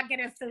 We're not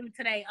getting sued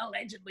today,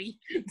 allegedly.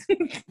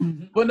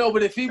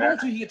 But if he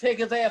wants to, he can take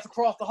his ass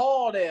across the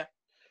hall there.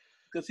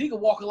 Because he can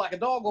walk like a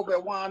dog over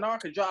at Y&R,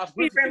 because Josh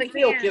Richardson really can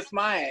still can. kiss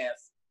my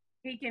ass.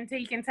 He can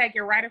take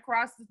it right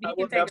across. I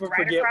will never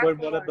forget when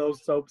one of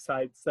those soap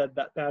sites said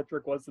that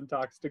Patrick was in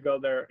talks to go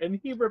there, and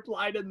he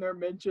replied in their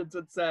mentions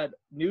and said,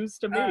 "News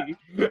to me."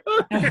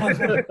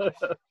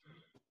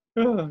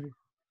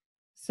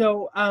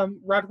 So,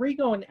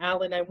 Rodrigo and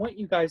Alan, I want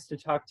you guys to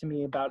talk to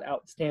me about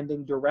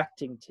Outstanding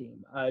Directing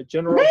Team.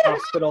 General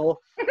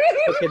Hospital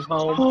took it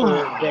home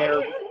for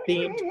their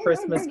themed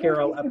Christmas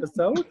Carol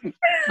episode.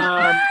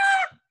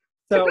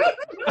 So,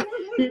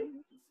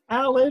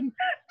 Alan,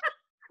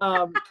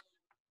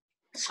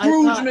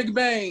 Scrooge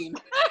McBain.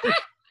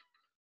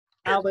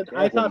 Alan,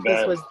 I thought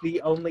this was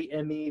the only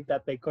Emmy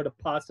that they could have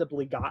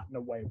possibly gotten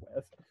away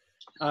with.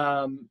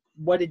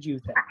 What did you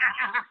think?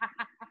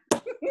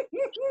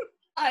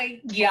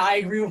 I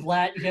agree with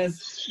that,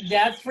 because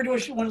that's pretty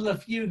much one of the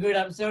few good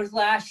episodes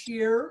last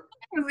year.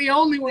 Was the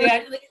only one.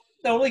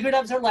 The only good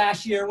episode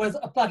last year was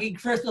a fucking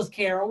Christmas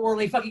Carol where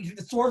they fucking took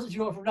the source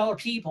material from other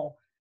people.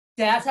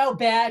 That's how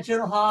bad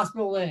General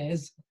Hospital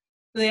is.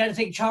 They had to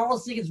take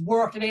Charles Dickens'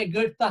 work to make a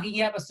good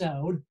fucking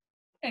episode.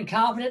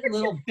 Incompetent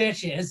little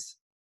bitches.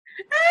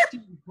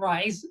 Jesus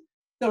Christ.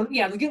 So,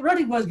 yeah, the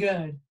running was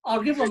good.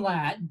 I'll give them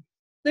that.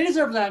 They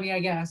deserve that, I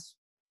guess.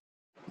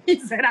 He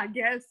said, I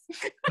guess.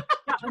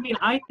 I mean,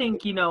 I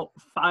think,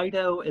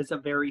 Fido is a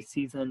very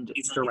seasoned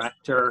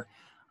director.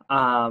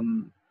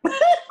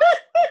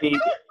 He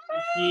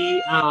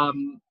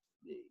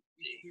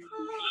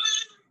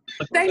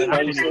They need How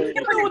you to say-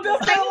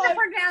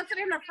 pronounce it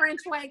in a French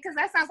way, because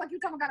that sounds like you're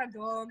talking about a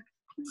dog.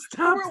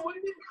 Stop.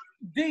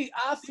 D,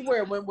 I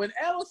swear, when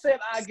Ella said,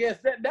 I guess,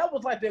 that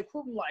was like the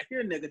equivalent, like,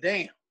 here, nigga,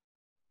 damn.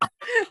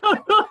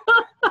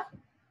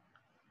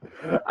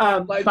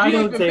 Like, Fido you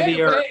ain't been begging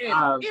for Xavier,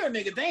 that, here,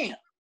 nigga, damn.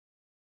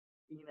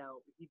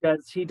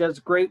 he does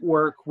great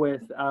work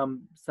with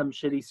some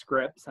shitty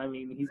scripts. I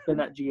mean, he's been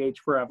at GH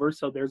forever,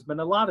 so there's been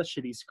a lot of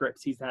shitty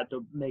scripts he's had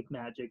to make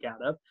magic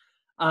out of.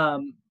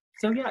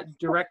 So yeah,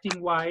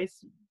 directing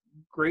wise,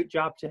 great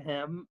job to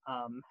him.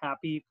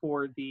 Happy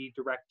for the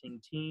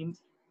directing team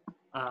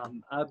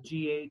of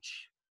GH.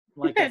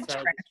 Like I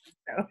said,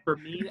 for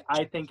me,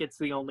 I think it's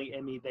the only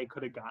Emmy they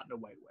could have gotten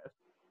away with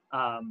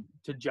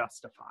to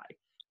justify.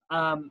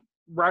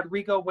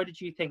 Rodrigo, what did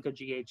you think of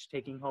GH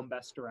taking home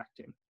Best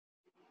Directing?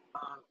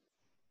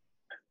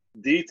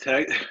 D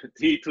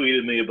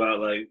tweeted me about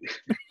like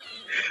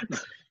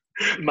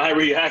my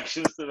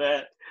reactions to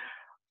that.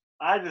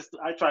 I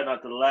tried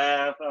not to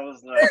laugh. I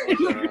was like,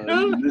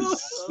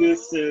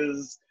 this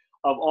is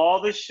of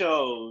all the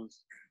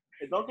shows.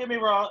 And don't get me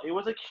wrong, it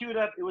was a cute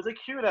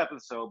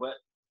episode, but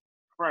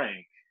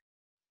Frank,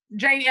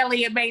 Jane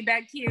Elliott made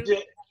that cute,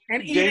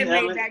 and Eden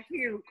made that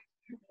cute.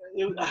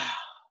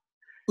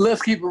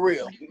 Let's keep it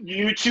real.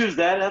 You choose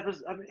that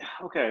episode. I mean,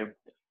 okay.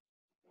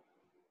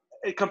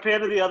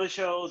 Compared to the other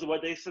shows,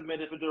 what they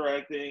submitted for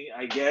directing,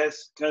 I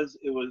guess because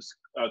it was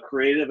a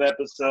creative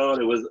episode,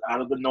 it was out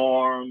of the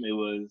norm, it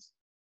was,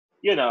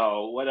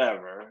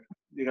 whatever.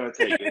 You're going to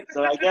take it.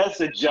 So I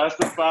guess it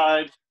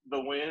justified the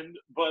win,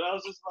 but I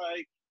was just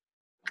like,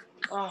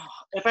 oh,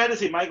 if I had to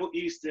see Michael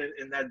Easton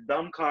in that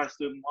dumb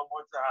costume one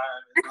more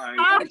time,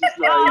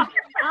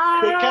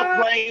 they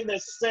kept playing the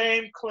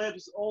same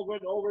clips over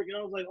and over again.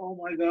 I was like, oh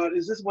my God,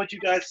 is this what you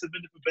guys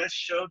submitted for Best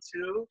Show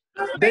too?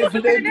 They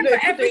put their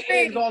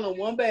eggs all in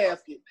one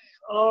basket.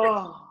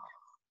 Oh.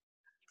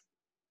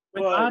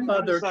 When my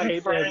mother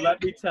came in,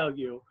 let me tell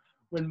you,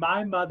 when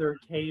my mother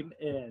came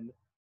in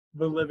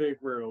the living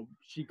room,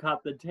 she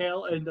caught the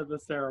tail end of the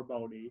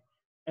ceremony.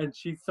 And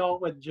she saw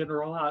what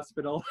General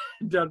Hospital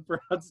had done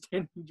for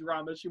Outstanding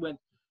Drama. She went,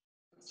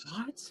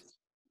 what?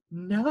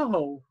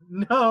 No.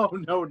 Oh,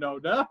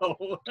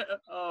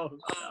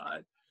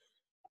 God.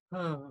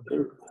 Oh,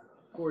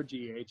 poor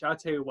GH. I'll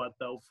tell you what,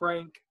 though.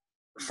 Frank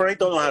don't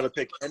know how to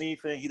pick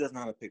anything. He doesn't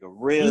know how to pick a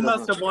reel. He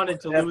must have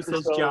wanted to lose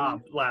his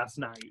job last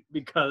night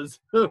because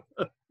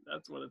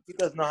that's what it's. He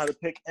doesn't know how to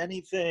pick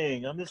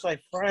anything. I'm just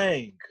like,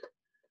 Frank,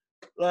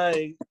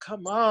 like,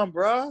 come on,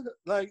 bro.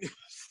 Like,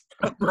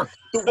 the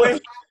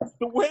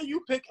way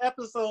you pick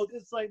episodes,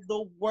 it's like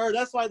the word.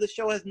 That's why the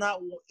show has not.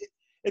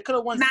 It could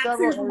have won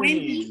several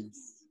Emmys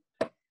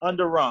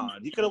under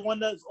Ron. He could have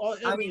won those.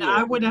 I mean,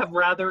 I would have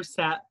rather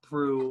sat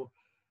through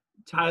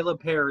Tyler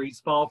Perry's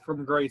Fall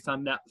from Grace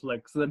on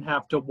Netflix than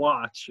have to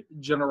watch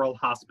General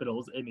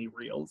Hospital's Emmy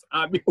reels.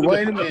 I mean,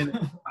 Wait a minute.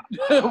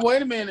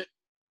 Wait a minute.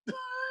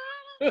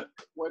 Wait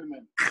a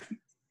minute.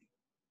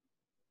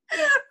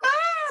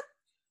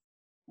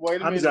 Wait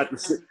a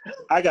minute.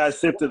 I got to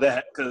sip to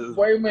that because.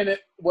 Wait a minute.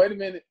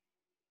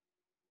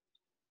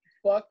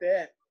 Fuck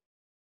that.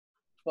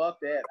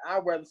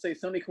 I'd rather say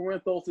Sonny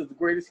Corinthos is the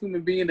greatest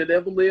human being that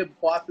ever lived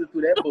before I sit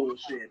through that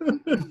bullshit.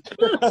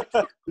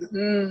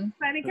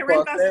 Sonny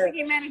Corinthos is a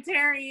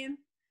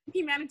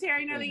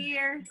humanitarian of the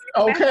year.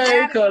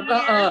 Okay, because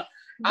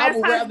I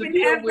would rather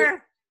deal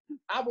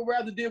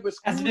with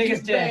That's Scrooge the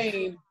biggest dick.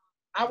 McBain.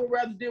 I would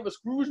rather deal with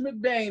Scrooge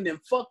McBain than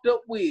fucked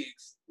up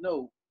wigs.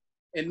 No.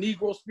 And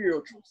Negro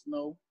spirituals.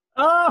 No.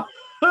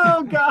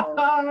 Oh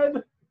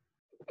God.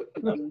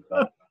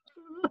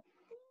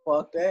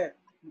 Fuck that.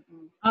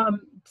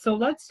 So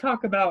let's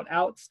talk about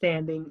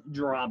outstanding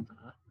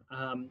drama.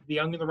 The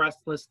Young and the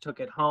Restless took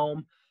it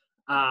home.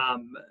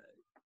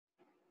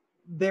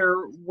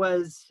 There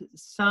was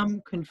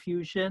some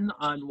confusion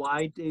on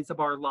why Days of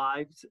Our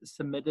Lives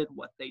submitted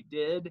what they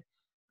did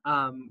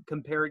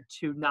compared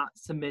to not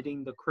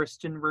submitting the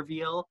Kristen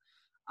reveal.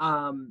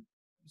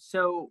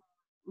 So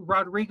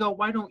Rodrigo,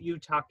 why don't you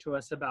talk to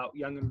us about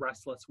Young and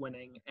Restless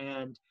winning?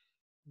 And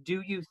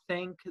do you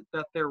think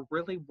that there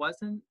really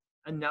wasn't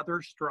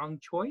another strong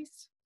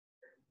choice?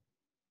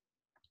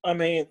 I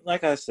mean,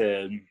 like I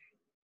said,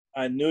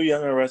 I knew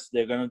Young and Restless,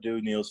 they're going to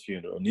do Neil's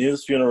Funeral.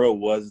 Neil's Funeral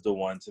was the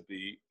one to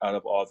be out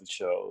of all the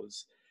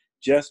shows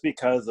just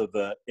because of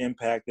the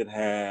impact it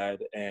had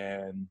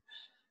and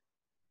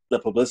the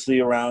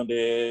publicity around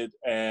it.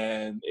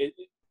 And it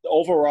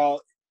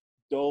overall,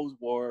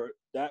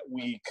 that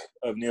week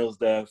of Neil's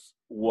death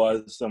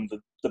was some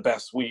of the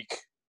best week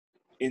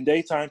in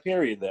daytime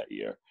period that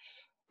year.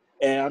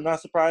 And I'm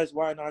not surprised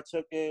why not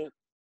took it.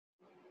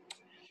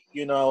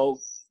 You know,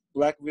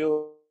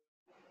 Blackville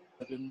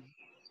has been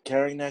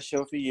carrying that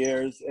show for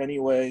years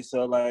anyway,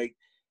 so like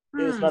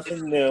it's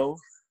nothing new.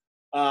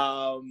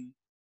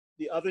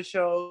 The other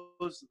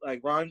shows,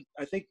 like Ron,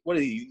 I think what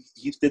did he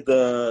did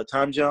the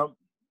time jump.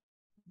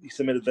 He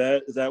submitted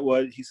that. Is that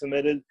what he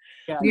submitted?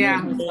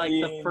 Yeah. It was like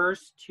the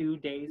first 2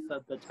 days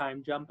of the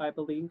time jump, I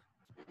believe.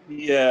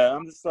 Yeah,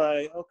 I'm just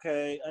like,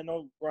 okay, I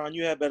know, Ron,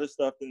 you had better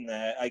stuff than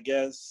that. I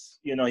guess,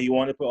 you know, he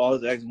wanted to put all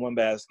his eggs in one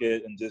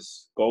basket and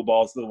just go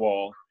balls to the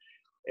wall.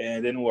 And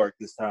it didn't work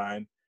this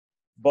time.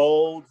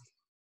 Bold,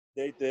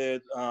 they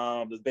did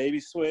the baby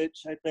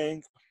switch, I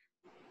think.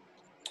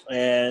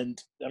 And,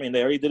 I mean,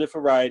 they already did it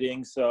for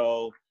writing,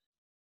 so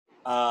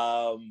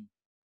I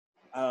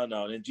don't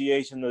know. And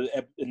GH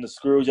in the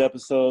Scrooge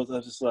episodes, I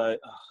was just like,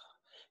 ugh.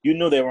 You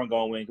knew they weren't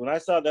going to win. When I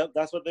saw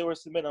that's what they were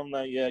submitting, I'm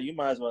like, yeah, you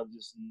might as well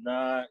just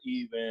not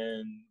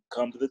even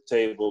come to the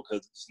table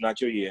because it's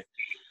not your year.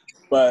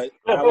 But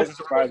I wasn't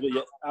surprised with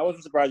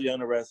Young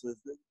and the Restless.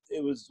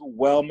 It was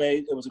well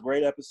made. It was a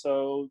great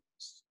episode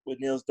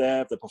with Neil's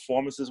death. The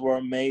performances were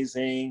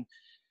amazing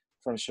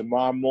from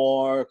Shamar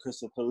Moore,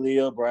 Crystal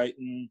Palia,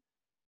 Brighton.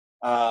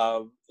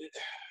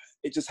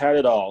 It just had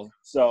it all.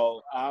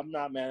 So I'm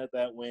not mad at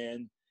that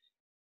win.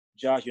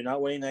 Josh, you're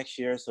not winning next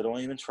year, so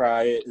don't even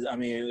try it. I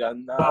mean,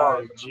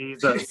 Oh,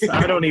 Jesus.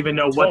 I don't even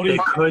know what they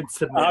could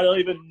submit. I don't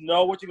even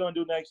know what you're going to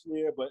do next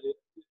year, but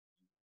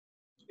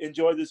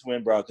enjoy this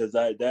win, bro, because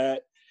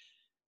that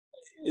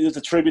it was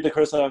a tribute to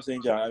Kristoff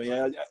St. John. I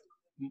mean,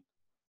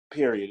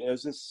 period. It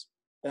was just,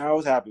 I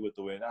was happy with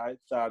the win. I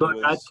thought it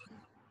was.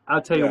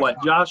 I'll tell you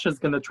what, Josh is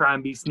going to try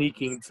and be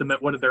sneaky and submit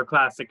one of their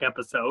classic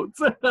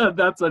episodes.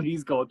 That's what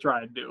he's going to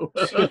try and do.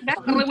 That's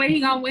the only way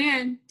he's going to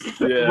win.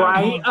 Yeah.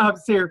 Right? I'm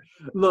serious.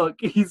 Look,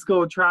 he's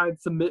going to try and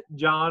submit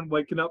John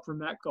waking up from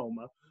that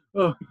coma.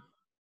 Oh.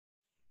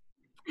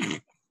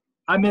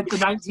 I meant the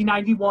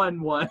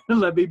 1991 one.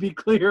 Let me be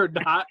clear,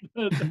 not.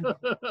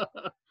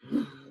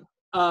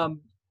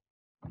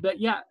 But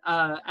yeah,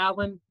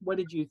 Alan, what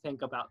did you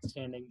think about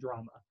standing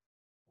drama?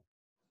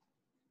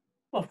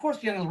 Well, of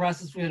course, Young and the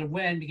Restless were going to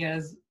win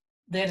because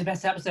they had the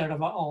best episode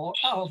of all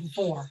of the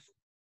four.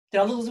 The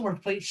others were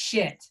complete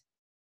shit.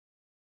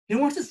 Who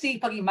wants to see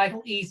fucking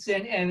Michael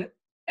Easton and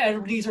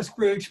Ebenezer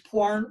Scrooge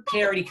porn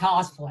parody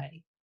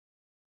cosplay?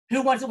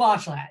 Who wants to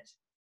watch that?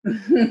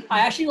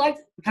 I actually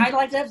kind of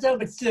liked the episode,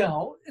 but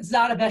still, it's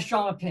not a best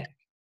drama pick.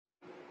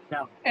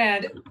 No.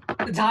 And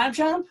the time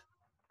jump,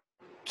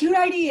 cute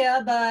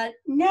idea, but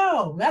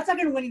no, that's not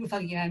going to win you a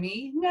fucking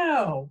Emmy.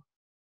 No.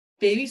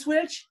 Baby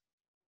switch?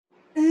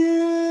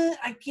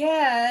 I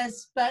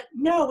guess, but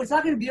no, it's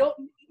not going to be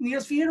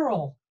Neil's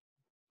funeral.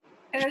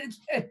 And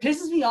it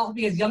pisses me off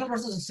because Young and the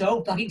Restless was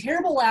so fucking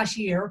terrible last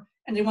year,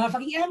 and they won a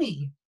fucking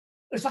Emmy.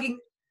 It was fucking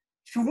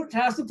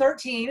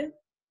 2013,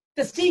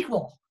 the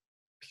sequel.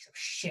 Piece of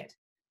shit.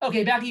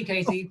 Okay, back to you,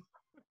 Casey.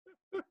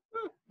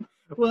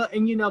 Well,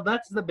 and you know,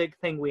 that's the big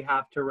thing we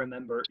have to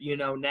remember. You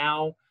know,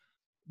 now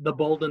The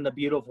Bold and the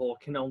Beautiful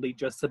can only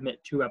just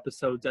submit 2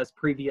 episodes as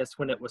previous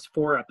when it was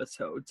 4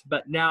 episodes.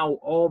 But now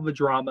all the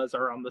dramas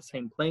are on the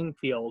same playing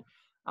field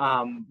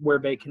where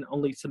they can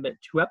only submit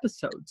 2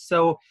 episodes.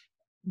 So,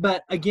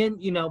 but again,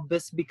 you know,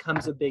 this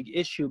becomes a big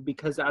issue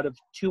because out of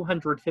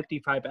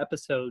 255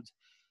 episodes,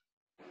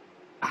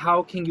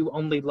 how can you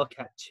only look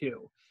at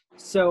 2?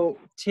 So,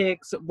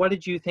 Tix, what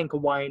did you think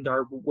of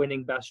Wyandotte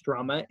winning Best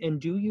Drama? And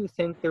do you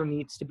think there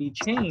needs to be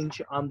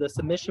change on the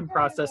submission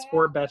process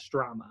for Best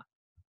Drama?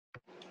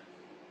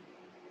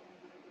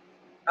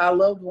 I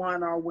loved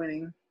Wyandotte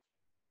winning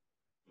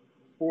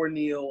for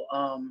Neil.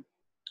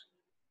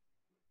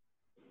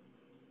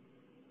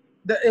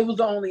 It was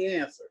the only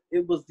answer.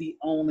 It was the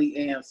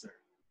only answer.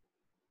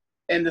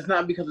 And it's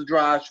not because of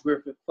Josh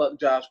Griffith. Fuck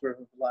Josh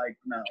Griffith. Like,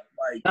 no.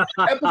 Like,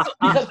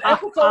 because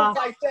episodes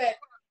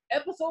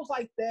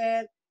like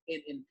that,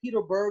 and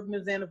Peter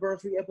Bergman's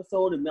anniversary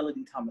episode and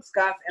Melody Thomas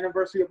Scott's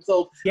anniversary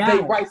episode, they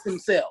write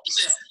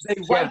themselves. They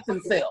write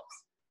themselves.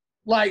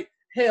 Like,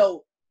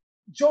 hell,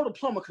 Joe the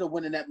Plumber could have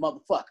went in that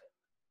motherfucker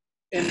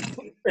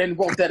and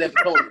wrote that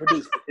episode and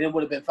produced it, and it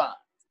would have been fine.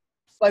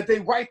 Like, they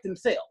write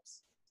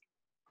themselves.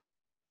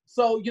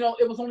 So, you know,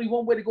 it was only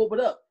one way to go but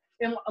up.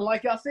 And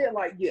like y'all said,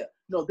 like, yeah,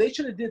 no, they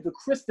should have did the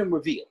Kristen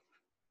reveal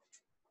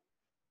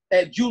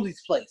at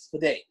Julie's place for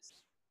days.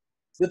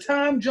 The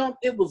time jump,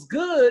 it was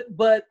good,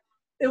 but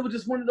it was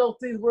just one of those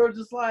things where it was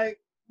just like,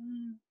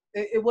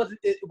 it wasn't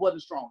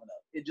strong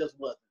enough. It just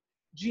wasn't.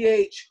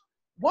 GH,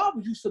 why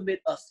would you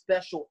submit a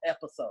special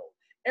episode?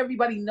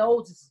 Everybody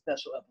knows it's a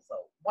special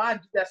episode. Why?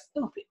 That's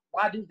stupid.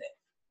 Why do that?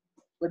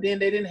 But then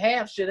they didn't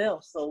have shit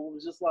else, so it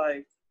was just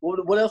like,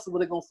 what else were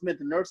they gonna submit?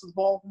 The Nurses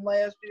Ball from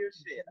last year?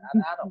 Shit, I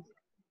don't know.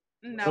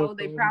 No,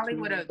 they probably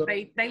would have.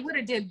 They would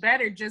have did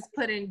better just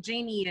putting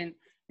Jeannie and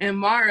and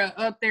Mara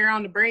up there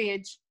on the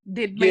bridge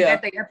did make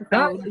that the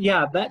episode.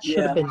 That should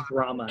have been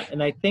drama.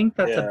 And I think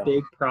that's a Yeah.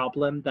 big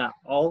problem that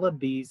all of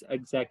these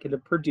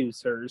executive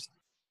producers,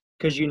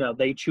 because, you know,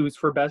 they choose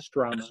for best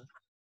drama,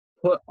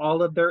 put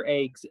all of their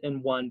eggs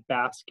in one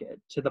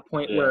basket to the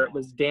point where it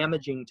was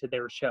damaging to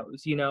their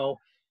shows. You know,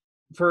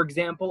 for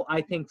example,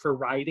 I think for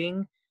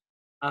writing,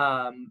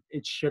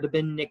 it should have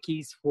been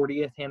Nikki's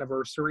 40th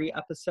anniversary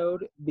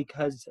episode,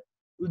 because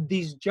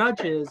these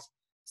judges,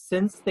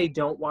 since they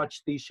don't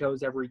watch these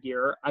shows every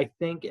year, I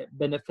think it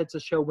benefits a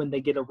show when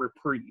they get a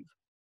reprieve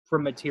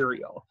from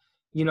material.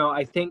 You know,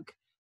 I think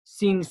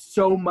seeing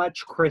so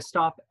much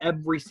Kristoff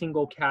every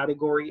single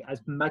category,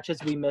 as much as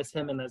we miss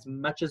him and as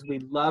much as we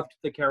loved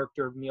the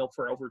character of Neil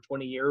for over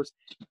 20 years,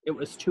 it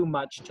was too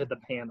much to the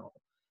panel.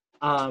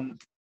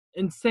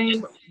 And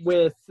same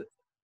with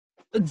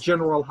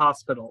General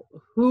Hospital.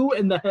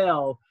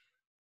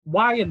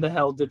 Why in the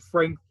hell did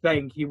Frank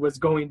think he was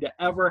going to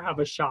ever have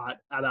a shot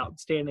at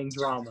outstanding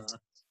drama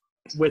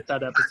with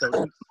that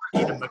episode?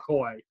 Eden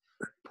McCoy.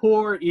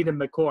 Poor Eden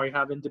McCoy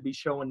having to be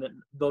showing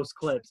those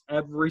clips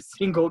every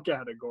single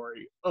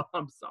category. Oh,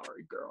 I'm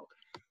sorry, girl.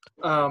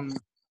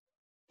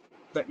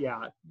 But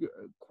yeah,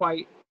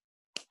 quite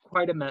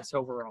a mess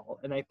overall.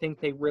 And I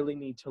think they really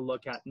need to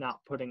look at not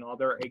putting all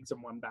their eggs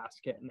in one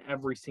basket in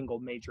every single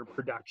major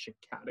production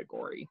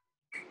category.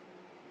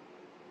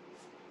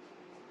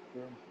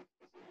 Yeah.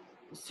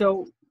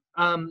 So,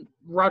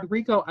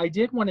 Rodrigo, I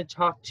did want to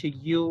talk to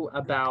you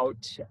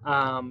about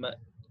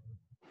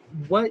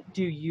what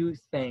do you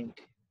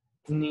think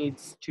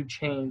needs to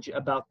change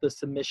about the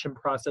submission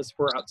process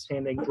for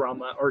outstanding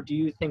drama, or do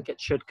you think it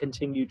should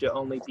continue to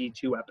only be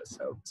 2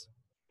 episodes?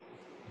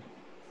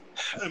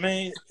 I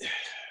mean,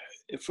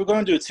 if we're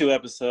going to do 2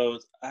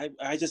 episodes,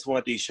 I just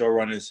want these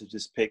showrunners to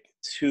just pick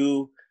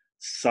 2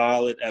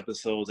 solid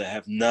episodes that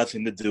have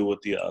nothing to do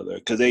with the other,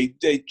 because they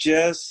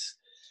just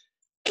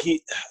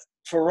keep,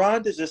 for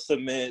Ron to just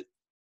submit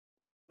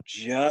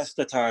just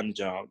the time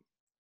jump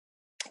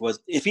was,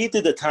 if he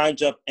did the time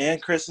jump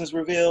and Christmas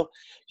reveal,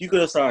 you could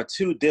have saw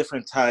 2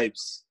 different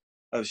types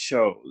of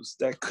shows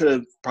that could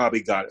have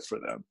probably got it for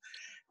them.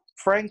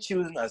 Frank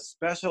choosing a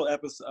special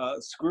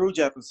episode, Scrooge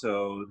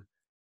episode.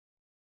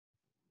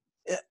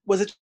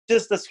 Was it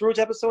just the Scrooge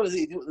episode? Was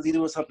he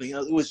doing something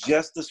else? It was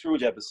just the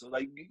Scrooge episode.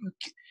 Like,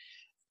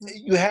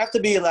 you have to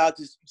be allowed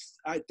to.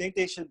 I think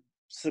they should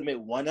submit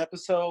 1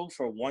 episode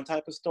for one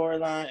type of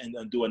storyline and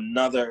then do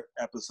another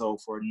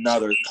episode for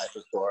another type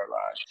of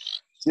storyline,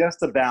 just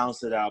to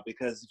balance it out.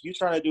 Because if you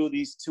try to do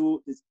these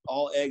 2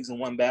 all eggs in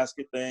one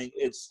basket thing,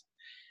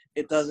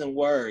 it doesn't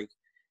work.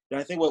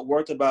 And I think what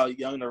worked about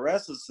Young and the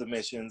Restless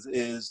submissions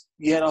is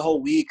you had a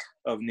whole week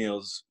of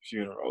Neil's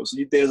funeral, so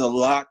there's a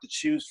lot to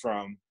choose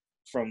from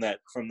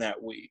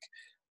that week.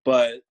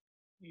 But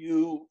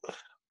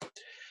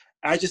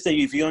I just think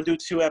if you're gonna do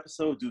 2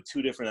 episodes, do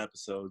 2 different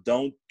episodes.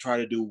 Don't try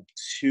to do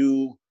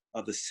 2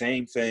 of the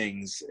same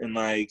things. And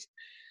like,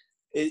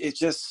 it's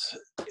just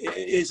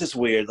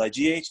weird. Like,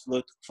 GH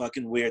looked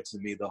fucking weird to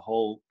me the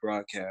whole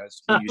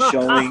broadcast. When you're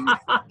showing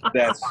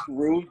that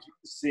Scrooge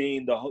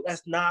scene,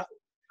 that's not.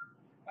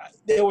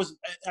 There was,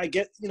 I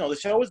get, you know, the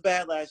show was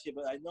bad last year,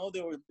 but I know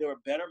there were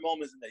better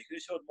moments in there. You could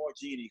have showed more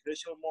Jeannie. You could have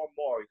shown more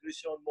Maury. You could have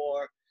shown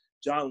more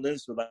John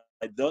Lindstrom, like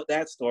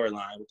that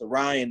storyline with the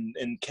Ryan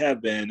and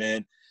Kevin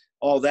and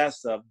all that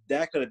stuff.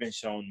 That could have been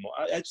shown more.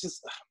 They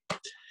just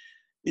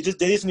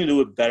need to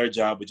do a better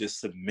job with just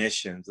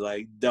submissions.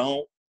 Like,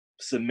 don't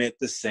submit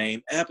the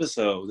same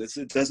episode.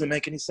 It doesn't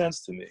make any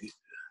sense to me.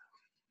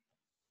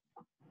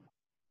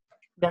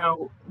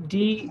 Now, do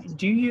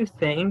you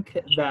think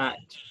that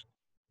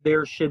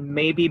there should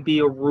maybe be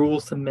a rule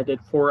submitted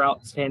for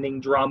outstanding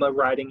drama,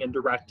 writing, and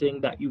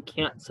directing that you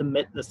can't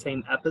submit the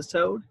same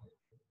episode?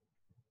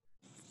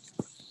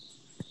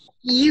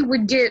 You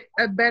would get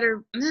a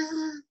better...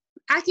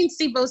 I can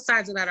see both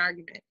sides of that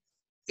argument.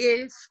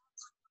 If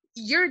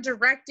you're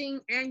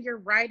directing and you're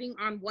writing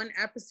on one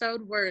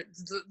episode where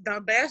it's the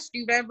best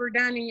you've ever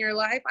done in your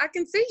life, I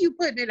can see you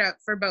putting it up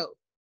for both.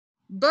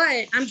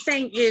 But I'm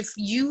saying if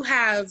you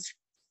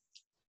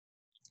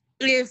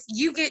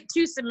get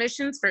 2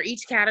 submissions for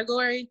each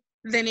category,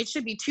 then it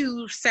should be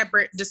 2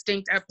 separate,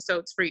 distinct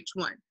episodes for each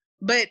one.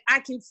 But I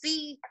can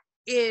see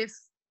if...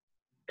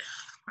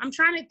 I'm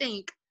trying to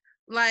think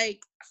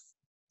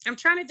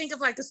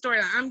of like a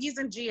storyline. I'm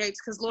using GH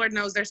because Lord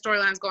knows their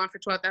storyline's going for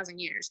 12,000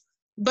 years.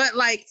 But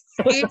like,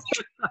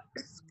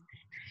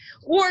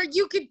 or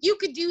you could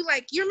do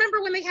like, you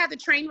remember when they had the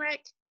train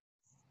wreck?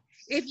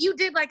 If you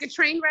did like a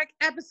train wreck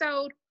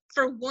episode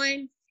for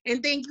one,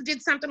 and then you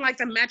did something like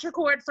the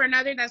Metricord for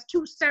another, that's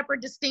 2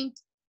 separate,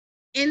 distinct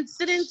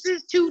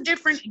incidences, 2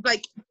 different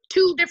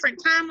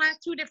timelines,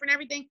 2 different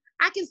everything.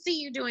 I can see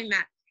you doing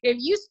that. If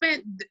you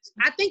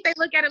I think they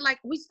look at it like,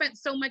 we spent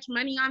so much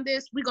money on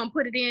this, we're going to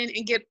put it in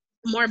and get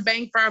more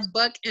bang for our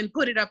buck and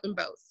put it up in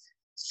both.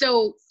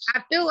 So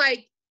I feel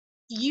like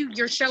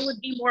your show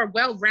would be more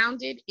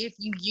well-rounded if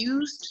you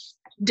used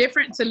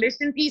different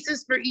submission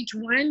pieces for each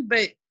one.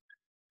 But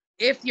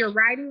if your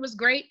writing was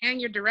great and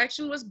your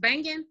direction was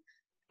banging,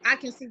 I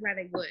can see why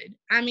they would.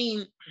 I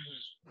mean,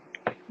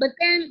 but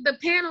then the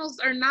panels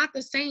are not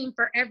the same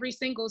for every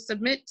single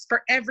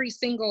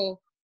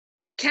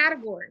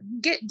category.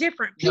 Get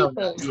different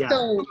people. No,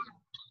 yeah.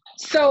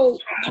 So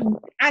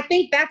I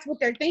think that's what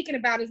they're thinking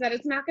about, is that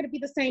it's not going to be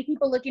the same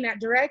people looking at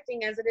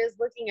directing as it is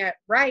looking at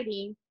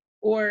writing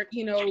or,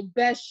 you know,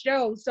 best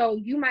show. So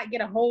you might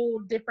get a whole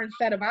different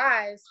set of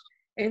eyes.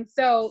 And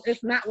so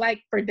it's not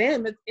like for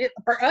them,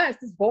 for us,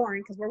 it's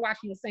boring because we're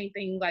watching the same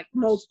thing like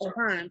multiple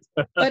times.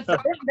 But for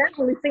them, they're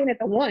only seeing it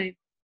the one.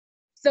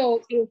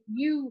 So if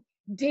you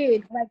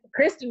did like the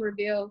Kristen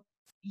reveal,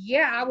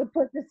 yeah, I would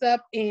put this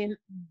up in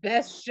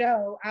best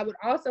show. I would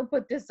also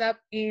put this up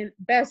in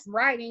best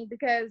writing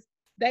because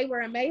they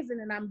were amazing.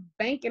 And I'm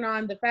banking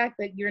on the fact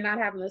that you're not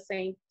having the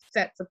same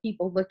sets of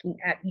people looking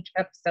at each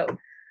episode.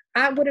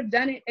 I would have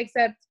done it,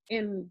 except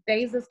in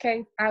Dais's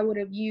case, I would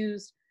have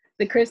used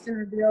the Kristen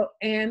reveal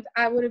and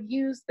I would have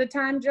used the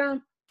time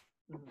jump.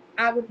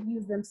 I would have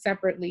used them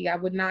separately. I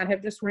would not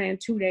have just ran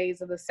 2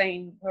 days of the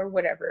same or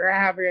whatever, or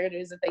however it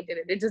is that they did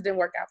it. It just didn't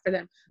work out for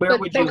them. Where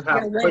would you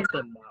have put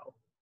them though?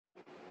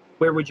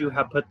 Where would you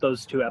have put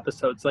those 2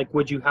 episodes? Like,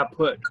 would you have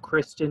put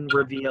Kristen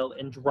reveal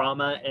in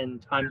drama and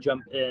time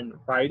jump in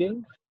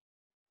writing?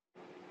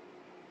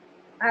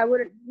 I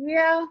would,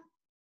 yeah,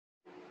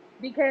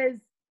 because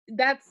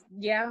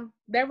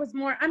there was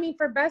more. I mean,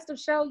 for best of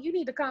show, you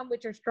need to come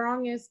with your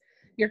strongest,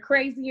 your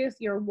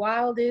craziest, your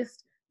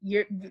wildest.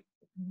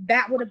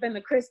 That would have been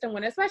the Kristen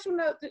one, especially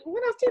when those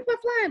teeth were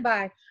flying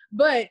by.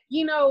 But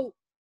you know,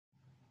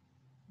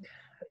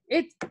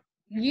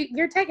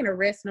 you're taking a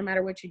risk no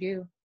matter what you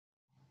do,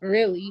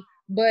 really.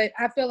 But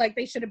I feel like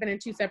they should have been in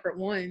 2 separate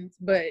ones.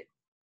 But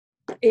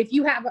if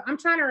you have, I'm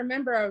trying to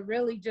remember a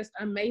really just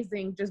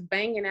amazing, just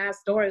banging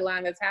ass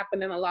storyline that's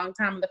happened in a long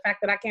time. And the fact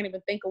that I can't even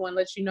think of one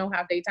lets you know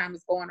how daytime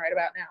is going right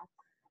about now.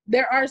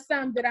 There are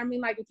some that, I mean,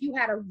 like if you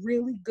had a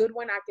really good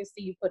one, I can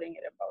see you putting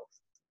it in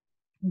both.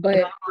 But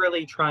and I'm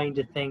really trying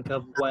to think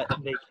of what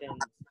they can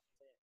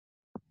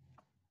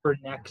for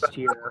next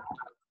year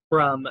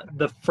from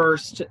the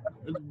first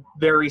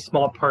very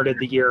small part of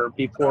the year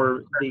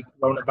before the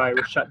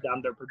coronavirus shut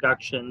down their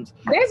productions.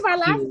 There's My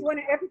Life is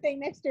winning everything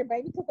next year,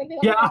 baby.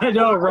 Yeah, I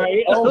know,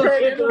 right?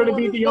 Okay, It's going to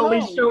be the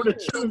only show to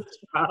choose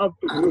from.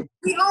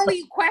 The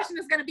only question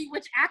is going to be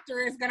which actor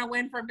is going to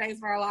win from Days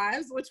of Our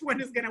Lives. Which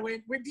one is going to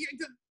win?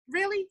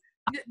 Really?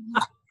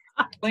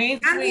 Clean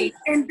I mean, sweep.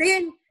 and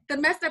then the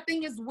messed up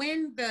thing is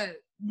when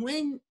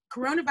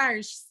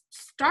coronavirus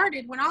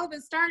started, when all of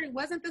it started,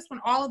 wasn't this when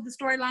all of the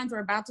storylines were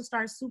about to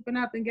start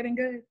souping up and getting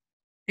good?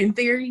 In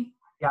theory.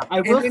 Yeah,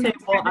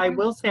 I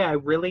will say I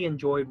really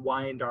enjoyed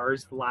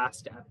Y&R's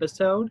last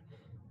episode.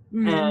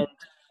 Mm-hmm. And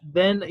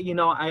then, you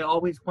know, I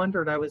always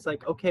wondered, I was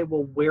like, okay,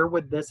 well, where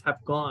would this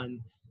have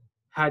gone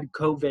had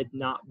COVID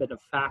not been a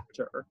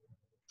factor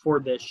for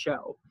this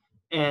show?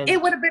 And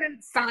it would have been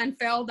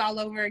Seinfeld all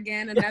over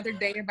again, another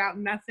day about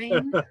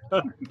nothing.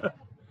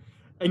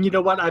 And you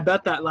know what? I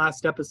bet that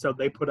last episode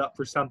they put up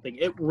for something.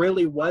 It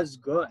really was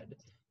good.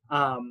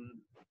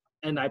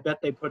 And I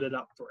bet they put it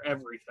up for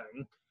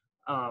everything.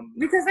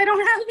 Because they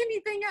don't have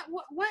anything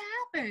else. What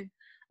happened?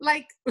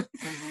 Like,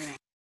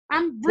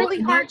 I'm really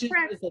hard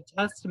pressed. It's a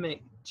testament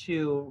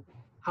to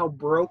how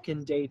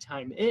broken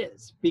daytime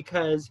is.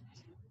 Because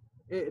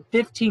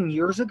 15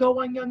 years ago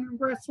on Young and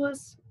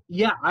Restless,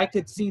 yeah, I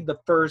could see the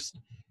first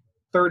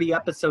 30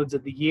 episodes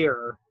of the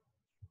year.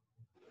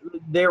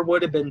 There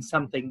would have been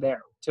something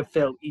there to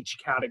fill each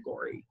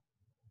category.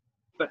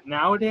 But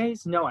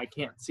nowadays, no, I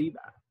can't see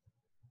that.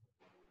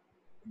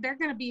 They're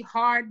going to be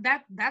hard.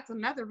 That's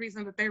another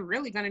reason that they're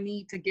really going to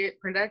need to get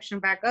production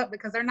back up,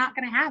 because they're not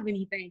going to have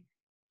anything.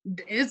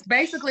 It's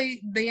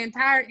basically the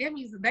entire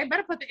Emmys. They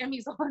better put the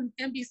Emmys on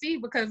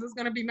NBC because it's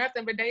going to be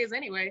nothing but days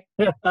anyway.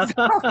 So,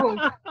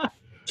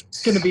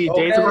 it's going to be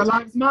Days of Our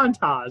Lives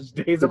montage.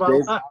 Days of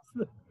Our Lives.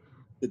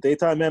 The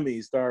daytime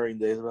Emmy starring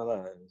Days of Our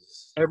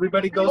Lives.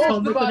 Everybody goes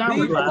home with an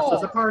hourglass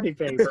as a party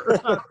favor.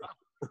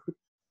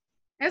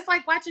 It's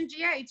like watching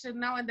GH and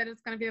knowing that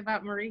it's going to be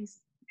about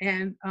Maurice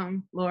and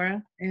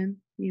Laura and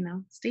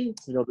Steve.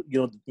 You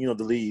know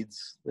the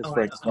leads. That's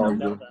Frank.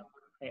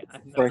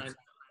 Frank,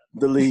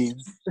 the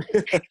leads.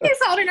 He's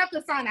holding up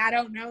the sign. I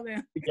don't know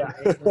them. Yeah.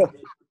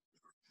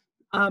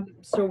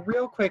 So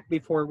real quick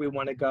before we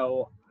want to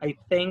go, I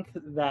think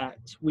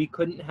that we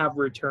couldn't have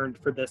returned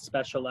for this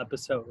special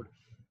episode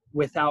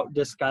without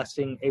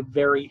discussing a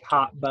very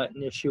hot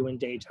button issue in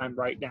daytime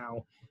right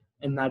now,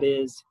 and that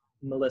is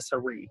Melissa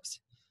Reeves.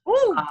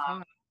 Ooh.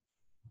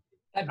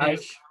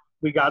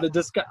 We got to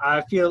discuss.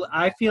 I feel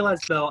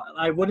as though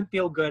I wouldn't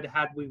feel good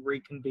had we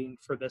reconvened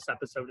for this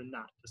episode and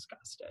not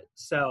discussed it.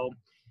 So,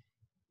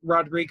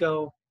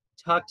 Rodrigo,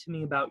 talk to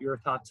me about your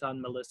thoughts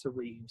on Melissa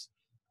Reeves.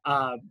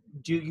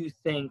 Do you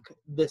think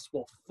this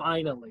will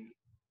finally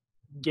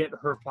get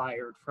her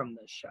fired from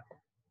this show?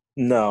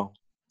 No,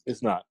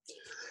 it's not.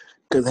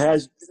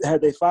 Because had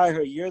they fired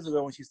her years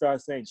ago when she started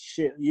saying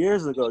shit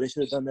years ago, they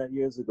should have done that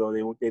years ago.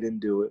 They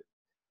didn't do it.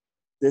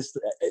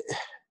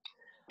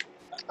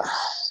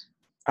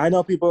 I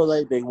know people are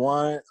like, they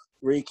want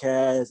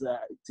recast.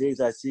 Tiggs,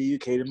 I see you,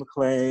 Katie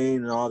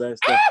McLean, and all that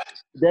stuff.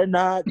 They're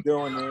not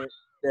doing it.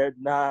 They're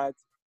not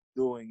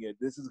doing it.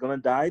 This is gonna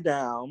die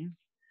down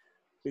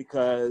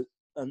because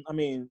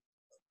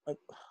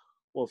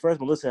well, first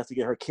Melissa has to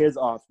get her kids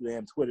off the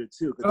damn Twitter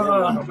too.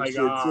 Oh my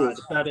God,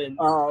 that is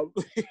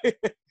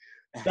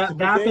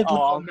that is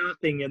all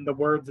nothing in the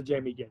words of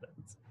Jamie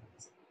Giddens.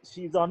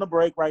 She's on the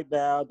break right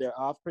now. They're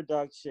off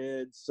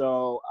production,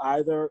 so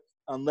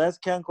unless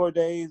Ken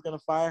Corday is gonna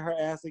fire her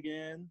ass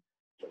again,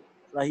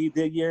 like he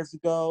did years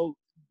ago,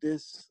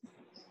 it's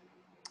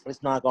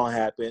not gonna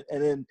happen.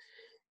 And then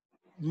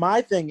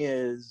my thing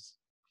is,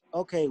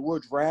 okay, we're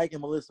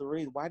dragging Melissa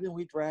Reed. Why didn't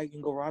we drag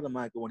Ingo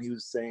Rademacher when he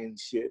was saying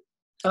shit?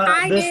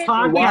 This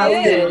podcast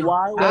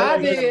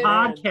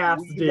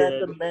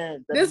did.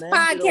 This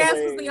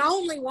podcast was the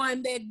only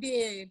one that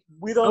did.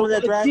 We don't know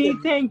that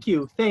dragon. Thank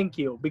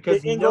you,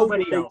 because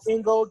nobody else.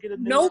 Ingo get a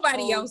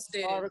nobody else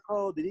did.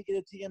 Article? Did he get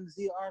a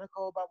TMZ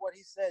article about what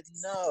he said?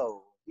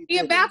 No. He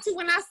about to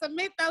when I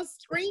submit those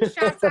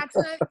screenshots I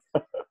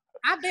took.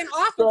 I've been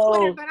off of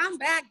Twitter, but I'm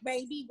back,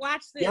 baby.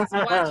 Watch this. Yes.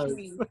 Watch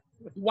me.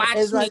 Watch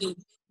me. Like,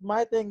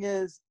 my thing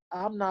is,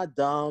 I'm not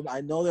dumb.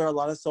 I know there are a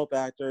lot of soap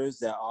actors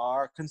that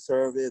are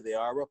conservative. They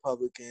are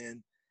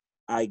Republican.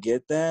 I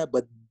get that,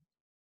 but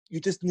you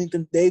just need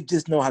them. They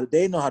know how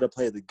to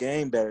play the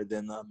game better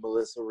than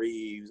Melissa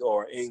Reeves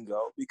or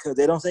Ingo because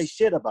they don't say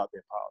shit about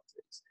their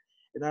politics,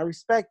 and I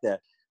respect that.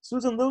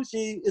 Susan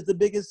Lucci is the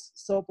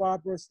biggest soap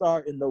opera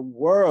star in the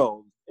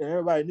world, and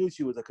everybody knew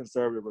she was a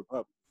conservative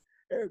Republican.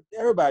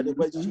 Everybody,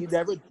 but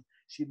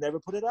she never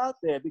put it out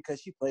there because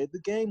she played the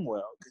game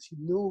well because she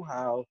knew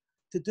how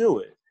to do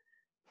it.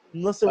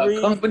 Melissa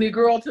Reeves, company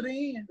girl to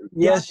the end.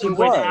 Yes, she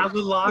was.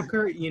 Alan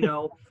Locker,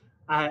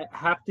 I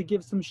have to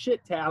give some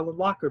shit to Alan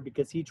Locker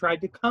because he tried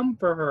to come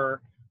for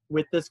her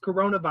with this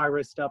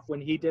coronavirus stuff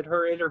when he did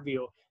her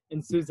interview.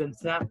 And Susan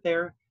sat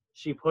there.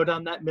 She put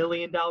on that $1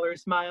 million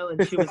smile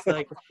and she was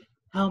like,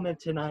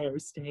 Helmut and I are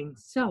staying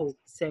so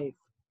safe.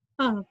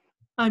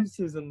 I'm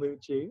Susan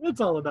Lucci. It's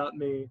all about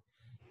me.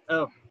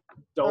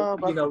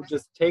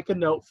 Just take a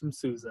note from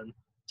Susan.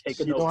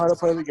 She know how to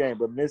play the game,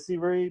 but Missy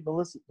Reed,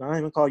 Melissa, I don't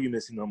even call you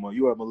Missy no more.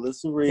 You are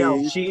Melissa Reed.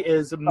 No, she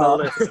is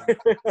Melissa.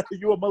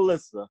 You are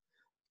Melissa.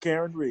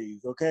 Karen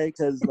Reeves, okay?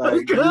 Because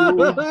like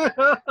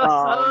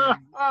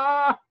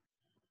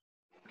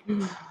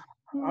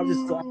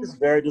I'm just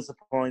very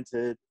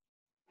disappointed.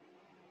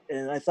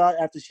 And I thought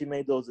after she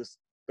made those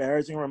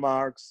disparaging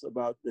remarks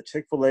about the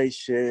Chick-fil-A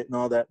shit and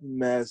all that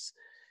mess,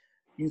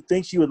 you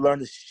think she would learn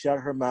to shut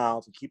her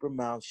mouth and keep her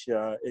mouth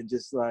shut and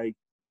just like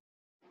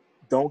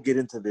don't get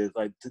into this.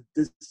 Like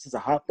this is a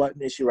hot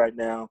button issue right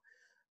now.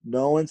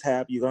 No one's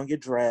happy. You're gonna get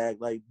dragged.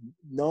 Like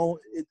no,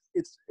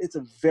 it's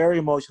a very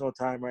emotional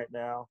time right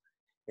now,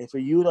 and for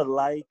you to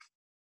like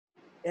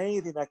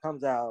anything that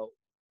comes out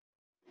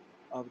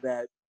of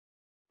that,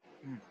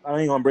 I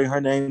ain't gonna bring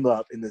her name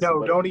up in this.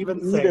 No, don't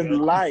even say it.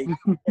 Like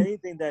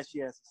anything that she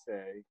has to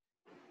say,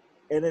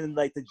 and then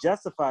like to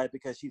justify it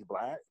because she's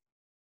black.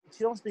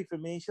 She don't speak for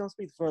me. She don't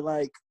speak for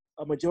like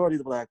a majority of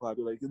the black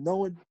population. No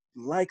one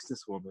likes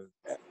this woman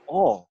at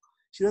all.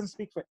 She doesn't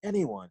speak for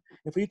anyone.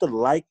 And for you to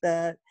like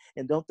that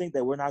and don't think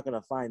that we're not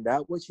gonna find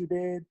out what you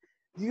did,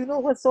 you know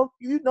what? So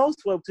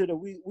Swell Twitter,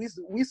 we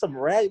some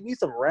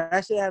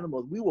rash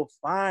animals. We will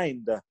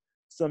find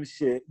some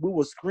shit. We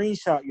will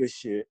screenshot your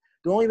shit.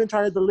 Don't even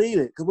try to delete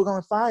it because we're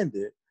gonna find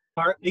it.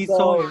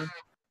 So,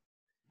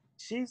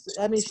 she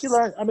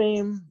learned. I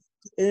mean,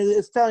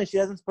 it's telling she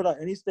hasn't put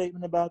out any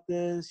statement about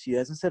this. She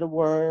hasn't said a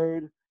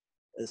word.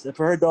 Except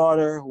for her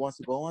daughter who wants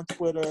to go on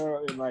Twitter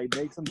and like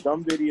make some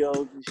dumb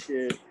videos and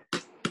shit.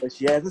 But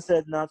she hasn't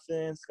said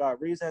nothing. Scott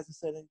Reeves hasn't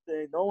said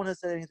anything. No one has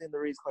said anything to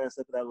Reeves clan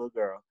except for that little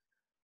girl.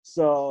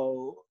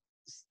 So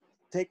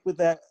take with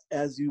that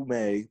as you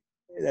may.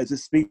 It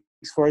just speaks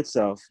for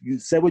itself. You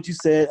said what you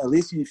said. At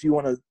least if you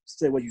want to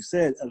say what you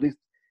said, at least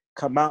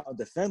come out and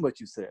defend what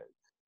you said.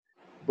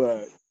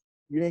 But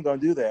you ain't going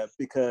to do that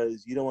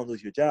because you don't want to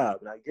lose your job.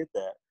 And I get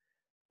that.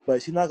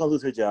 But she's not going to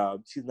lose her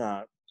job. She's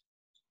not.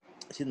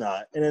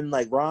 And then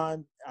like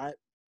Ron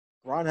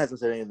hasn't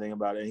said anything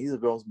about it. He's the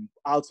most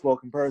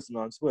outspoken person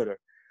on Twitter.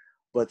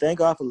 But thank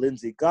God for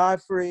Lindsay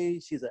Godfrey.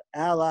 She's an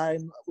ally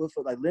with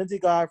her. Like Lindsay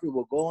Godfrey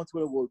will go on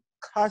Twitter, will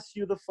cuss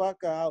you the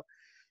fuck out.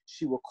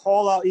 She will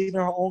call out even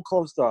her own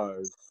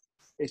co-stars,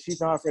 and she's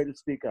not afraid to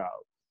speak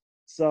out.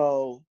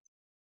 So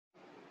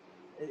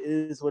it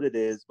is what it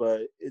is.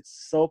 But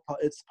it's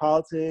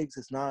politics.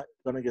 It's not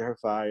gonna get her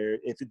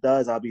fired. If it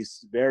does, I'll be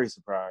very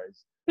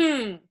surprised.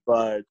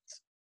 But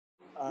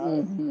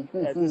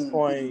at this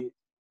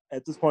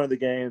point of the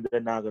game, they're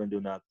not going to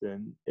do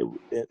nothing.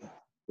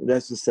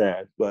 That's just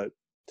sad. But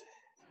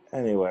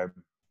anyway.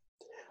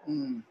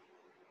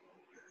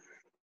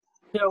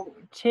 So,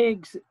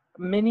 Tiggs,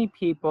 many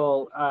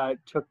people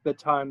took the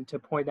time to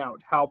point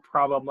out how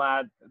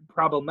problematic,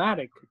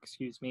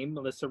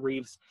 Melissa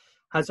Reeves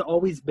has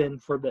always been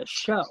for this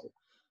show.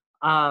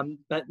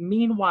 But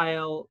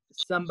meanwhile,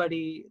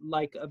 somebody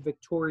like a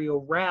Victoria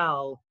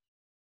Rowell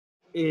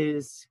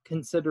is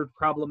considered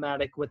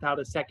problematic without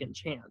a second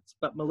chance,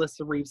 but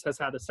Melissa Reeves has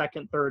had a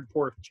second, third,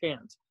 fourth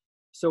chance.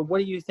 So what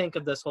do you think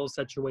of this whole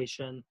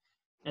situation?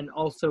 And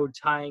also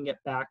tying it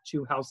back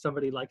to how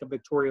somebody like a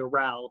Victoria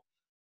Rowell,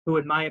 who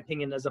in my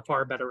opinion is a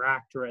far better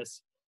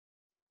actress,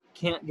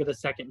 can't get a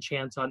second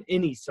chance on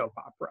any soap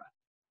opera.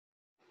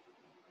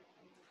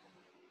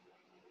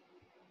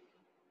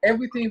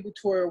 Everything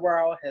Victoria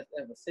Rowell has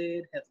ever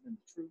said has been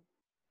the truth.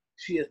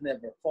 She has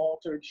never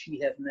faltered. She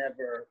has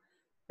never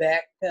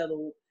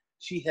backpedaled.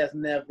 She has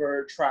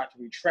never tried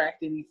to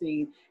retract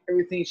anything.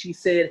 Everything she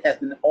said has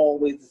been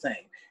always the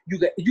same. You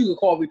can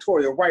call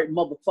Victoria right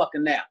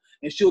motherfucking now,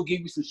 and she'll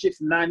give you some shit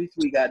from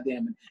 '93,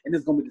 goddamn it, and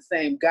it's gonna be the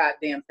same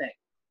goddamn thing.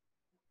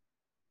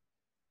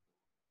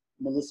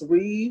 Melissa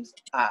Reeves,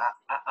 I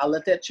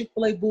let that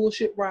Chick-fil-A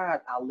bullshit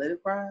ride. I let it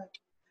ride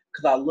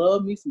because I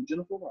love me some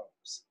Jennifer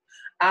Rose.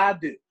 I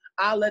do.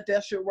 I let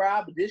that shit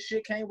ride, but this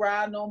shit can't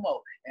ride no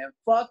more. And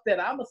fuck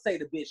that, I'ma say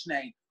the bitch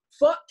name.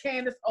 Fuck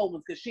Candace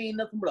Owens, because she ain't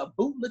nothing but a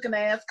boot-looking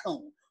ass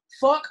coon.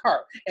 Fuck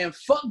her. And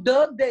fuck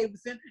Doug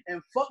Davison,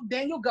 and fuck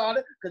Daniel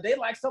Goddard, because they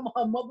like some of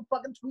her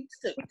motherfucking tweets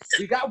too.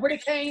 We got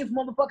Ricky Kane's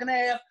motherfucking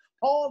ass.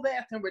 Paul's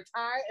ass can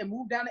retire and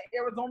move down to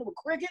Arizona with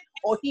cricket,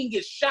 or he can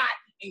get shot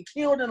and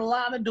killed in the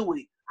line of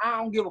duty. I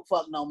don't give a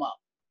fuck no more.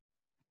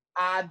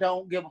 I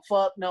don't give a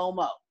fuck no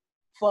more.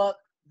 Fuck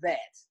that.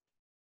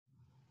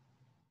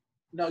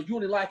 No, you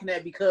only liking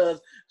that because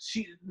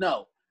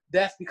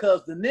that's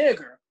because the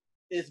nigger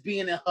is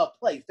being in her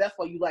place. That's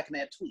why you liking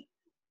that tweet.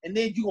 And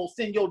then you gonna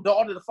send your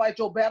daughter to fight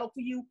your battle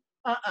for you?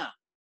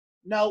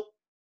 No.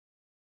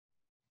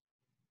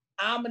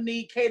 I'ma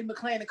need Katie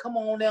McClain to come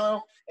on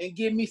down and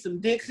give me some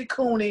Dixie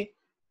Cooney,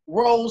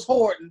 Rose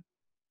Horton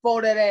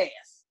for that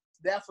ass.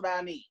 That's what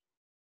I need.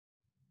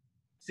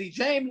 See,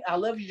 Jamie, I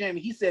love you,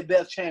 Jamie. He said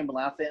Beth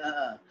Chamberlain. I said,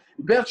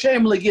 Beth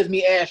Chamberlain gives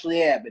me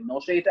Ashley Abbott.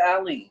 No shade to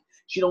Eileen.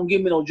 She don't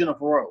give me no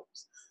Jennifer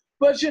Rose.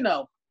 But,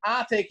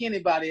 I'll take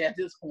anybody at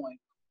this point.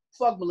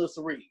 Fuck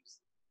Melissa Reeves.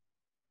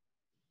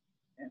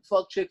 And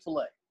fuck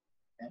Chick-fil-A.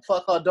 And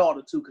fuck her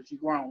daughter, too, because she's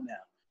grown now.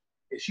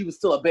 If she was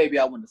still a baby,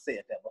 I wouldn't have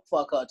said that. But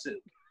fuck her,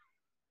 too.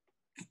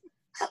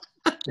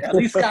 At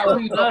least Scott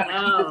Reeves don't have to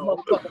keep his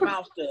motherfucking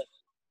mouth shut.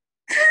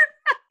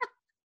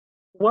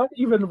 What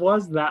even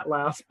was that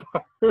last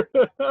part?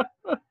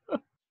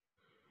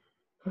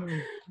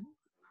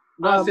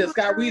 I said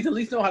Scott Reeves at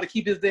least know how to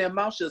keep his damn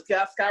mouth shut.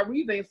 Scott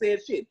Reeves ain't said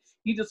shit.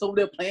 He just over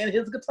there playing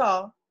his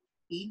guitar,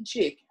 eating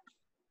chicken.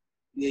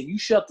 Yeah, you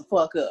shut the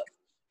fuck up.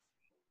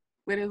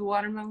 With his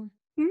watermelon.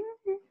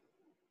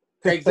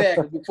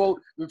 Exactly.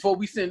 Before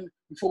we send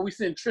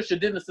Trisha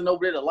Dennison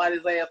over there to light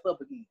his ass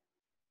up again.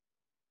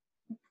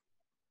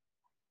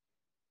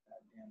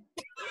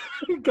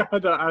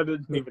 God, I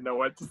didn't even know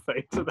what to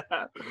say to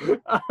that.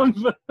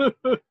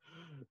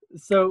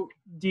 So,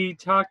 Dee,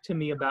 talk to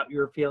me about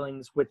your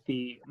feelings with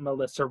the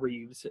Melissa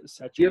Reeves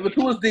situation. Give it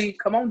to us, Dee.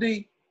 Come on,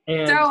 Dee.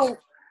 And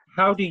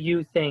how do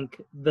you think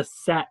the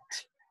set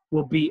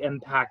will be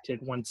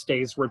impacted once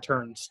Days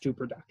returns to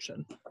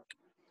production?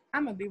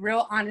 I'm going to be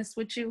real honest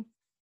with you.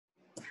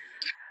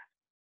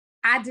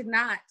 I did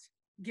not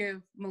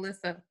give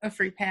Melissa a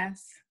free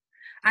pass.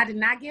 I did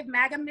not give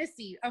MAGA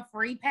Missy a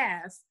free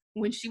pass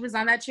when she was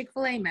on that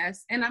Chick-fil-A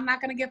mess, and I'm not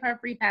going to give her a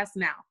free pass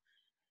now.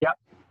 Yep.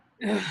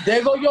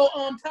 There go your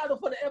title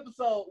for the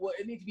episode. Well,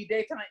 it needs to be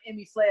Daytime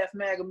Emmy /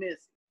 MAGA Missy.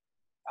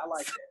 I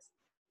like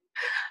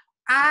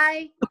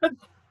that.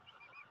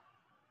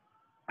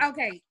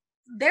 Okay,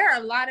 there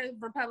are a lot of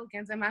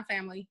Republicans in my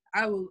family.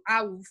 I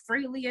will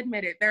freely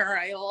admit it. There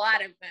are a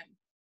lot of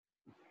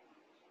them.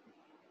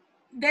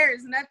 There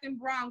is nothing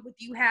wrong with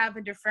you have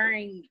a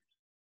differing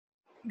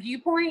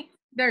viewpoint.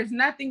 There's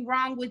nothing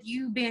wrong with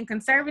you being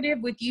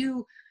conservative, with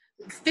you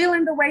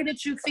feeling the way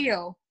that you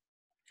feel.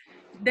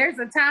 There's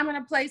a time and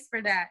a place for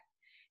that.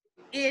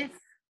 If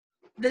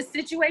the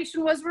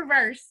situation was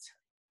reversed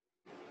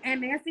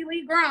and Nancy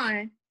Lee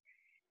Grahn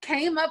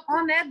came up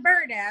on that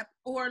Bird app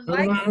or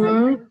like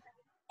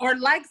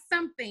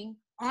something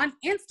on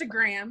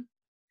Instagram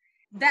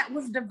that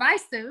was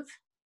divisive,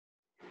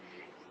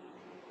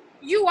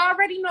 you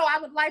already know I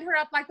would light her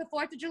up like the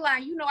 4th of July.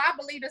 You know I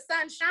believe the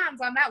sun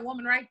shines on that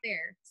woman right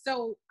there.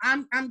 So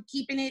I'm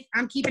keeping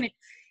it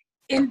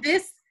in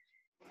this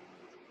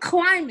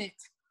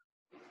climate,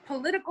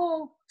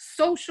 political,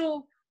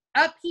 social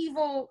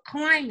upheaval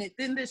climate,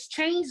 in this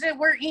change that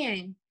we're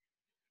in.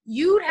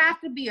 You'd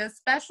have to be a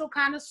special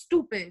kind of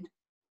stupid,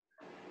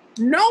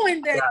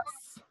 knowing that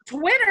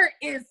Twitter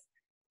is,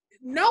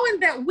 knowing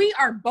that we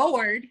are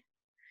bored,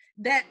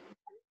 that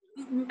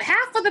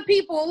half of the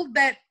people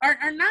that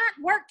are not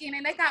working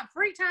and they got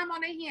free time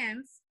on their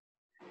hands,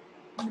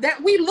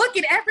 that we look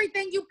at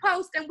everything you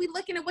post and we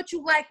looking at what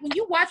you like. When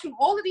you watching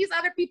all of these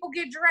other people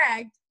get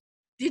dragged,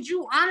 did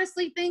you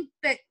honestly think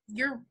that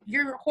your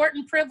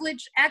Horton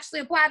privilege actually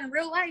applied in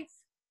real life?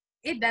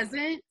 It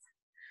doesn't.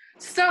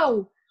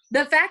 So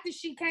the fact that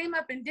she came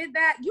up and did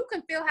that, you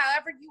can feel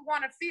however you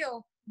want to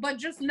feel, but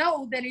just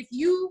know that if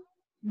you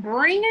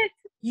bring it,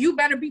 you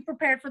better be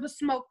prepared for the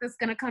smoke that's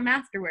going to come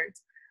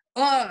afterwards.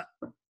 I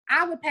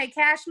I would pay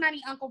cash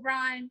money, Uncle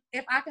Brian,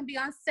 if I can be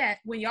on set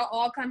when y'all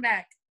all come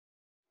back.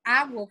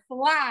 I will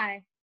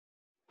fly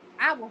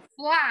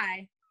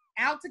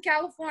out to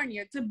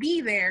California to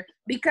be there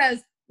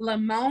because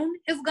Lamone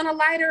is gonna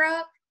light her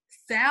up,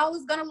 Sal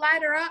is gonna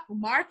light her up,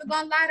 Martha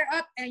gonna light her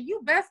up, and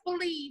you best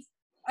believe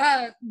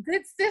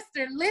good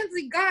sister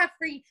Lindsay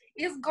Godfrey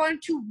is going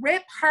to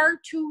rip her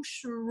to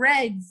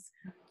shreds.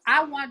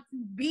 I want to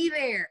be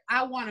there.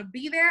 I want to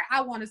be there.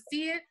 I want to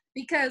see it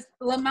because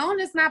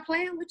Lamone is not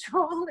playing with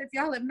y'all. If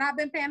y'all have not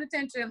been paying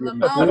attention,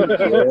 Lamone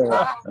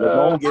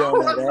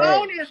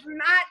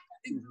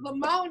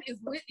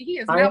he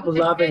is I not am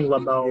loving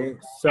Lamone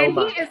so and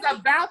much. he is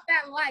about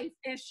that life,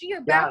 and she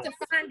about to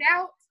find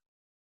out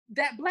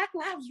that Black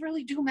lives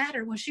really do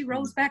matter when she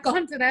rolls back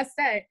onto that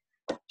set.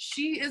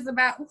 She is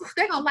about,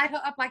 they're gonna light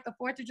her up like the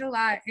 4th of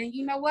July, and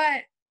you know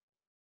what?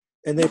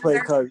 And they play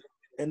cousins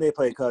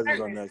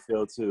on that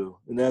show too,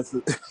 and that's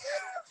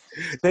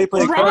they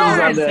play cousins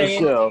on that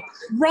show.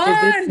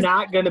 It's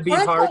not going to be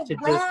hard to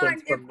Ron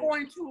distance is from them.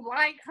 going to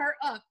light her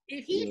up.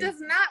 If he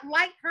does not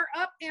light her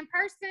up in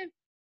person,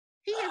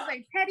 he is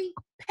a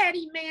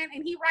petty man,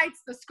 and he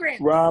writes the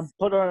script. Ron,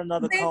 put her in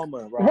another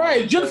coma. Ron.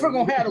 Right, Jennifer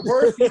gonna have the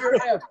worst year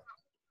ever.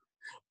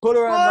 Put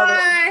her in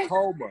another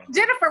coma.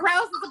 Jennifer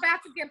Rose is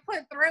about to get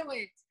put through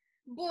it.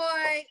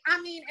 Boy, I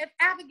mean, if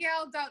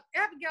Abigail gonna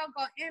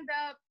end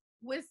up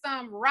with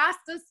some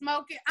Rasta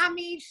smoking, I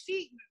mean,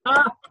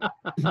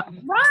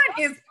 Ron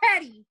is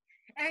petty.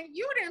 And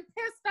you done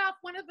pissed off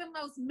one of the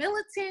most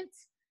militant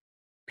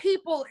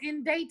people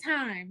in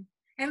daytime.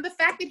 And the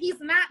fact that he's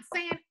not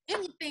saying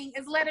anything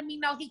is letting me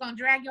know he's gonna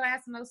drag your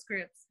ass in those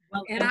scripts.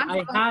 Well, and I'm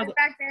just gonna sit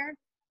back there.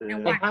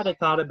 I had a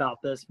thought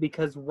about this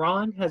because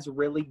Ron has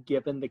really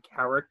given the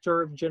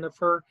character of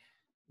Jennifer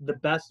the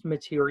best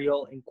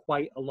material in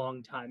quite a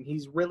long time.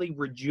 He's really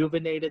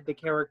rejuvenated the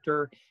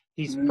character.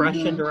 He's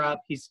freshened her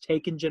up. He's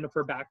taken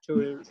Jennifer back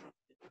to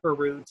her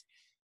roots.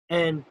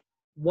 And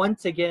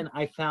once again,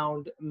 I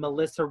found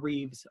Melissa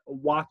Reeves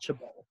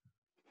watchable.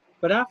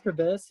 But after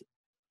this,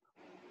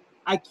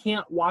 I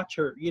can't watch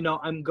her. You know,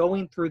 I'm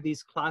going through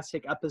these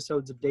classic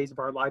episodes of Days of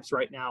Our Lives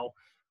right now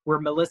where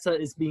Melissa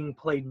is being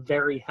played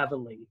very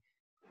heavily.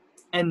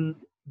 And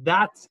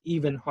that's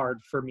even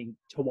hard for me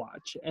to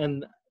watch.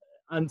 And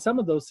on some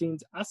of those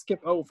scenes, I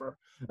skip over.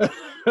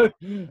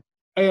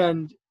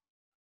 And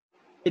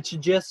it's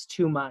just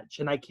too much.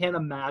 And I can't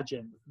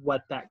imagine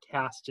what that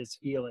cast is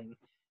feeling,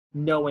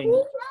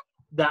 knowing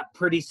that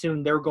pretty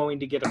soon they're going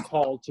to get a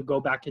call to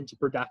go back into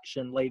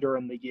production later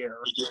in the year.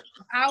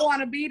 I want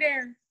to be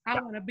there.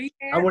 I want to be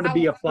there. I want to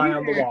be a fly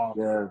on the wall.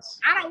 Yes.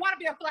 I don't want to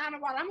be a fly on the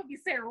wall. I'm going to be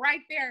sitting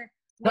right there.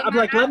 I'm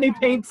like, let me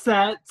paint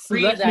sets.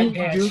 Let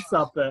me do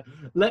something.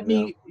 Let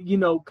me,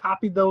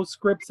 copy those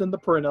scripts in the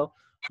printer.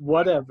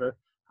 Whatever.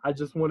 I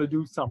just want to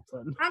do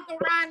something. Uncle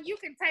Ron, you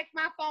can take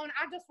my phone.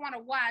 I just want to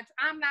watch.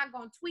 I'm not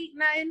going to tweet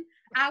nothing.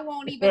 I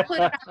won't even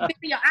put it on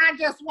video. I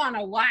just want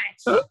to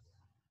watch.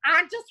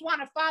 I just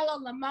want to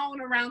follow Lamone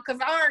around because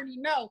I already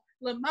know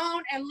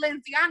Lamone and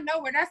Lindsay. I know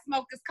where that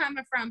smoke is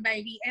coming from,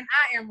 baby. And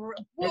I am, boy.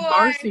 And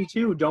Marcy,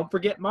 too. Don't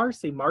forget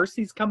Marcy.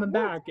 Marcy's coming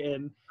back.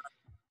 And,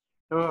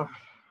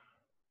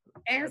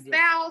 and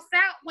Sal,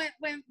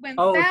 when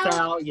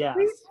Sal, yes.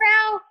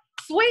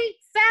 Sweet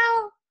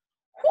Sal.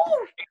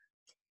 Whew.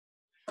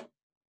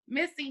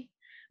 Missy,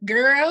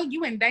 girl,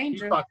 you in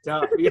danger. You fucked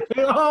up.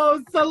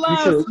 Oh,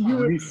 Celeste,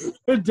 you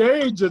in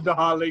danger,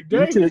 darling.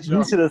 Danger.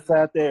 You should have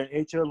sat there and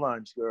ate your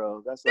lunch,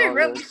 girl. That's all.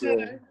 Really should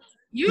have.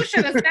 You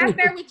should have sat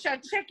there with your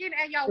chicken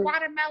and your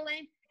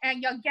watermelon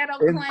and your ghetto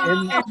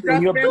clams and just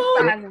been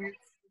silent.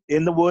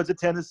 In the woods of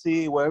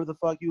Tennessee, wherever the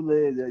fuck you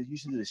live, you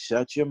should just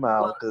shut your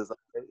mouth because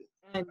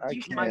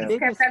my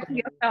biggest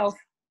thing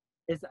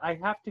is I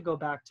have to go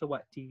back to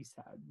what Dee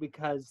said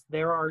because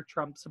there are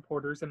Trump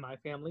supporters in my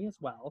family as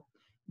well.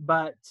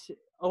 But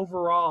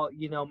overall,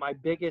 my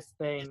biggest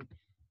thing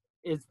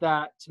is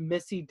that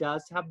Missy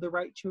does have the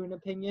right to an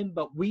opinion,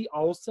 but we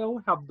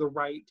also have the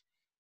right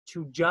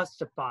to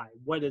justify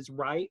what is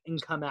right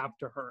and come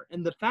after her.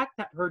 And the fact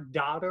that her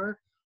daughter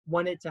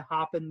wanted to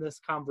hop in this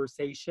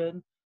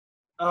conversation,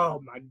 oh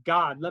my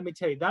God, let me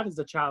tell you, that is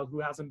a child who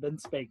hasn't been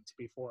spanked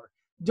before.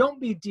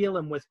 Don't be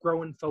dealing with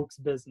grown folks'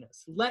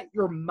 business. Let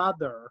your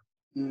mother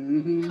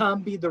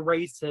come be the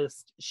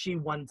racist she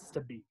wants to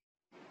be.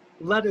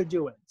 Let her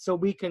do it so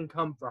we can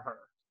come for her.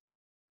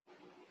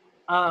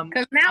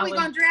 Because now we're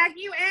going to drag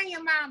you and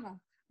your mama.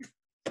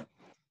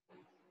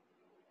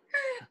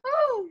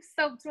 Oh,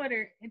 Soap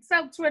Twitter.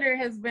 Soap Twitter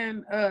has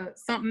been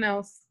something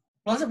else.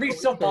 Melissa Reeves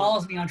still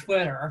follows me on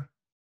Twitter.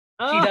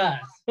 She does.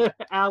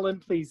 Alan,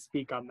 please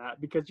speak on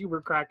that because you were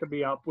cracking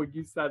me up when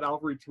you said I'll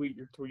retweet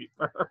your tweet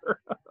for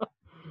her.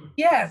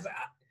 Yes.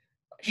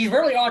 She's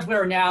really on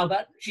Twitter now,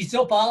 but she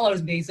still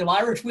follows me. So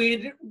I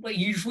retweeted what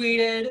you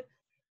tweeted.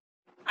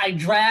 I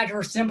dragged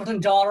her simpleton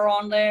daughter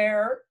on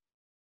there.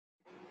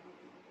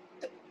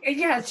 And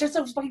yeah, it's just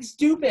so fucking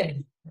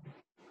stupid.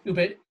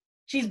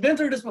 She's been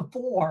through this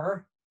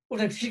before with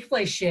the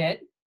Chick-fil-A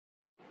shit.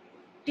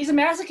 She's a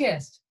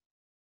masochist.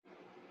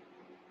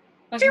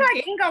 She's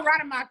like Ingo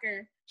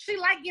Rademacher. she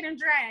like getting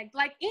dragged.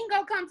 Like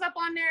Ingo comes up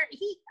on there.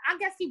 I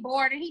guess he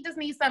bored and he just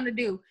needs something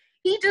to do.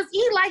 He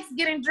likes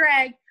getting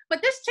dragged.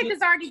 But this chick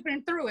has already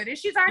been through it, and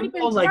she's already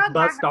been like drugged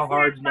bust by a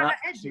hard nut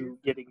edges. to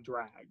getting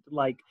dragged.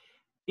 Like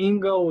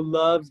Ingo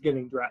loves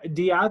getting dragged.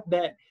 I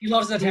bet He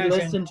loves the he attention.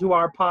 listened to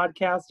our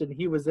podcast and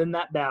he was in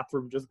that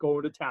bathroom just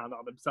going to town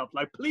on himself.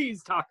 Like,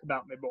 please talk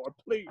about me more,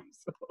 please.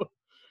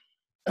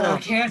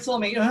 Cancel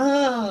me.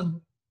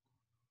 Ugh.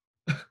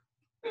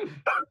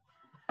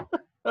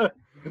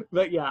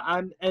 But yeah,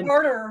 and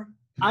Murder.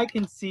 I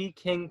can see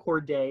King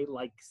Corday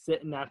like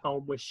sitting at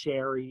home with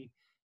Sherry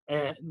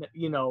and,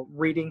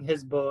 reading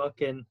his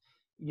book and,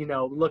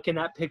 looking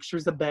at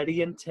pictures of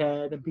Betty and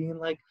Ted and being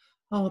like,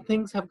 oh,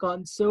 things have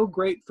gone so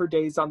great for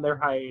days on their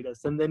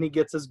hiatus. And then he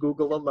gets his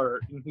Google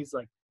alert and he's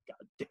like,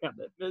 God damn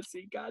it,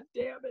 Missy, God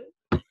damn it.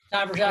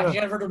 Time for Jackie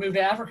Jennifer to move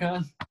to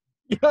Africa.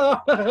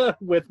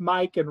 With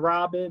Mike and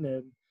Robin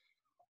and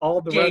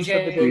all the rest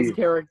of the day's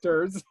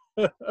characters.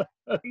 Because,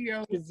 if you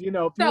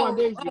want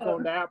days, you're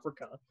going to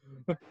Africa.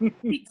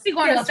 She's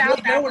going to South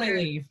Africa. When they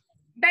leave.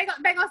 They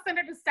gonna send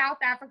her to South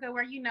Africa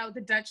where,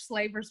 the Dutch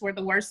slavers were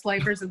the worst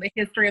slavers in the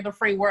history of the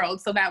free world.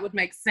 So that would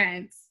make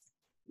sense.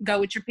 Go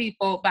with your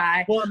people.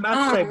 Bye. Well, and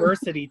that's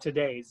Diversity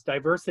Today's.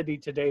 Diversity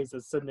Today's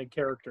is sending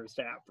characters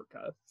to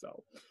Africa.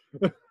 So.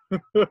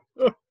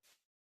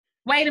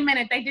 Wait a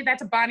minute. They did that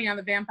to Bonnie on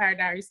the Vampire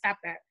Diaries. Stop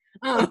that.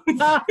 Oh,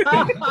 God.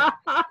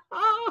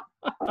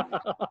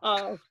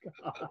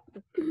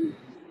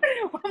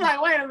 I'm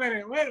like, wait a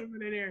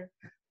minute here.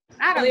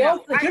 I don't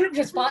know. They couldn't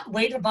just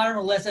wait to fire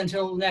Melissa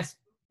until the next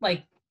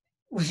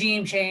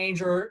regime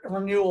change or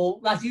renewal.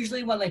 That's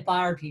usually when they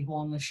fire people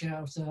on the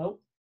show. So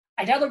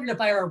I doubt they're going to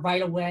fire her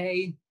right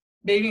away.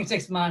 Maybe in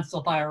 6 months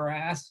they'll fire her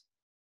ass.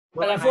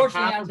 Well, but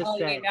unfortunately, I'm probably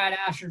getting Matt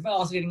Asher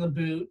also getting the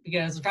boot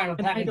because they're trying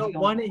to. I don't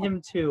want him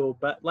to,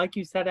 but like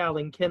you said,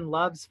 Alan, Ken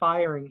loves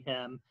firing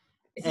him.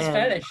 It's his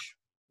fetish.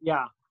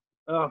 Yeah.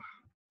 Oh.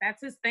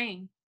 That's his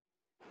thing.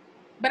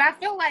 But I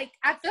feel like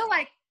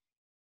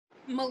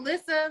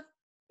Melissa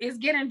is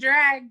getting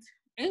dragged.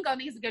 Ingo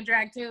needs to get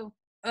dragged too.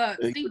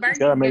 Steve Burton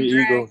gotta make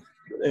get Ego.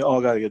 They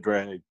all gotta get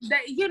dragged.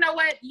 You know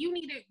what? You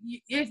need to.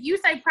 If you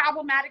say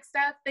problematic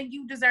stuff, then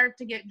you deserve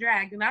to get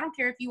dragged. And I don't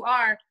care if you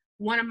are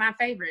one of my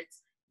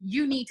favorites.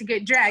 You need to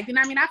get dragged. And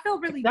I mean, I feel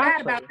really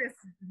bad about this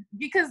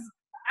because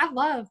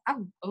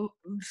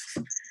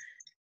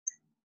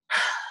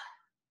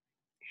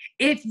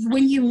if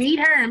when you meet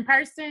her in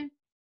person,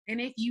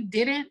 and if you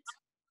didn't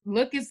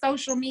look at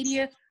social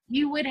media,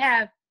 you would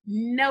have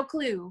no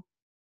clue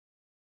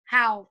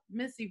how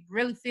Missy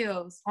really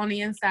feels on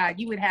the inside.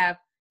 You would have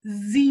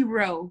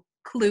zero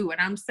clue.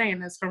 And I'm saying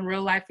this from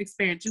real life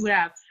experience. You would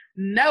have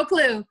no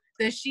clue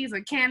that she's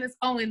a Candace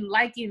Owen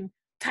liking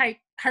type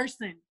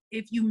person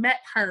if you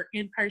met her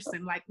in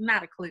person. Like,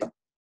 not a clue.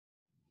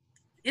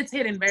 It's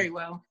hidden very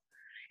well.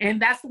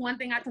 And that's the one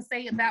thing I can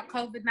say about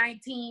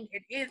COVID-19.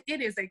 It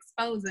is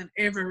exposing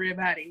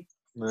everybody.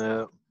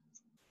 Yeah.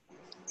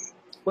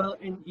 Well,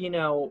 and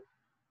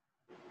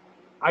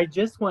I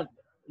just want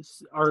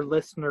our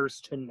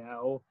listeners to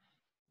know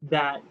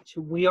that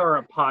we are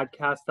a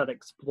podcast that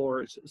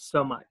explores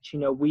so much.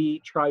 We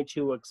try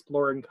to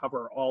explore and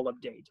cover all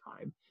of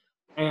daytime.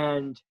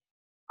 And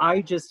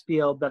I just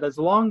feel that as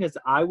long as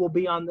I will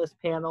be on this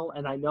panel,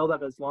 and I know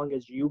that as long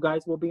as you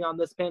guys will be on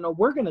this panel,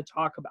 we're going to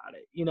talk about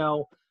it.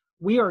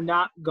 We are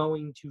not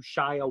going to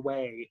shy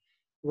away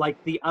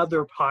like the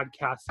other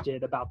podcast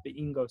did about the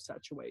Ingo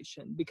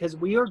situation, because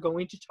we are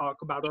going to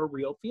talk about our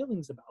real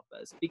feelings about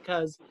this,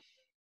 because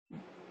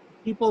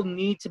people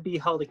need to be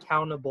held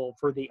accountable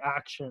for the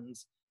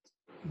actions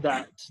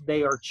that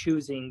they are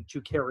choosing to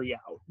carry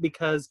out.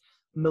 Because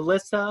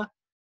Melissa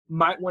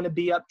might want to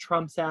be up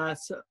Trump's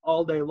ass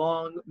all day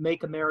long,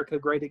 make America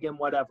great again,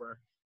 whatever.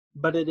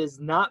 But it is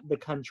not the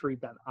country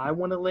that I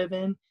want to live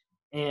in,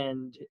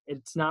 and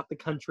it's not the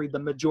country the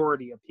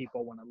majority of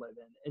people want to live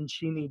in. And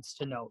she needs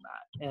to know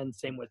that. And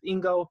same with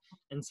Ingo,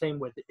 and same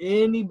with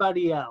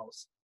anybody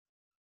else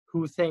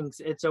who thinks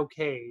it's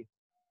okay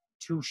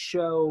to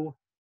show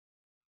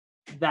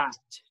that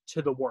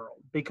to the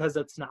world, because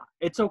it's not.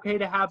 It's okay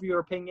to have your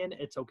opinion.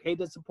 It's okay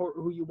to support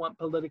who you want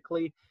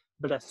politically.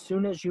 But as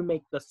soon as you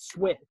make the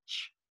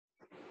switch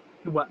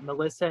to what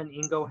Melissa and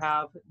Ingo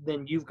have,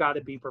 then you've got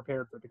to be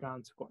prepared for the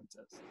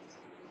consequences.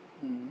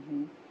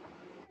 Mm-hmm.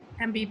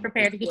 And be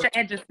prepared to get your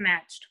edges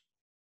snatched.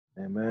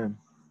 Amen.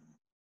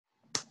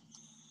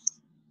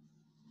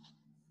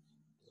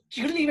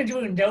 She couldn't even do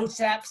a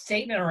no-sap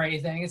statement or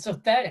anything. It's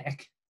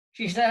pathetic.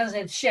 She says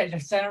it's shit.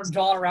 Just send her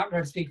dollar out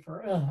there to speak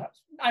for her.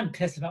 I'm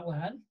pissed about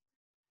that.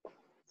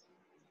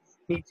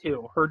 Me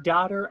too. Her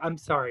daughter, I'm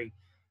sorry.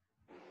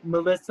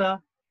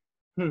 Melissa,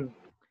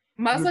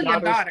 Muzzle your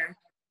daughter.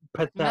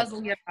 Pathetic.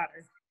 Muzzle your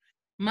daughter.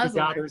 Muzzle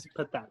your her. daughter's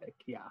pathetic,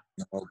 yeah.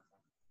 No.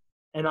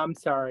 And I'm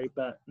sorry,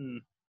 but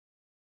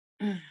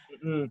This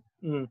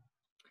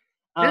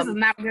is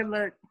not a good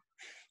look.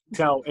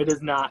 No, it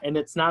is not. And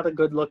it's not a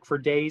good look for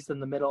days in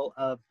the middle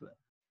of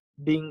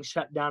being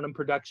shut down in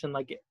production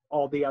like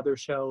all the other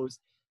shows,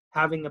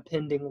 having a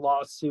pending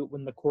lawsuit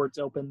when the courts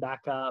open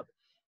back up,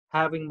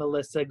 having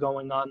Melissa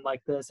going on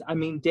like this. I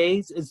mean,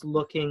 Days is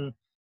looking,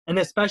 and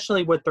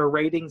especially with their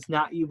ratings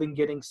not even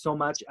getting so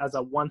much as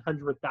a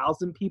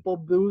 100,000 people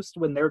boost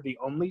when they're the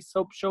only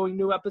soap showing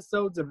new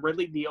episodes and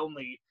really the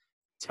only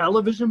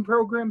television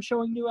program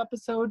showing new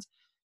episodes.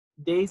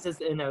 Days is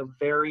in a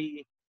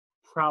very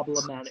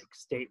problematic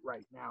state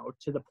right now,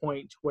 to the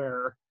point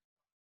where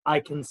I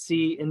can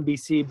see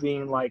NBC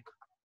being like,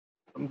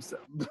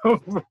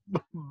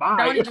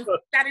 bye. Don't even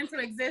put that into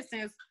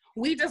existence.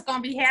 We just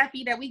gonna be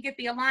happy that we get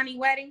the Alani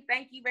wedding.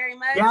 Thank you very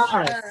much.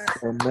 Yes.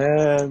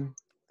 Amen.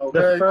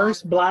 The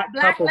first black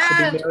couple to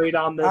love. be married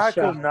on this I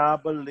show. could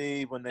not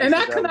believe when they And said I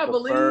that could was not the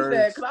believe that,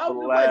 first because I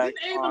was black like,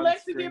 didn't Abe and Lexi get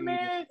on-screen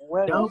married?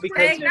 wedding. No, because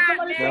They got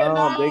Somebody said married.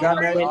 No, they got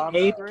married when on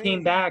Abe screen.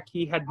 came back,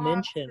 he had Off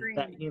mentioned screen.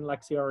 that he and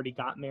Lexi already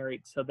got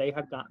married, so they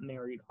had gotten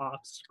married off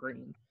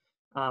screen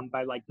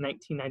by like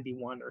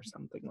 1991 or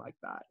something like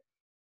that.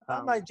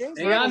 I'm like, James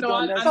And y'all Reynolds know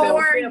on I that never show.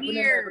 4 cared for them as a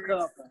years.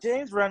 couple.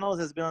 James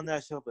Reynolds has been on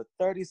that show for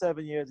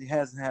 37 years. He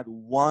hasn't had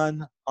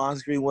one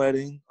on-screen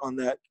wedding on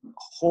that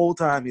whole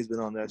time he's been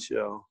on that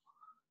show.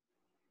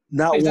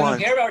 Not Because they don't one.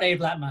 care about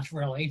Abe that much,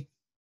 really.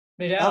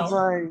 They I was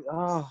don't. like,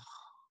 oh,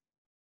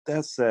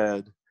 that's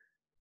sad.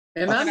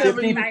 And I Okay.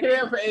 never even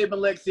cared for Abe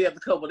and Lexi as a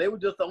couple. They were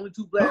just the only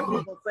two black people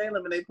in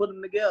Salem, and they put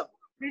them together.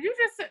 Did you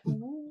just say?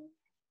 Ooh.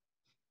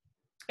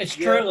 It's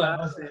Yeah, true, I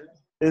though. said-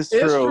 It's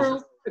It's true.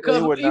 true.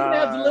 Because They were even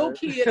as a little not.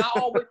 kid, I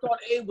always thought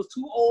Abe was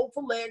too old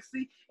for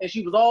Lexi, and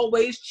she was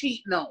always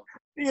cheating on him.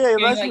 Yeah, Yeah,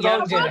 Lexi was yeah,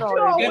 always yeah. Why cheating you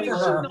on always Good Abe. for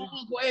cheating her. on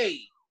Uncle Abe?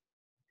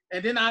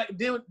 And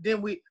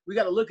then we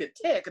got to look at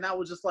Tech, and I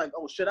was just like,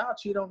 oh shit, I'll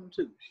cheat on him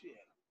too.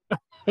 Shit.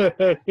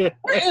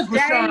 Where is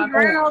Rashawn James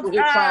Reynolds, with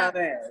his fine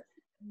ass?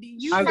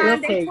 You I will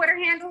find their say- Twitter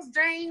handles,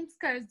 James,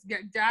 because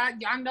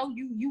I know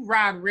you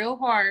ride real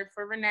hard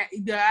for Renee.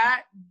 God,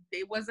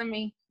 it wasn't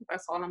me.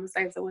 That's all I'm gonna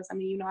say. If it wasn't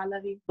me, you know I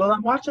love you. Well,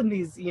 I'm watching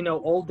these,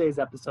 old days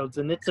episodes,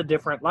 and it's a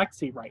different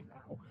Lexi right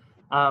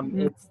now.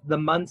 It's the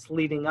months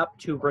leading up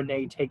to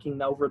Renee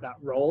taking over that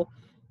role.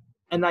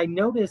 And I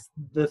noticed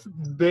this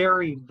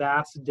very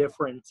vast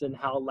difference in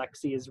how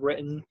Lexi is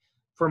written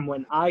from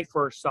when I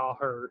first saw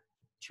her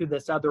to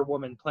this other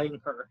woman playing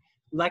her.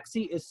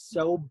 Lexi is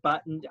so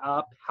buttoned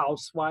up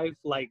housewife,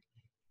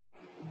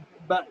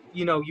 but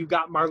you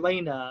got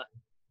Marlena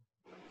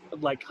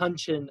like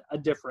hunching a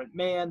different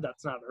man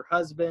that's not her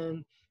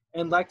husband,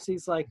 and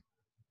Lexi's like,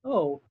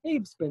 oh,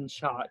 Abe's been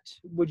shot,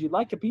 would you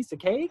like a piece of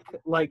cake?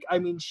 Like, I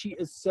mean, she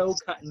is so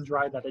cut and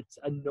dry that it's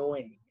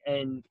annoying.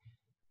 And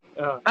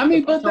I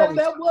mean, but it's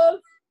always-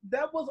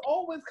 that was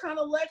always kind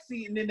of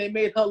Lexi, and then they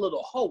made her a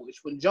little hoish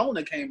when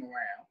Jonah came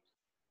around.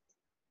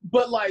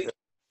 But like,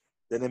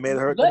 Then they made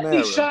her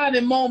Lexi's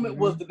shining moment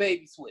Mm-hmm. was the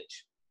baby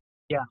switch.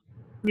 Yeah.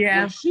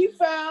 When she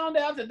found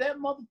out that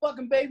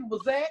motherfucking baby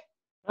was Zach,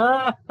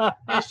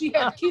 and she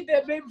had to keep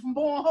that baby from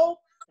born hope,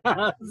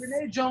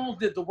 Renee Jones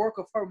did the work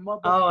of her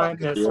motherfucking. Oh, I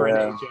miss Yeah.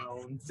 Renee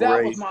Jones.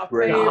 That was my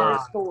Great favorite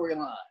work.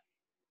 storyline.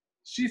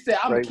 She said,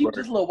 I'm Great gonna keep work.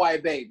 this little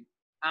white baby.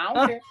 I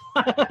don't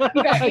care.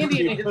 He got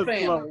Indian in his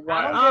family.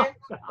 I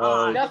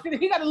don't care.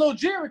 He got a little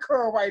Jerry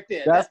curl right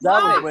there. That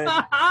my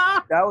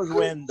was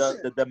when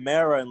the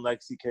Mara and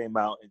Lexi came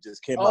out and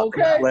just came out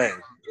Okay. to play.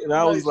 And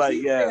I was like,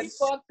 she yes.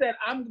 said, fuck that.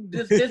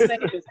 This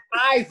name is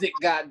Isaac,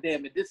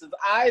 goddammit. This is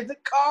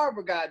Isaac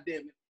Carver,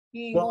 goddammit.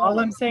 He ain't Well, going all I'm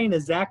nowhere. saying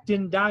is Zach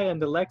didn't die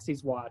under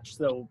Lexi's watch,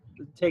 so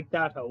take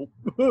that hope.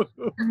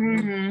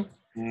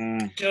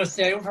 Mm-hmm. Just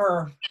stay with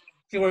her.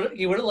 He would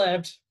have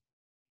lived.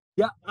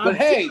 Yeah, But I'm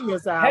hey,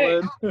 serious,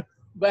 Alan.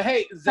 But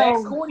hey,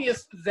 Zach's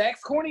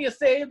cornea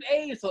saved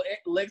Abe, so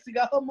Lexi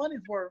got her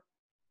money's worth.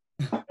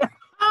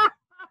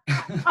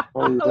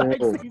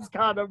 Lexi's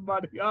got her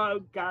money. Oh,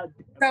 God.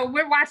 So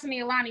we're watching the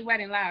Alani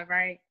wedding live,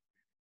 right?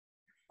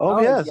 Oh,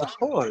 Oh, yes, yeah. of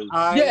course.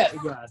 I Yes.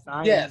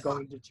 am Yes.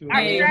 going to tune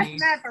Are you in. dressing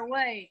up or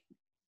what?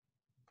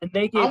 And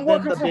they gave I'm them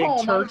working the from big home.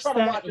 I'm church trying to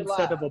set watch it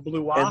instead live. of a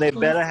blue And they office.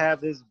 better have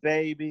this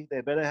baby.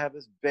 They're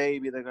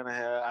gonna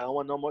have. I don't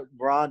want no more.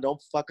 Ron,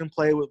 don't fucking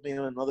play with me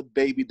on another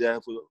baby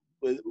death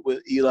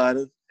with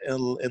Eli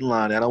and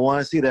Lonnie. I don't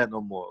want to see that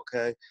no more.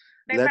 Okay.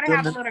 They Let better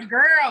have a them- little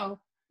girl.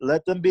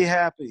 Let them be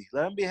happy.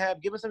 Let them be happy.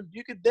 Give us some.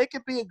 They could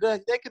be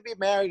They could be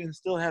married and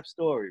still have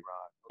story,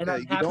 Ron. And Okay.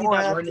 I'm You happy don't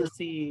that have we're going to. to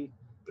see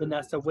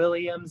Vanessa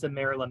Williams and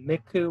Marilyn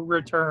Miku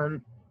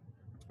return.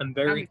 I'm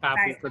very I'm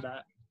happy excited. for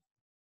that.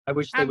 I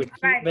wish they I'm would keep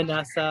excited.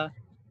 Vanessa.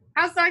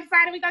 I'm so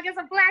excited. We gonna get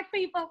some black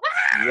people.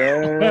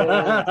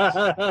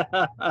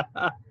 Yeah.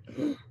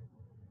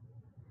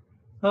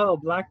 Oh,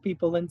 black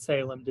people in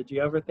Salem. Did you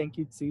ever think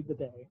you'd see the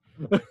day?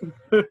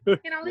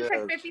 It only took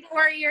Yes.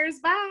 54 years.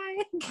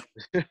 Bye.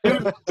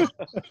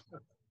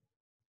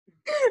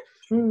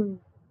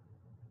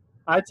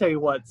 I tell you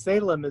what,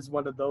 Salem is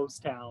one of those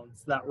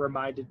towns that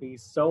reminded me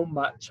so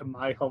much of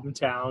my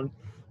hometown.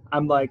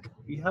 I'm like,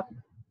 yep,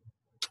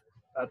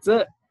 that's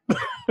it.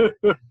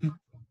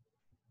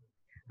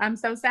 I'm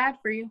so sad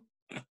for you.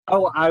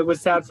 Oh, I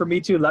was sad for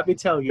me too. Let me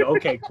tell you.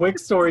 Okay, quick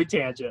story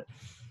tangent.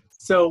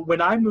 So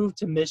when I moved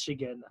to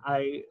Michigan,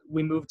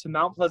 we moved to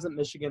Mount Pleasant,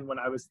 Michigan when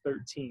I was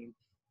 13.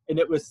 And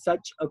it was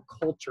such a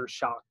culture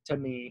shock to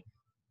me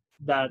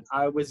that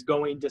I was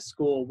going to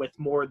school with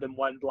more than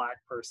one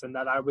Black person,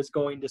 that I was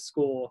going to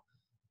school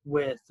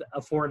with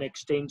a foreign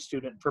exchange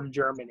student from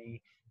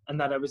Germany, and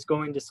that I was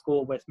going to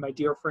school with my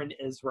dear friend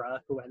Isra,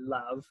 who I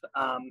love,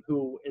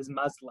 who is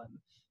Muslim.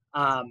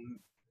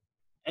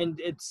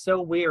 And it's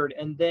so weird.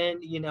 And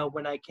then, you know,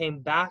 when I came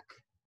back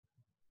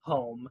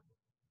home,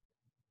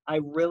 I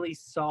really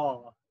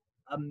saw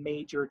a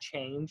major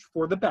change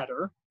for the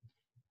better.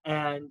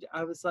 And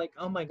I was like,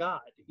 oh my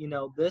God, you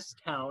know, this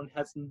town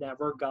has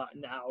never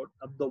gotten out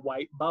of the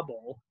white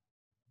bubble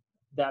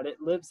that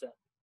it lives in.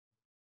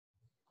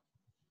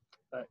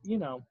 But, you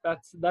know,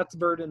 that's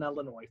Verdun,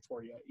 Illinois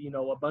for you. You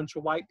know, a bunch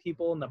of white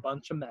people and a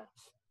bunch of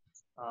meth.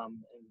 And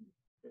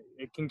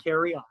it can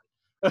carry on.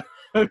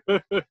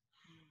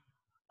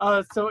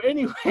 So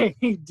anyway,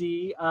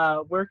 Dee,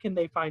 where can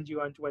they find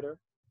you on Twitter?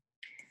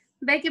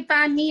 They can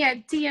find me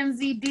at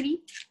TMZ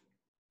Diddy.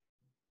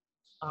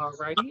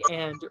 Alrighty,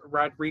 and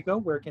Rodrigo,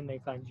 where can they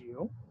find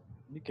you?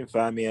 You can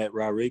find me at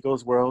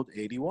Rodrigo's World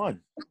 81.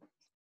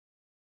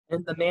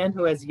 And the man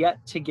who has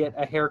yet to get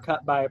a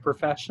haircut by a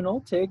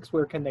professional, Tiggs,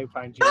 where can they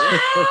find you?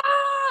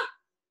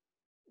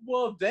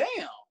 Well, damn.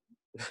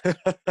 Y'all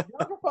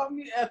can find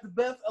me at the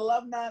best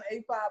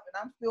 11985,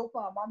 and I'm still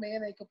fine. My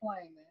man ain't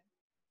complaining, man.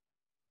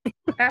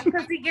 That's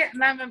because he get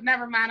never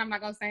mind. I'm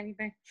not gonna say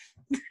anything.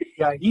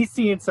 Yeah, he's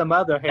seeing some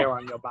other hair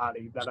on your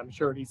body that I'm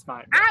sure he's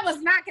fine with. I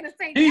was not gonna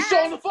say He's that.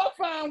 showing the fuck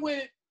fine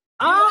with it.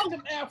 Oh! Like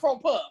them Afro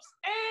puffs.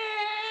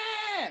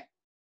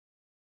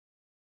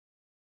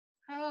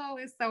 Oh,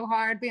 it's so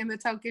hard being the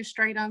token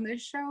straight on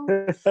this show.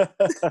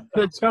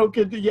 The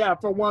token, yeah,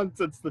 for once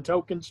it's the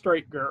token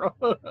straight girl.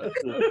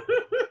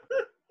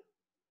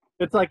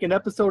 It's like an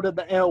episode of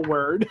the L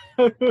Word.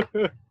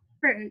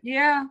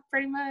 Yeah,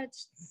 pretty much.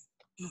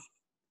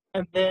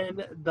 And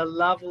then the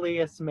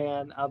loveliest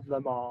man of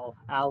them all,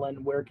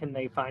 Alan, where can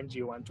they find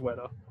you on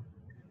Twitter?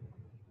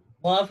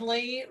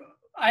 Lovely.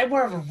 I'm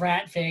more of a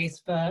rat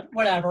face, but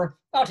whatever.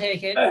 I'll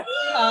take it.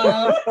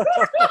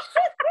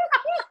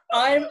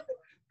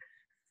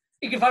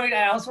 You can find me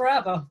at Alice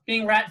Rappa,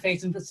 being rat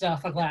face and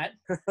stuff like that.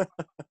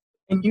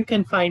 And you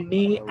can find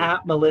me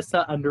at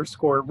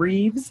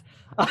Melissa_Reeves.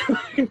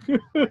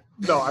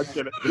 No, I'm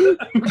kidding.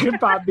 You can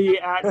find me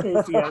at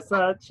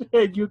KCSH.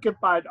 And you can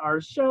find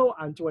our show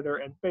on Twitter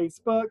and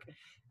Facebook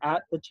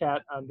at the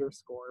 @chat_podcast.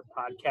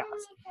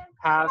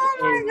 Have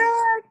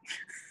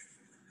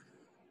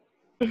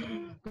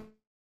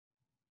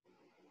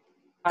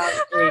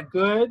a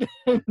good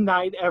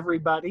night,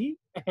 everybody.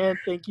 And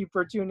thank you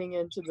for tuning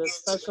in to this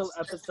special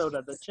episode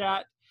of The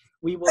Chat.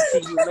 We will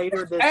see you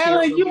later this year.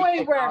 Alan, you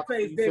ain't rat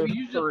face, baby.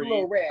 You just a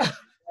little rat.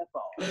 That's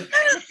all.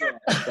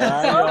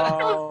 Bye,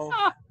 y'all.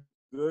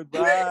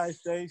 Goodbye.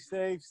 Stay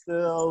safe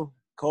still.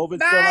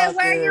 COVID's still Bye. out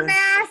Wear there. your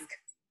mask.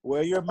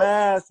 Wear your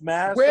mask.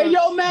 Wear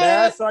your mask.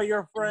 Masks are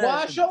your friend.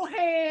 Wash your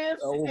hands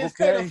Oh, and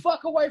stay okay. the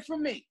fuck away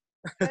from me.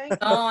 Thank you.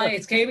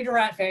 It's KB the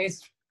rat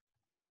face.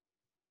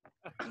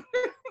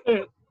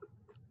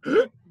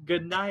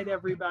 Good night,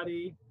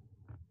 everybody.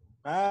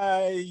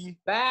 Bye.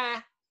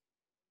 Bye.